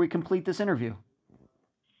before we complete this interview?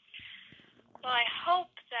 Well, I hope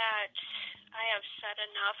that I have said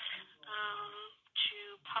enough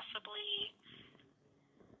to possibly,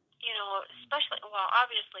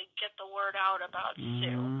 obviously get the word out about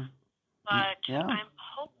Sue. But I'm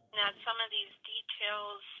hoping that some of these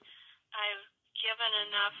details I've given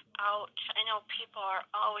enough out. I know people are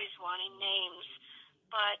always wanting names,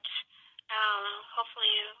 but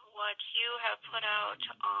hopefully what you have put out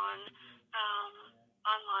on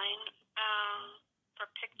online for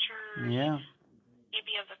pictures,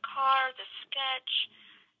 maybe of the car, the sketch,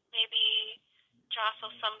 maybe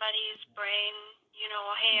jostle somebody's brain,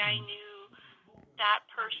 hey, I knew that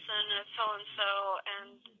person as so-and-so,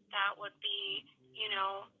 and that would be,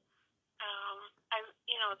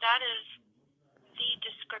 that is the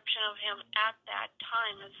description of him at that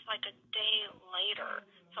time. It's like a day later.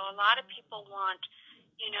 So a lot of people want,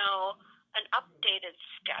 an updated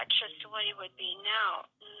sketch as to what he would be now.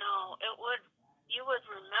 No, you would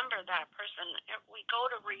remember that person. We go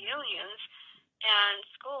to reunions and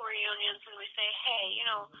school reunions and we say, hey,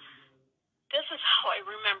 this is how I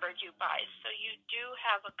remembered you by. So you do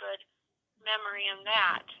have a good memory in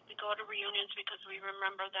that. We go to reunions because we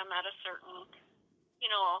remember them at a certain, a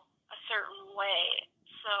certain way.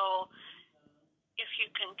 So if you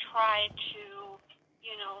can try to,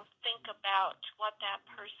 think about what that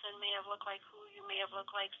person may have looked like, who you may have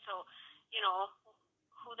looked like, so,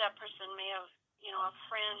 who that person may have, a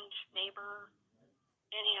friend, neighbor,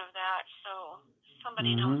 any of that. So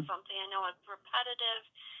somebody knows something. I know it's repetitive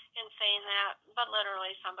in saying that, but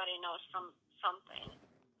literally somebody knows something.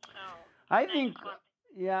 So I think that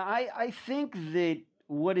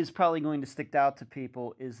what is probably going to stick out to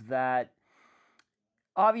people is that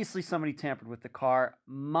obviously somebody tampered with the car.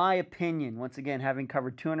 My opinion, once again, having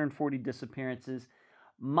covered 240 disappearances,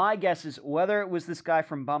 my guess is whether it was this guy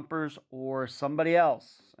from Bumpers or somebody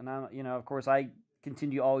else. And of course, I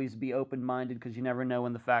continue to always be open-minded because you never know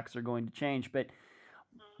when the facts are going to change. But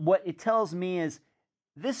what it tells me is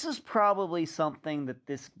this is probably something that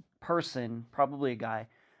this person, probably a guy,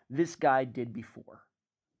 this guy did before.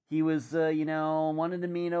 He was, wanted to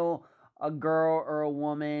meet a girl or a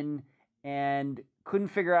woman and couldn't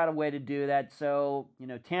figure out a way to do that. So,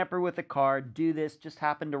 tamper with a car, do this, just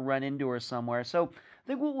happened to run into her somewhere. So I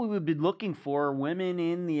think what we would be looking for are women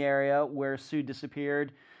in the area where Sue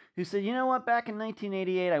disappeared who said, you know what, back in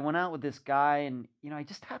 1988, I went out with this guy and, I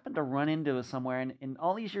just happened to run into it somewhere. And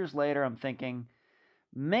all these years later, I'm thinking,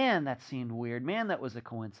 man, that seemed weird. Man, that was a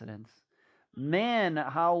coincidence. Man,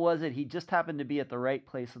 how was it? He just happened to be at the right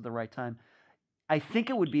place at the right time. I think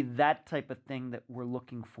it would be that type of thing that we're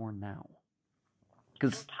looking for now.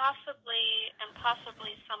 And possibly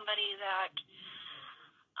somebody that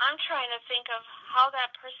I'm trying to think of how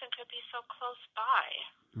that person could be so close by.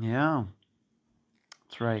 Yeah,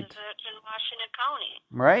 that's right. Is it in Washington County?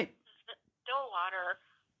 Right. Is it Stillwater?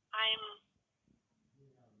 I'm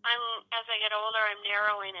as I get older, I'm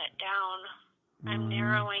narrowing it down. I'm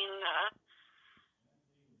narrowing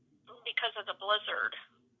because of the blizzard.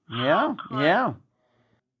 Yeah.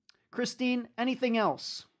 Christine, anything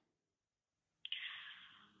else?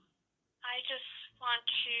 I just want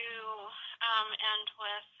to end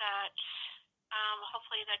with that.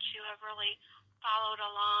 Hopefully that you have really followed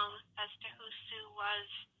along as to who Sue was.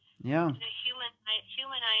 Yeah. The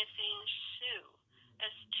humanizing Sue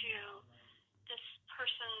as to this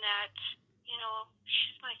person that,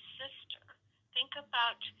 she's my sister. Think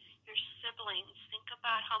about your siblings. Think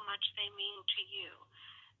about how much they mean to you.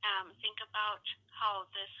 Think about how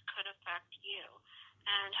this could affect you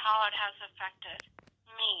and how it has affected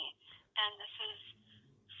me. And this is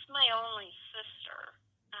my only sister.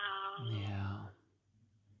 Yeah.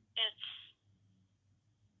 It's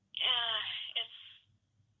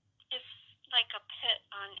like a pit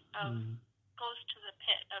goes to the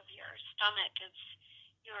pit of your stomach. It's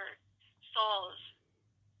your soul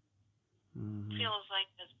feels like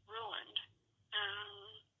it's ruined.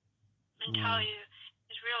 And tell you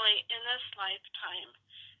is really in this lifetime.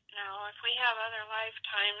 If we have other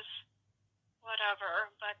lifetimes,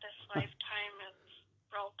 whatever, but this lifetime is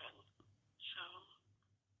broken. So.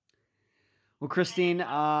 Well, Christine,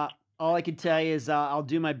 all I can tell you is I'll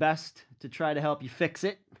do my best to try to help you fix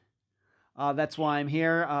it. That's why I'm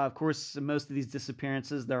here. Of course, most of these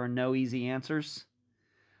disappearances, there are no easy answers.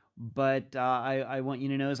 But I want you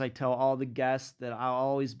to know, as I tell all the guests, that I'll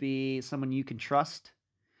always be someone you can trust.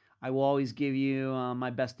 I will always give you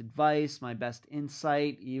my best advice, my best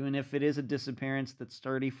insight, even if it is a disappearance that's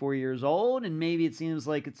 34 years old and maybe it seems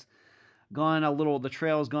like it's the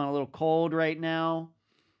trail's gone a little cold right now.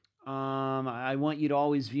 I want you to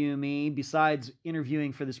always view me, besides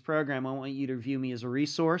interviewing for this program, I want you to view me as a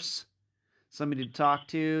resource, somebody to talk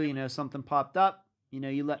to. Something popped up,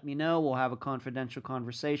 you let me know. We'll have a confidential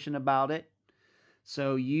conversation about it.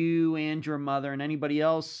 So you and your mother and everybody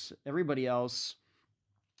else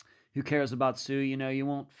who cares about Sue, you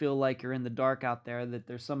won't feel like you're in the dark out there, that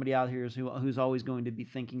there's somebody out here who's always going to be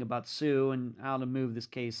thinking about Sue and how to move this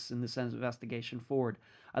case and this investigation forward.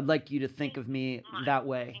 I'd like you to think of me that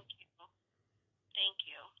way. Thank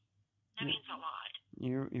you. That means a lot.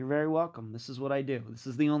 You're very welcome. This is what I do. This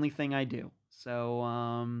is the only thing I do. So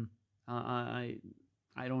I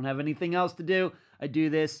don't have anything else to do. I do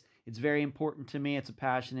this. It's very important to me. It's a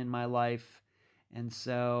passion in my life. And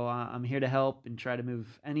so I'm here to help and try to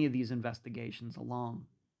move any of these investigations along.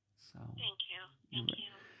 So thank you.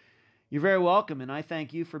 You're very welcome, and I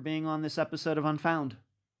thank you for being on this episode of Unfound.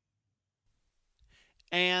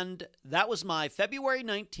 And that was my February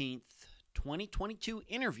 19th, 2022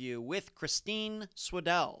 interview with Christine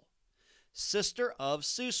Swedell, sister of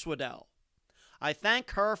Sue Swedell. I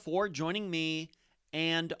thank her for joining me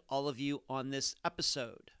and all of you on this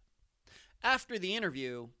episode. After the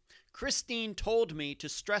interview, Christine told me to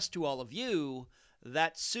stress to all of you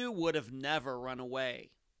that Sue would have never run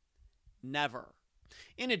away. Never.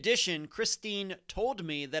 In addition, Christine told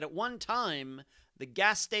me that at one time, the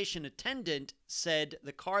gas station attendant said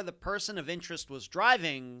the car the person of interest was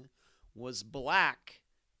driving was black,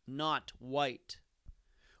 not white.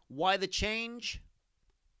 Why the change?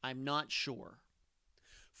 I'm not sure.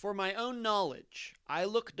 For my own knowledge, I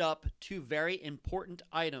looked up two very important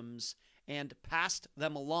items and passed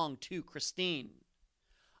them along to Christine.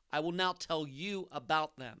 I will now tell you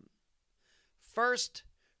about them. First,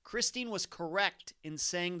 Christine was correct in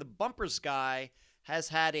saying the bumpers guy has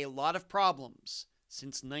had a lot of problems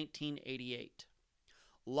since 1988.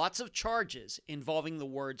 Lots of charges involving the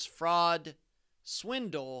words fraud,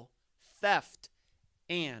 swindle, theft,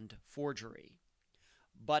 and forgery.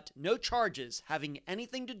 But no charges having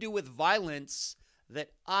anything to do with violence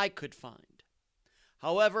that I could find.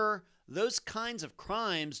 However, those kinds of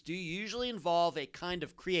crimes do usually involve a kind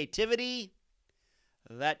of creativity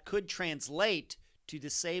that could translate to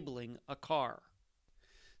disabling a car.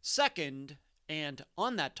 Second, and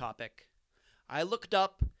on that topic, I looked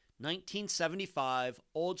up 1975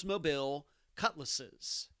 Oldsmobile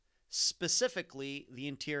Cutlasses, specifically the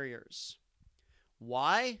interiors.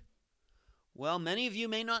 Why? Well, many of you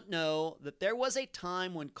may not know that there was a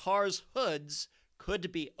time when cars' hoods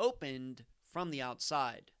could be opened from the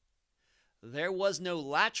outside. There was no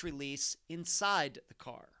latch release inside the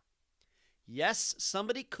car. Yes,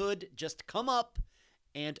 somebody could just come up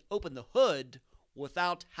and open the hood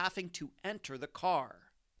without having to enter the car.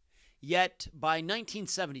 Yet, by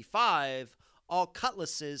 1975, all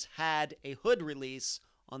Cutlasses had a hood release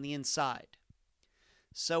on the inside.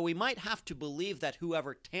 So we might have to believe that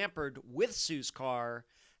whoever tampered with Sue's car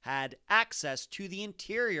had access to the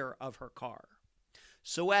interior of her car,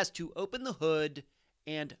 so as to open the hood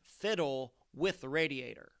and fiddle with the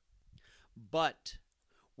radiator. But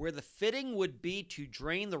where the fitting would be to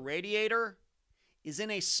drain the radiator is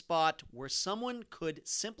in a spot where someone could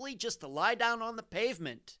simply just lie down on the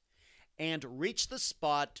pavement and reach the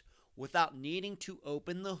spot without needing to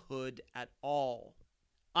open the hood at all.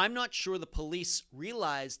 I'm not sure the police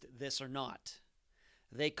realized this or not.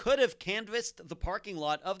 They could have canvassed the parking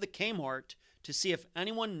lot of the Kmart to see if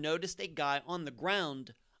anyone noticed a guy on the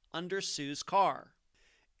ground under Sue's car.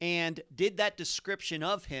 And did that description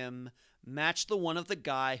of him match the one of the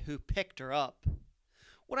guy who picked her up?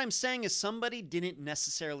 What I'm saying is somebody didn't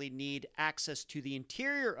necessarily need access to the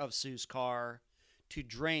interior of Sue's car to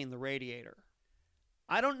drain the radiator.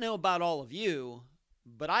 I don't know about all of you,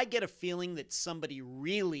 but I get a feeling that somebody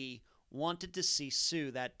really wanted to see Sue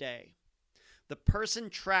that day. The person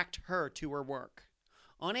tracked her to her work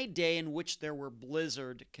on a day in which there were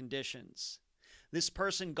blizzard conditions. This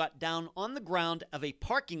person got down on the ground of a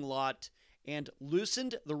parking lot and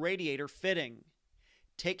loosened the radiator fitting,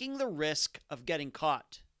 taking the risk of getting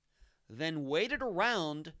caught, then waited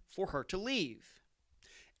around for her to leave.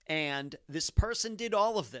 And this person did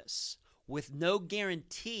all of this with no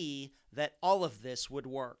guarantee that all of this would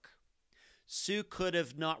work. Sue could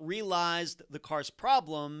have not realized the car's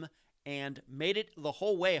problem and made it the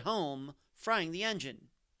whole way home, frying the engine.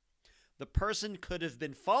 The person could have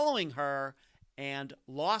been following her and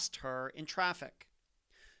lost her in traffic.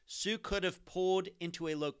 Sue could have pulled into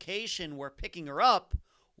a location where picking her up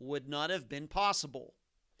would not have been possible.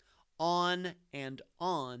 On and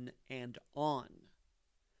on and on.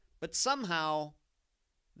 But somehow,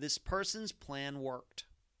 this person's plan worked.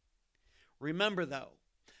 Remember, though,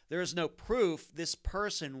 there is no proof this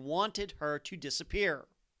person wanted her to disappear.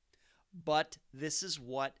 But this is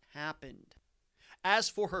what happened. As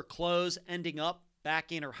for her clothes ending up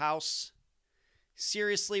back in her house,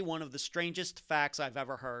 seriously, one of the strangest facts I've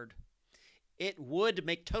ever heard. It would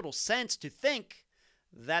make total sense to think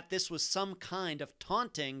that this was some kind of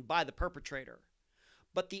taunting by the perpetrator.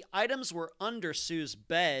 But the items were under Sue's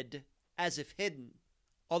bed, as if hidden,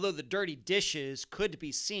 although the dirty dishes could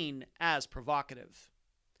be seen as provocative.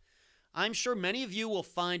 I'm sure many of you will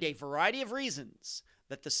find a variety of reasons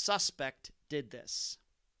that the suspect did this.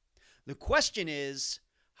 The question is,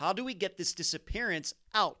 how do we get this disappearance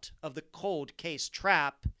out of the cold case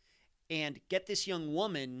trap and get this young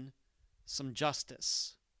woman some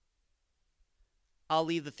justice? I'll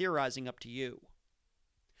leave the theorizing up to you.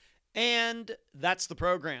 And that's the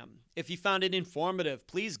program. If you found it informative,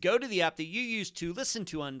 please go to the app that you use to listen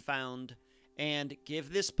to Unfound and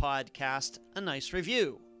give this podcast a nice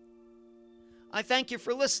review. I thank you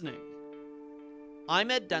for listening. I'm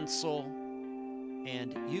Ed Dentzel,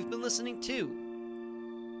 and you've been listening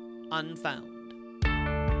to Unfound.